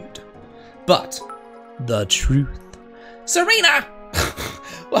shade. But, the truth. Serena!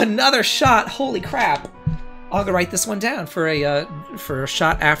 Another shot, holy crap. I'll go write this one down for a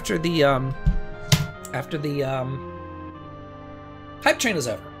shot after the hype train is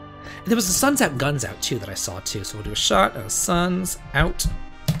over. And there was a Suns Out, Guns Out too that I saw too. So we'll do a shot of Suns Out.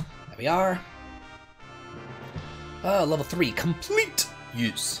 There we are. Level 3, complete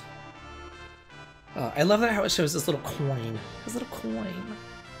use. I love that how it shows this little coin. This little coin.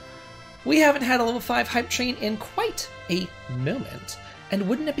 We haven't had a level 5 hype train in quite a moment. And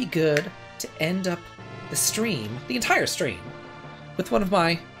wouldn't it be good to end up the stream, the entire stream, with one of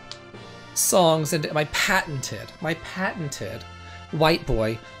my songs and my patented white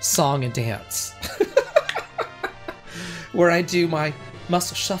boy song and dance. Where I do my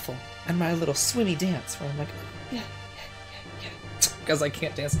muscle shuffle and my little swimmy dance where I'm like, yeah. Because I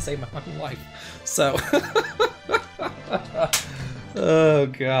can't dance to save my fucking life. So, oh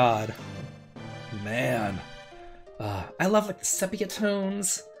God, man. I love like the sepia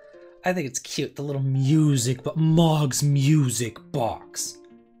tones. I think it's cute, the little music, but Mog's music box.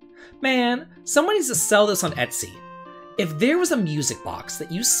 Man, someone needs to sell this on Etsy. If there was a music box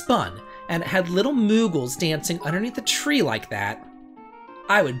that you spun and it had little Moogles dancing underneath a tree like that,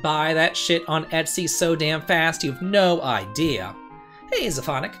 I would buy that shit on Etsy so damn fast you have no idea. Hey,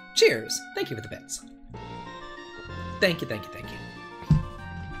 Zaphonic. Cheers. Thank you for the bits. Thank you, thank you, thank you.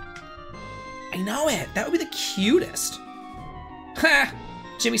 I know it. That would be the cutest. Ha!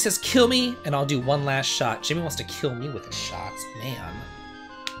 Jimmy says, kill me, and I'll do one last shot. Jimmy wants to kill me with his shots. Man.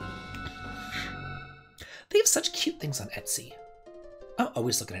 They have such cute things on Etsy. I'm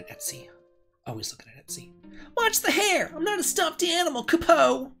always looking at Etsy. Always looking at Etsy. Watch the hair! I'm not a stuffed animal,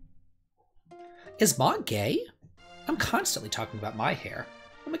 Kupo! Is Ma gay? I'm constantly talking about my hair.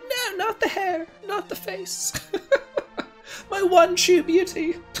 I'm like, no, not the hair, not the face. My one true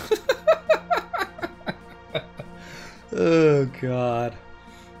beauty. Oh, God.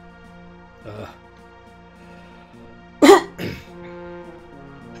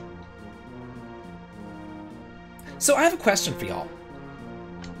 So I have a question for y'all.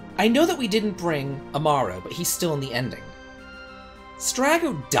 I know that we didn't bring Amaro, but he's still in the ending.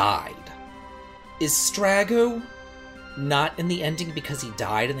 Strago died. Is Strago not in the ending because he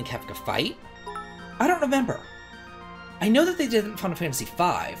died in the Kefka fight? I don't remember. I know that they did in Final Fantasy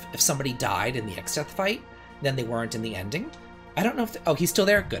V. If somebody died in the X-Death fight, then they weren't in the ending. I don't know if... Oh, he's still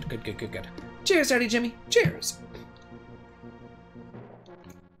there? Good, good, good, good, good. Cheers, Daddy Jimmy. Cheers.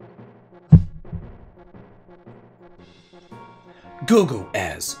 Go-Go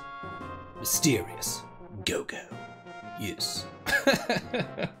as mysterious Go-Go. Yes.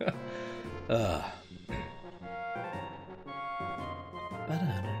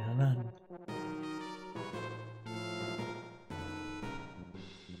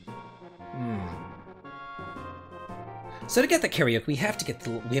 So to get the karaoke, we have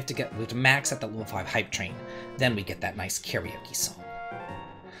to max at the level 5 hype train. Then we get that nice karaoke song.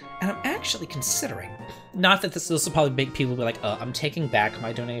 And I'm actually considering, not that this will probably make people be like, I'm taking back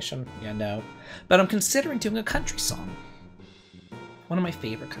my donation. Yeah, no. But I'm considering doing a country song. One of my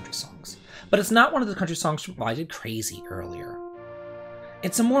favorite country songs. But it's not one of the country songs from, well, I did Crazy earlier.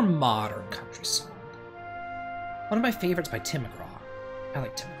 It's a more modern country song. One of my favorites by Tim McGraw. I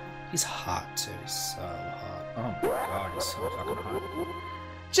like Tim McGraw. He's hot, too. He's so hot. Oh my god, he's so fucking hot.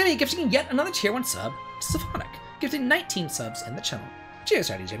 Jimmy gifting yet another tier 1 sub to Zaphonic, gifting 19 subs in the channel. Cheers,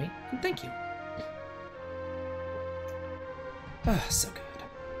 Daddy Jimmy, and thank you. Ah, so good.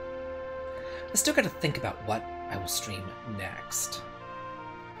 I still gotta think about what I will stream next.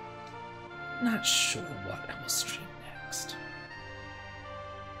 Not sure what I will stream next.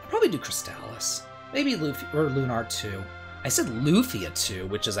 I'll probably do Crystallis. Maybe Luffy or Lunar 2. I said Lufia 2,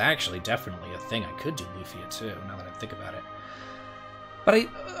 which is actually definitely a thing. I could do Lufia 2, now that I think about it. But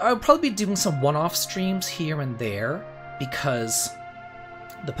I'll probably be doing some one-off streams here and there, because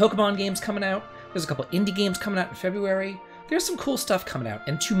the Pokemon game's coming out. There's a couple indie games coming out in February. There's some cool stuff coming out.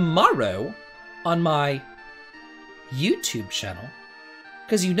 And tomorrow, on my YouTube channel,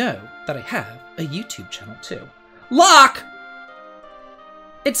 because you know that I have a YouTube channel too. Lock!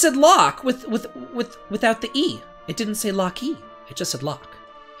 It said lock without the E. It didn't say lock-E. It just said lock.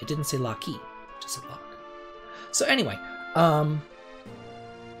 It didn't say lock-E. It just said lock. So anyway, what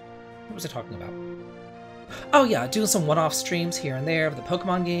was I talking about? Oh yeah, doing some one-off streams here and there of the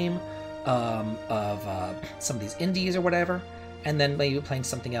Pokemon game, of some of these indies or whatever, and then maybe playing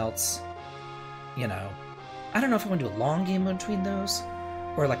something else, you know. I don't know if I want to do a long game in between those,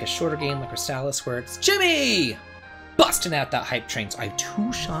 or like a shorter game like Crystallis where it's Jimmy! Busting out that hype train. So I have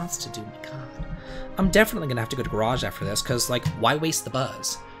 2 shots to do, my god. I'm definitely gonna have to go to Garage after this, because, like, why waste the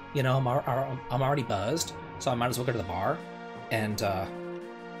buzz? You know, I'm already buzzed, so I might as well go to the bar and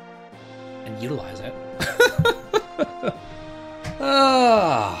utilize it.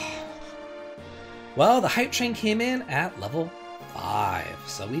 Well, the hype train came in at level 5,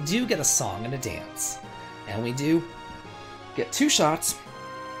 so we do get a song and a dance. And we do get 2 shots.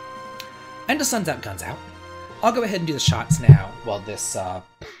 And the sun's out, guns out. I'll go ahead and do the shots now while this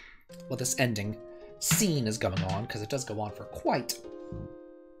ending scene is going on, because it does go on for quite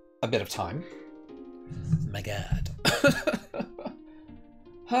a bit of time. My god.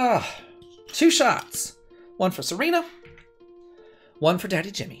 2 shots. One for Serena, one for Daddy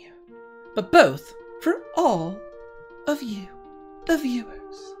Jimmy. But both for all of you, the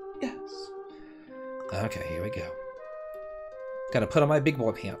viewers. Yes. Okay, here we go. Gotta put on my big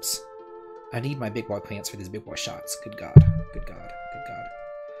boy pants. I need my big boy pants for these big boy shots. Good god. Good god. Good god.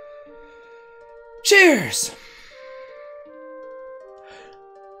 Cheers!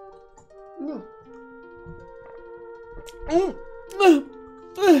 Oh my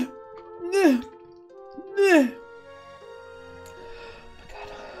god.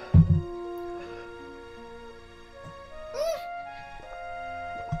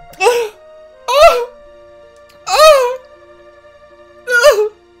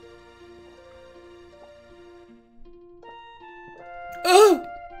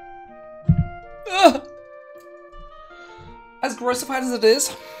 grossified as it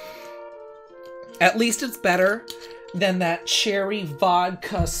is, at least it's better than that cherry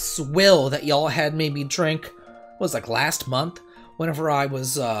vodka swill that y'all had made me drink, what was it, like last month? Whenever I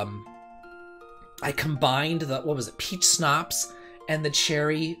was, I combined the, what was it, peach schnapps and the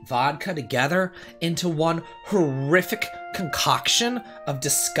cherry vodka together into one horrific concoction of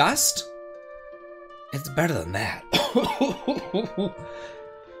disgust. It's better than that.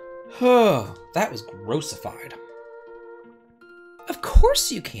 Oh, that was grossified. Of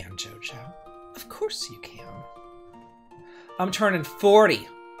course you can, Jojo. Of course you can. I'm turning 40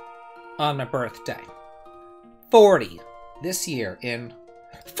 on my birthday. 40 this year in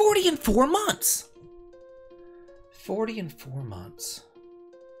 40 in 4 months. 40 in 4 months.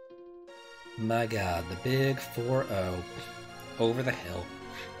 My God, the big 4-0 over the hill.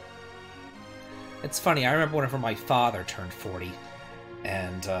 It's funny, I remember whenever my father turned 40,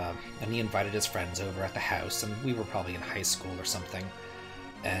 and he invited his friends over at the house, and we were probably in high school or something,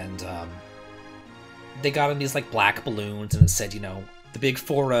 and they got in these like black balloons, and it said, you know, the big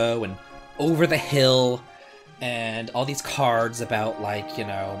 4-0 and over the hill, and all these cards about, like, you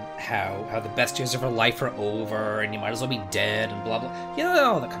know, how the best years of her life are over, and you might as well be dead, and blah blah, you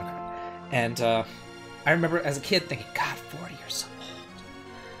know, all that kind of crap. And I remember as a kid thinking, God, 40, you're so old.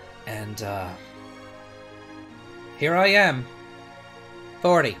 And here I am,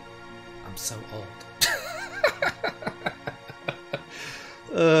 40. I'm so old.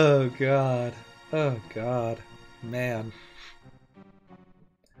 Oh, God. Oh, God. Man.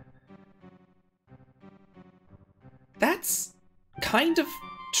 That's kind of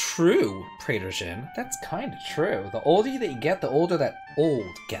true, Praetorjin. That's kind of true. The older that you get, the older that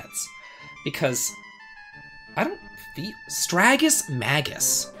old gets. Because I don't feel... Stragus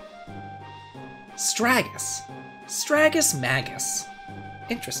Magus. Stragus. Stragus Magus.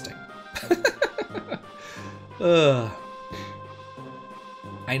 Interesting. Ugh.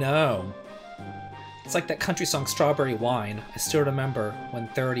 I know. It's like that country song Strawberry Wine. I still remember when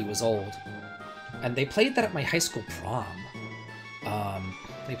 30 was old. And they played that at my high school prom.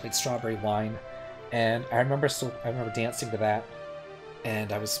 They played Strawberry Wine. And I remember dancing to that.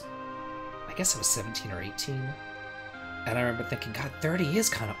 And I guess I was 17 or 18. And I remember thinking, God, 30 is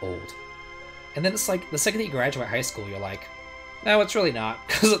kind of old. And then it's like, the second that you graduate high school, you're like, no, it's really not.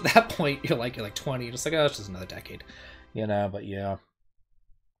 Because at that point, you're like 20. You're just like, oh, it's just another decade. You know, but yeah.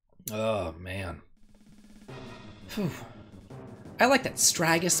 Oh, man. Whew. I like that.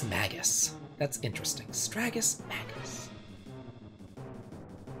 Stragus Magus. That's interesting. Stragus Magus.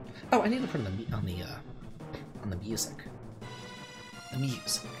 Oh, I need to put it on the music. The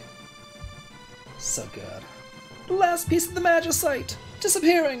music. So good. The last piece of the Magicite.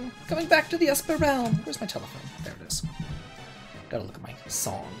 Disappearing. Coming back to the Esper realm. Where's my telephone? There it is. Gotta look at my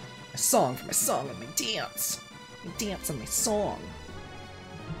song. My song for my song and my dance. My dance and my song.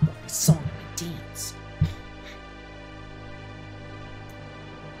 My song and my dance.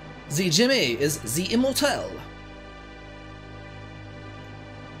 The Jimmy is the immortal.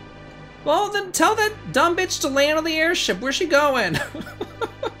 Well, then tell that dumb bitch to land on the airship. Where's she going?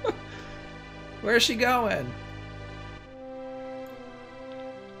 Where's she going?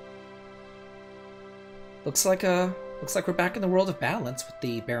 Looks like we're back in the world of balance with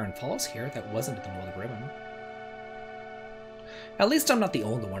the Barren Falls here. That wasn't in the world of Ribbon. At least I'm not the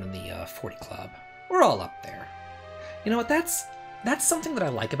only one in the 40 club. We're all up there. You know what? That's something that I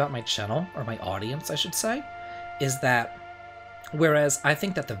like about my channel, or my audience, I should say, is that whereas I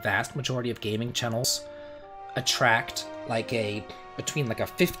think that the vast majority of gaming channels attract between a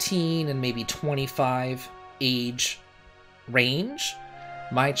 15 and maybe 25 age range,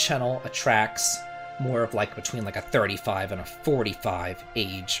 my channel attracts more of between a 35 and a 45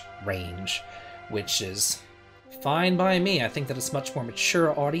 age range, which is fine by me. I think that it's a much more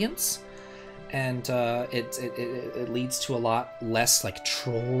mature audience. And it leads to a lot less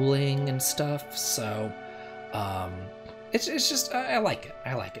trolling and stuff. So it's just I like it.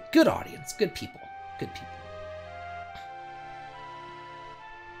 I like it. Good audience, good people, good people.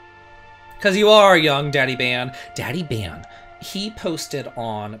 Because you are young, Daddy Ban. Daddy Ban. He posted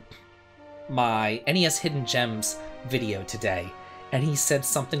on my NES Hidden Gems video today, and he said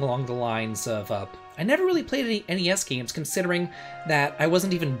something along the lines of, I never really played any NES games, considering that I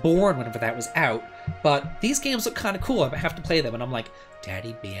wasn't even born whenever that was out, but these games look kind of cool, I have to play them, and I'm like,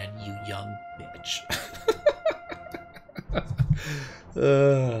 Daddy Ban, you young bitch.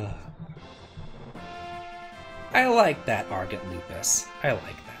 I like that, Argent Lupus. I like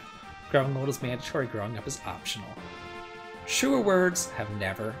that. Growing old is mandatory, growing up is optional. Truer words have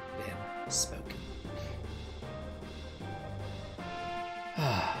never been spoken.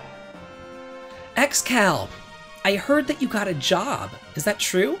 XCal! I heard that you got a job. Is that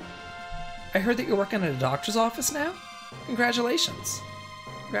true? I heard that you're working at a doctor's office now? Congratulations.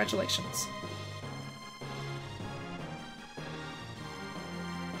 Congratulations.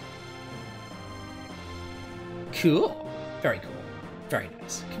 Cool. Very cool. Very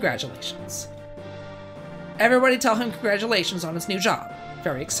nice. Congratulations. Everybody tell him congratulations on his new job.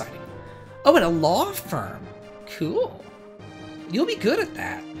 Very exciting. Oh, at a law firm. Cool. You'll be good at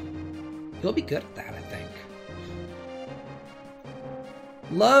that. You'll be good at that, I think.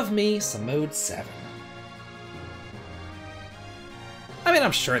 Love me some Mode 7. I mean,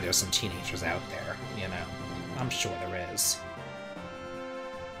 I'm sure there's some teenagers out there, you know. I'm sure there is.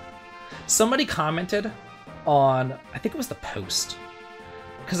 Somebody commented on, I think it was the post,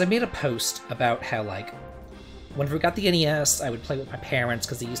 because I made a post about how, like, whenever we got the NES, I would play with my parents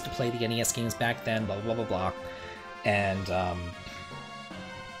because they used to play the NES games back then, blah, blah, blah, blah. And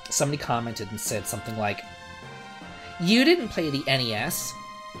somebody commented and said something like, "You didn't play the NES.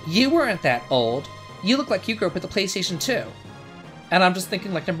 You weren't that old. You look like you grew up with the PlayStation 2. And I'm just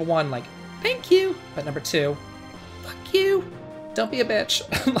thinking, like, number one, like, thank you. But number two, fuck you. Don't be a bitch.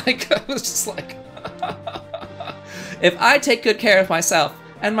 Like, I was just like, if I take good care of myself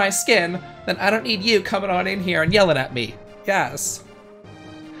and my skin, then I don't need you coming on in here and yelling at me. Yes.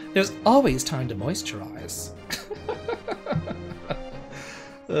 There's always time to moisturize.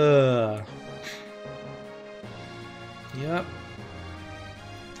 Yep.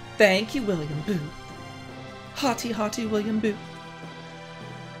 Thank you, William Booth. Hottie, hottie, William Booth.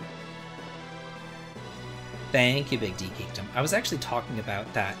 Thank you, Big D Geekdom. I was actually talking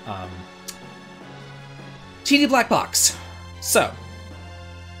about that, TD Black Box. So,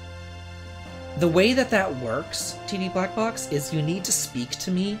 the way that that works, TD Black Box, is you need to speak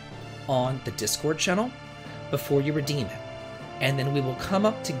to me on the Discord channel before you redeem it. And then we will come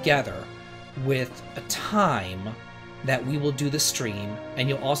up together with a time that we will do the stream, and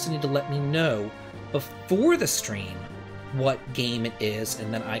you'll also need to let me know before the stream what game it is,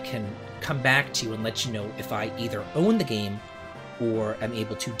 and then I can come back to you and let you know if I either own the game or am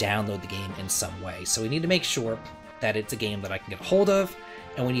able to download the game in some way. So we need to make sure that it's a game that I can get a hold of,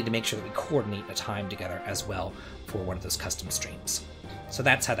 and we need to make sure that we coordinate a time together as well for one of those custom streams. So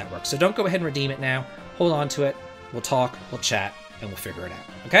that's how that works. So don't go ahead and redeem it now. Hold on to it. We'll talk, we'll chat, and we'll figure it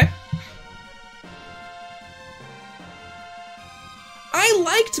out. Okay? I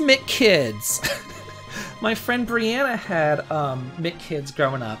liked Mick Kids. My friend Brianna had Mick Kids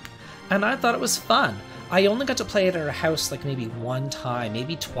growing up, and I thought it was fun. I only got to play it at her house like maybe one time,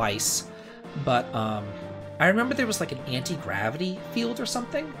 maybe twice, but I remember there was like an anti-gravity field or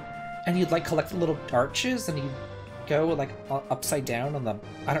something, and you'd like collect the little arches, and you'd go like upside down on the...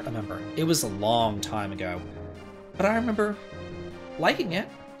 I don't remember. It was a long time ago, but I remember liking it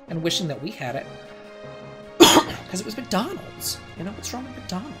and wishing that we had it. Because it was McDonald's. You know, what's wrong with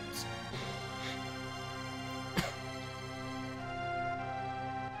McDonald's?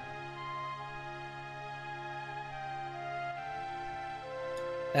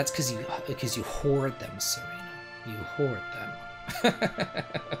 That's because you hoard them, Serena. You hoard them.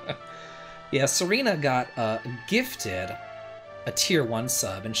 Yeah, Serena got gifted a tier 1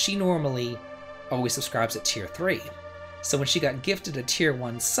 sub, and she normally always subscribes at tier 3. So when she got gifted a tier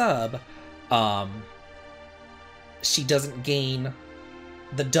 1 sub, she doesn't gain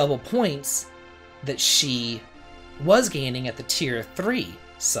the double points that she was gaining at the tier 3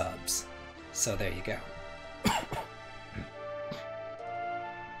 subs. So there you go.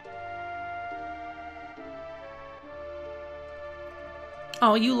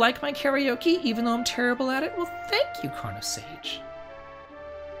 Oh, you like my karaoke, even though I'm terrible at it? Well, thank you, Carnosage.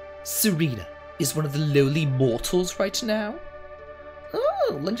 Serena is one of the lowly mortals right now.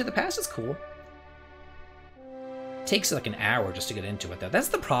 Oh, Link to the Past is cool. Takes like an hour just to get into it, though. That's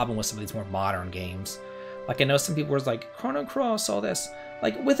the problem with some of these more modern games. Like, I know some people were like, Chrono Cross, all this.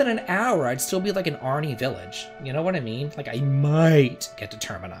 Like, within an hour, I'd still be like in Arnie Village. You know what I mean? Like, I might get to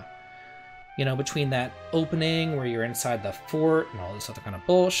Termina. You know, between that opening where you're inside the fort and all this other kind of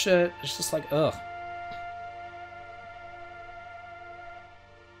bullshit. It's just like, ugh.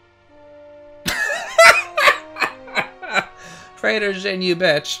 Trader Jin, you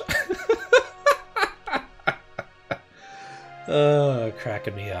bitch.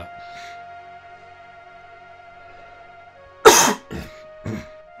 Cracking me up.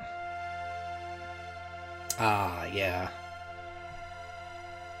 Ah, yeah.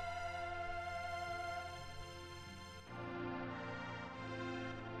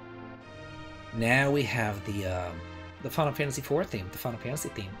 Now we have the Final Fantasy IV theme, the Final Fantasy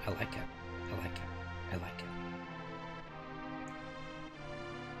theme. I like it. I like it. I like it.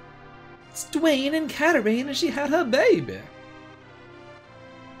 It's Dwayne and Katarine, and she had her baby.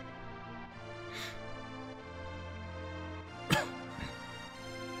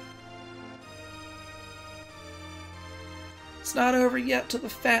 It's not over yet till the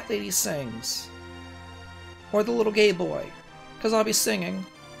fat lady sings. Or the little gay boy, 'cause I'll be singing.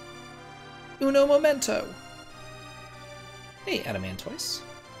 Uno momento. Hey, Adamantoise.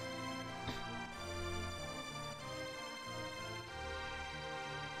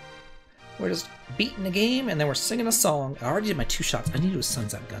 We're just beating the game, and then we're singing a song. I already did my 2 shots. I need to do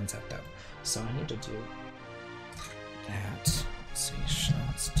Suns Out, Guns Out, though. So I need to do that. Let's see,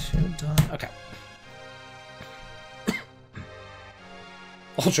 shots 2 done. Okay.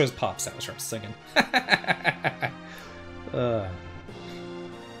 Ultra's pops out, starts singing. Let's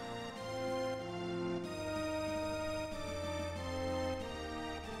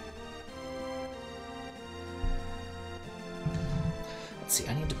see,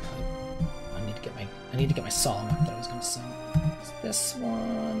 I need to get my song up that I was gonna sing. It's this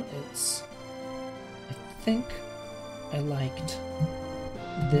one. I think I liked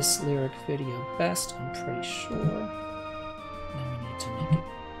this lyric video best, I'm pretty sure. Now we need to make it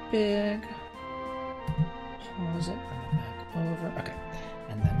big. Pause it, bring it back over. Okay.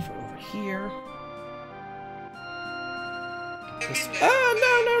 And then for over here. Get this. Oh,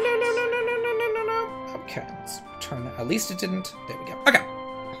 no. Okay, let's turn that. At least it didn't. There we go. Okay.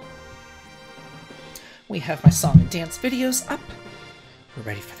 We have my song and dance videos up. We're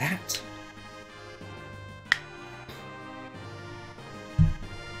ready for that.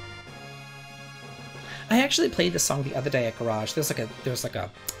 I actually played this song the other day at Garage. There's an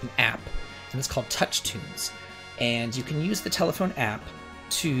app, and it's called Touch Tunes, and you can use the telephone app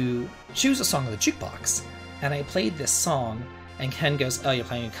to choose a song on the jukebox. And I played this song, and Ken goes, "Oh, you're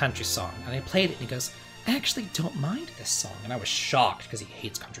playing a country song," and I played it, and he goes, "I actually don't mind this song," and I was shocked because he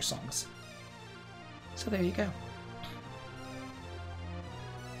hates country songs. So there you go.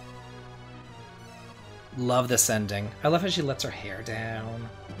 Love this ending. I love how she lets her hair down,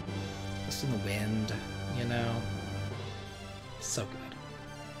 just in the wind. You know, so good.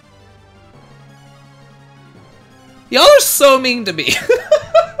 Y'all are so mean to me.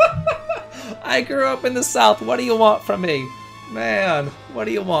 I grew up in the South. What do you want from me? Man, what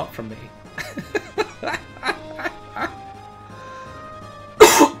do you want from me?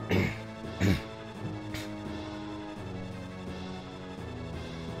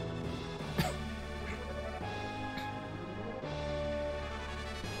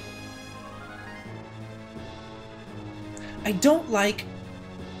 I don't like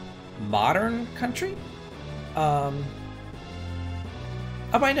modern country. Oh,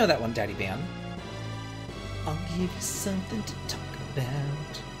 I know that one, Daddy Bam. I'll give you something to talk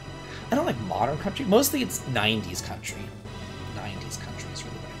about. I don't like modern country. Mostly it's 90s country. 90s country is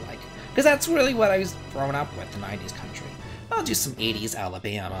really what I like. Because that's really what I was growing up with, the 90s country. I'll do some 80s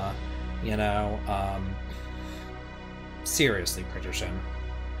Alabama, you know. Seriously, Bridgerton.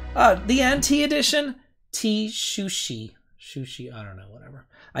 The NT edition? T-Shushi. Shushi, I don't know, whatever.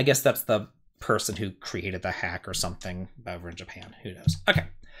 I guess that's the person who created the hack or something over in Japan. Who knows? Okay,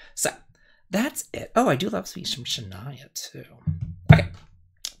 so that's it. Oh, I do love some Shania too. Okay,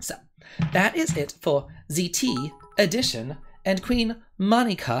 so that is it for ZT edition and Queen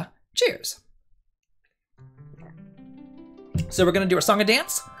Monica. Cheers. So we're gonna do our song and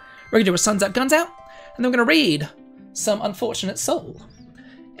dance. We're gonna do our Suns Out, Guns Out, and then we're gonna raid some unfortunate soul.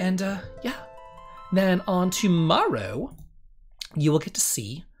 And yeah, then on tomorrow, you will get to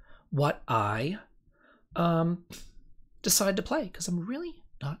see what I decide to play, because I'm really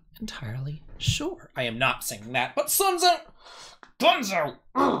not entirely sure. I am not singing that, but Suns Out, Guns Out.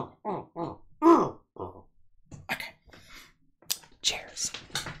 Okay. Cheers.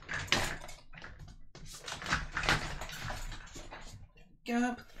 There we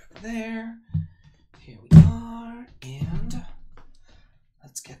go. Put it over there. Here we are, and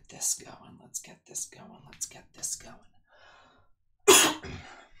let's get this going. Let's get this going. Let's get this going. I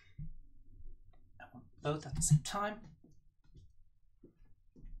want both at the same time.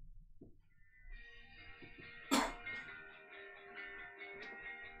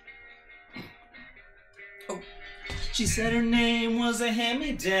 Oh. She said her name was a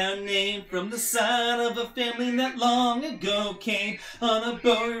hand-me-down name from the side of a family that long ago came on a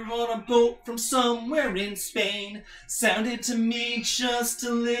boat from somewhere in Spain. Sounded to me just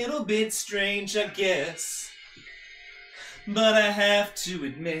a little bit strange, I guess. But I have to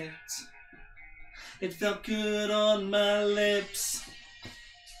admit, it felt good on my lips.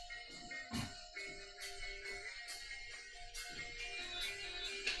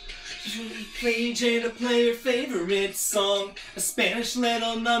 Play to play her favorite song, a Spanish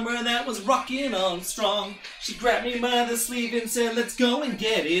little number that was rocking on strong. She grabbed me by the sleeve and said, let's go and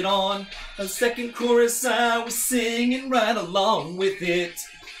get it on. A second chorus, I was singing right along with it.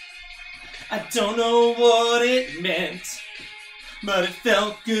 I don't know what it meant, but it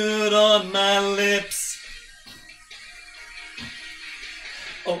felt good on my lips.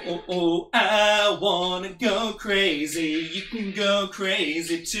 Oh, oh, oh, I wanna go crazy. You can go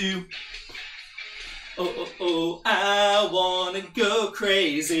crazy too. Oh, oh, oh, I wanna go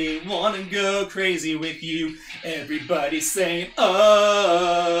crazy with you. Everybody's saying, oh,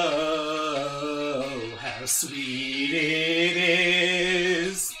 how sweet it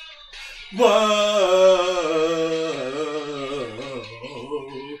is. Whoa,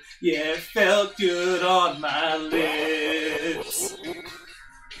 yeah, it felt good on my lips.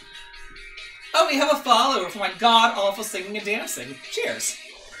 Oh, we have a follower for my god-awful singing and dancing. Cheers.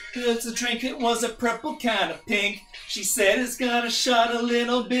 It's a drink, it was a purple kind of pink. She said it's got a shot, a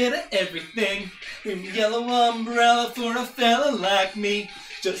little bit of everything. A yellow umbrella for a fella like me.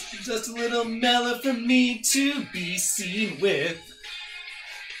 Just a little mellow for me to be seen with.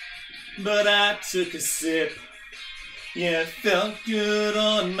 But I took a sip. Yeah, it felt good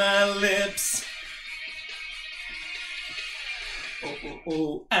on my lips. Oh, oh,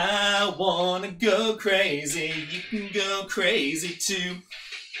 oh, I wanna go crazy. You can go crazy too.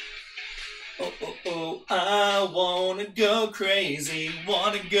 Oh, oh, oh, I wanna go crazy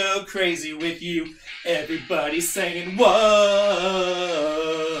with you. Everybody's saying, whoa,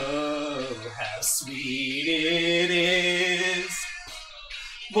 how sweet it is.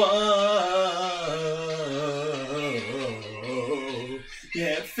 Whoa,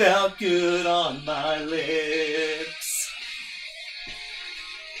 yeah, it felt good on my lips.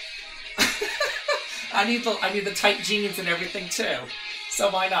 I need the tight jeans and everything too, so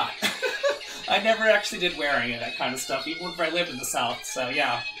why not? I never actually did wearing it, that kind of stuff, even if I lived in the South, so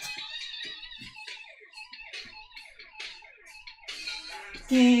yeah.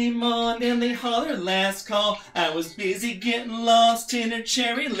 Game on and they holler last call. I was busy getting lost in her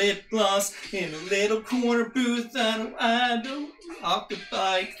cherry lip gloss in a little corner booth. I don't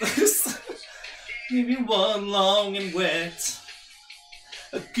occupy this. Maybe one long and wet.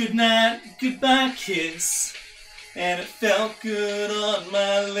 A good night, goodbye kiss, and it felt good on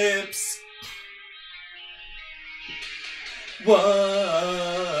my lips. Whoa,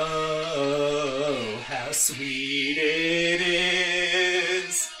 how sweet it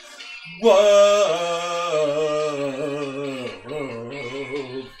is. Whoa,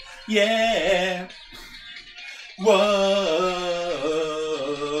 yeah. Whoa,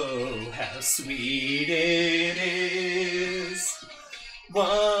 how sweet it is. Whoa,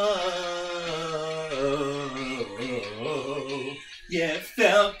 yeah, it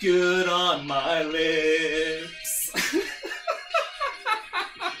felt good on my lips.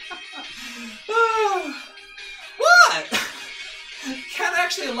 What? Can't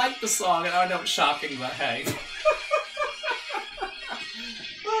actually like the song, and I know it's shocking, but hey.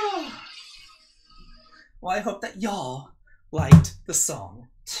 Well, I hope that y'all liked the song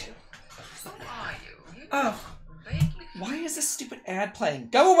too. Who are you? Oh. Why is this stupid ad playing?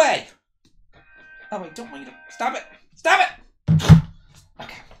 Go away! Oh wait, don't want you to... Stop it! Stop it!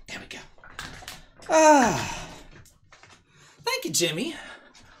 Okay, there we go. Thank you, Jimmy.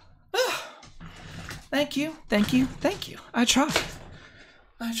 Thank you. I try.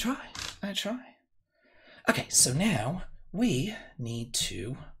 Okay, so now we need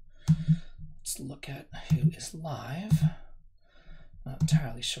to... Let's look at who is live. Not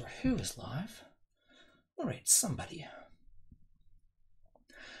entirely sure who is live. We'll rate somebody.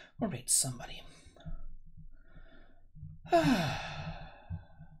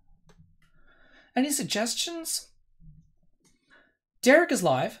 Any suggestions? Derek is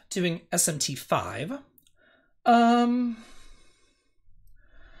live doing SMT5. RPG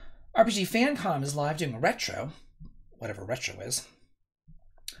Fancom is live doing retro, whatever retro is.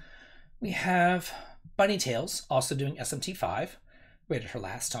 We have Bunny Tails also doing SMT5. Rated her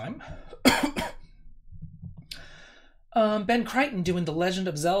last time. Ben Crichton doing The Legend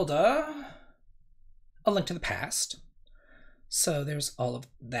of Zelda, A Link to the Past. So there's all of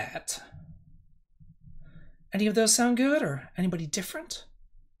that. Any of those sound good, or anybody different?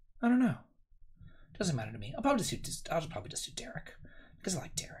 I don't know. Doesn't matter to me. I'll probably just do Derek, because I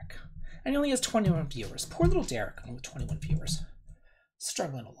like Derek. And he only has 21 viewers. Poor little Derek, only with 21 viewers.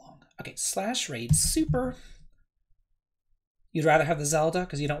 Struggling along. Okay, slash raid super. You'd rather have the Zelda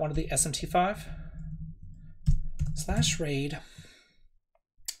because you don't want the SMT5? Slash raid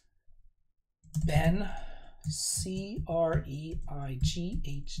Ben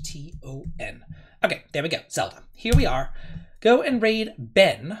Creighton. Okay, there we go. Zelda. Here we are. Go and raid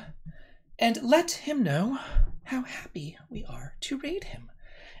Ben and let him know how happy we are to raid him.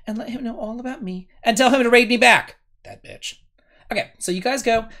 And let him know all about me and tell him to raid me back. That bitch. Okay, so you guys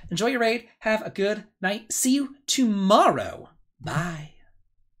go. Enjoy your raid. Have a good night. See you tomorrow. Bye.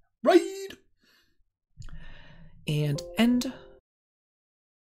 Raid. And end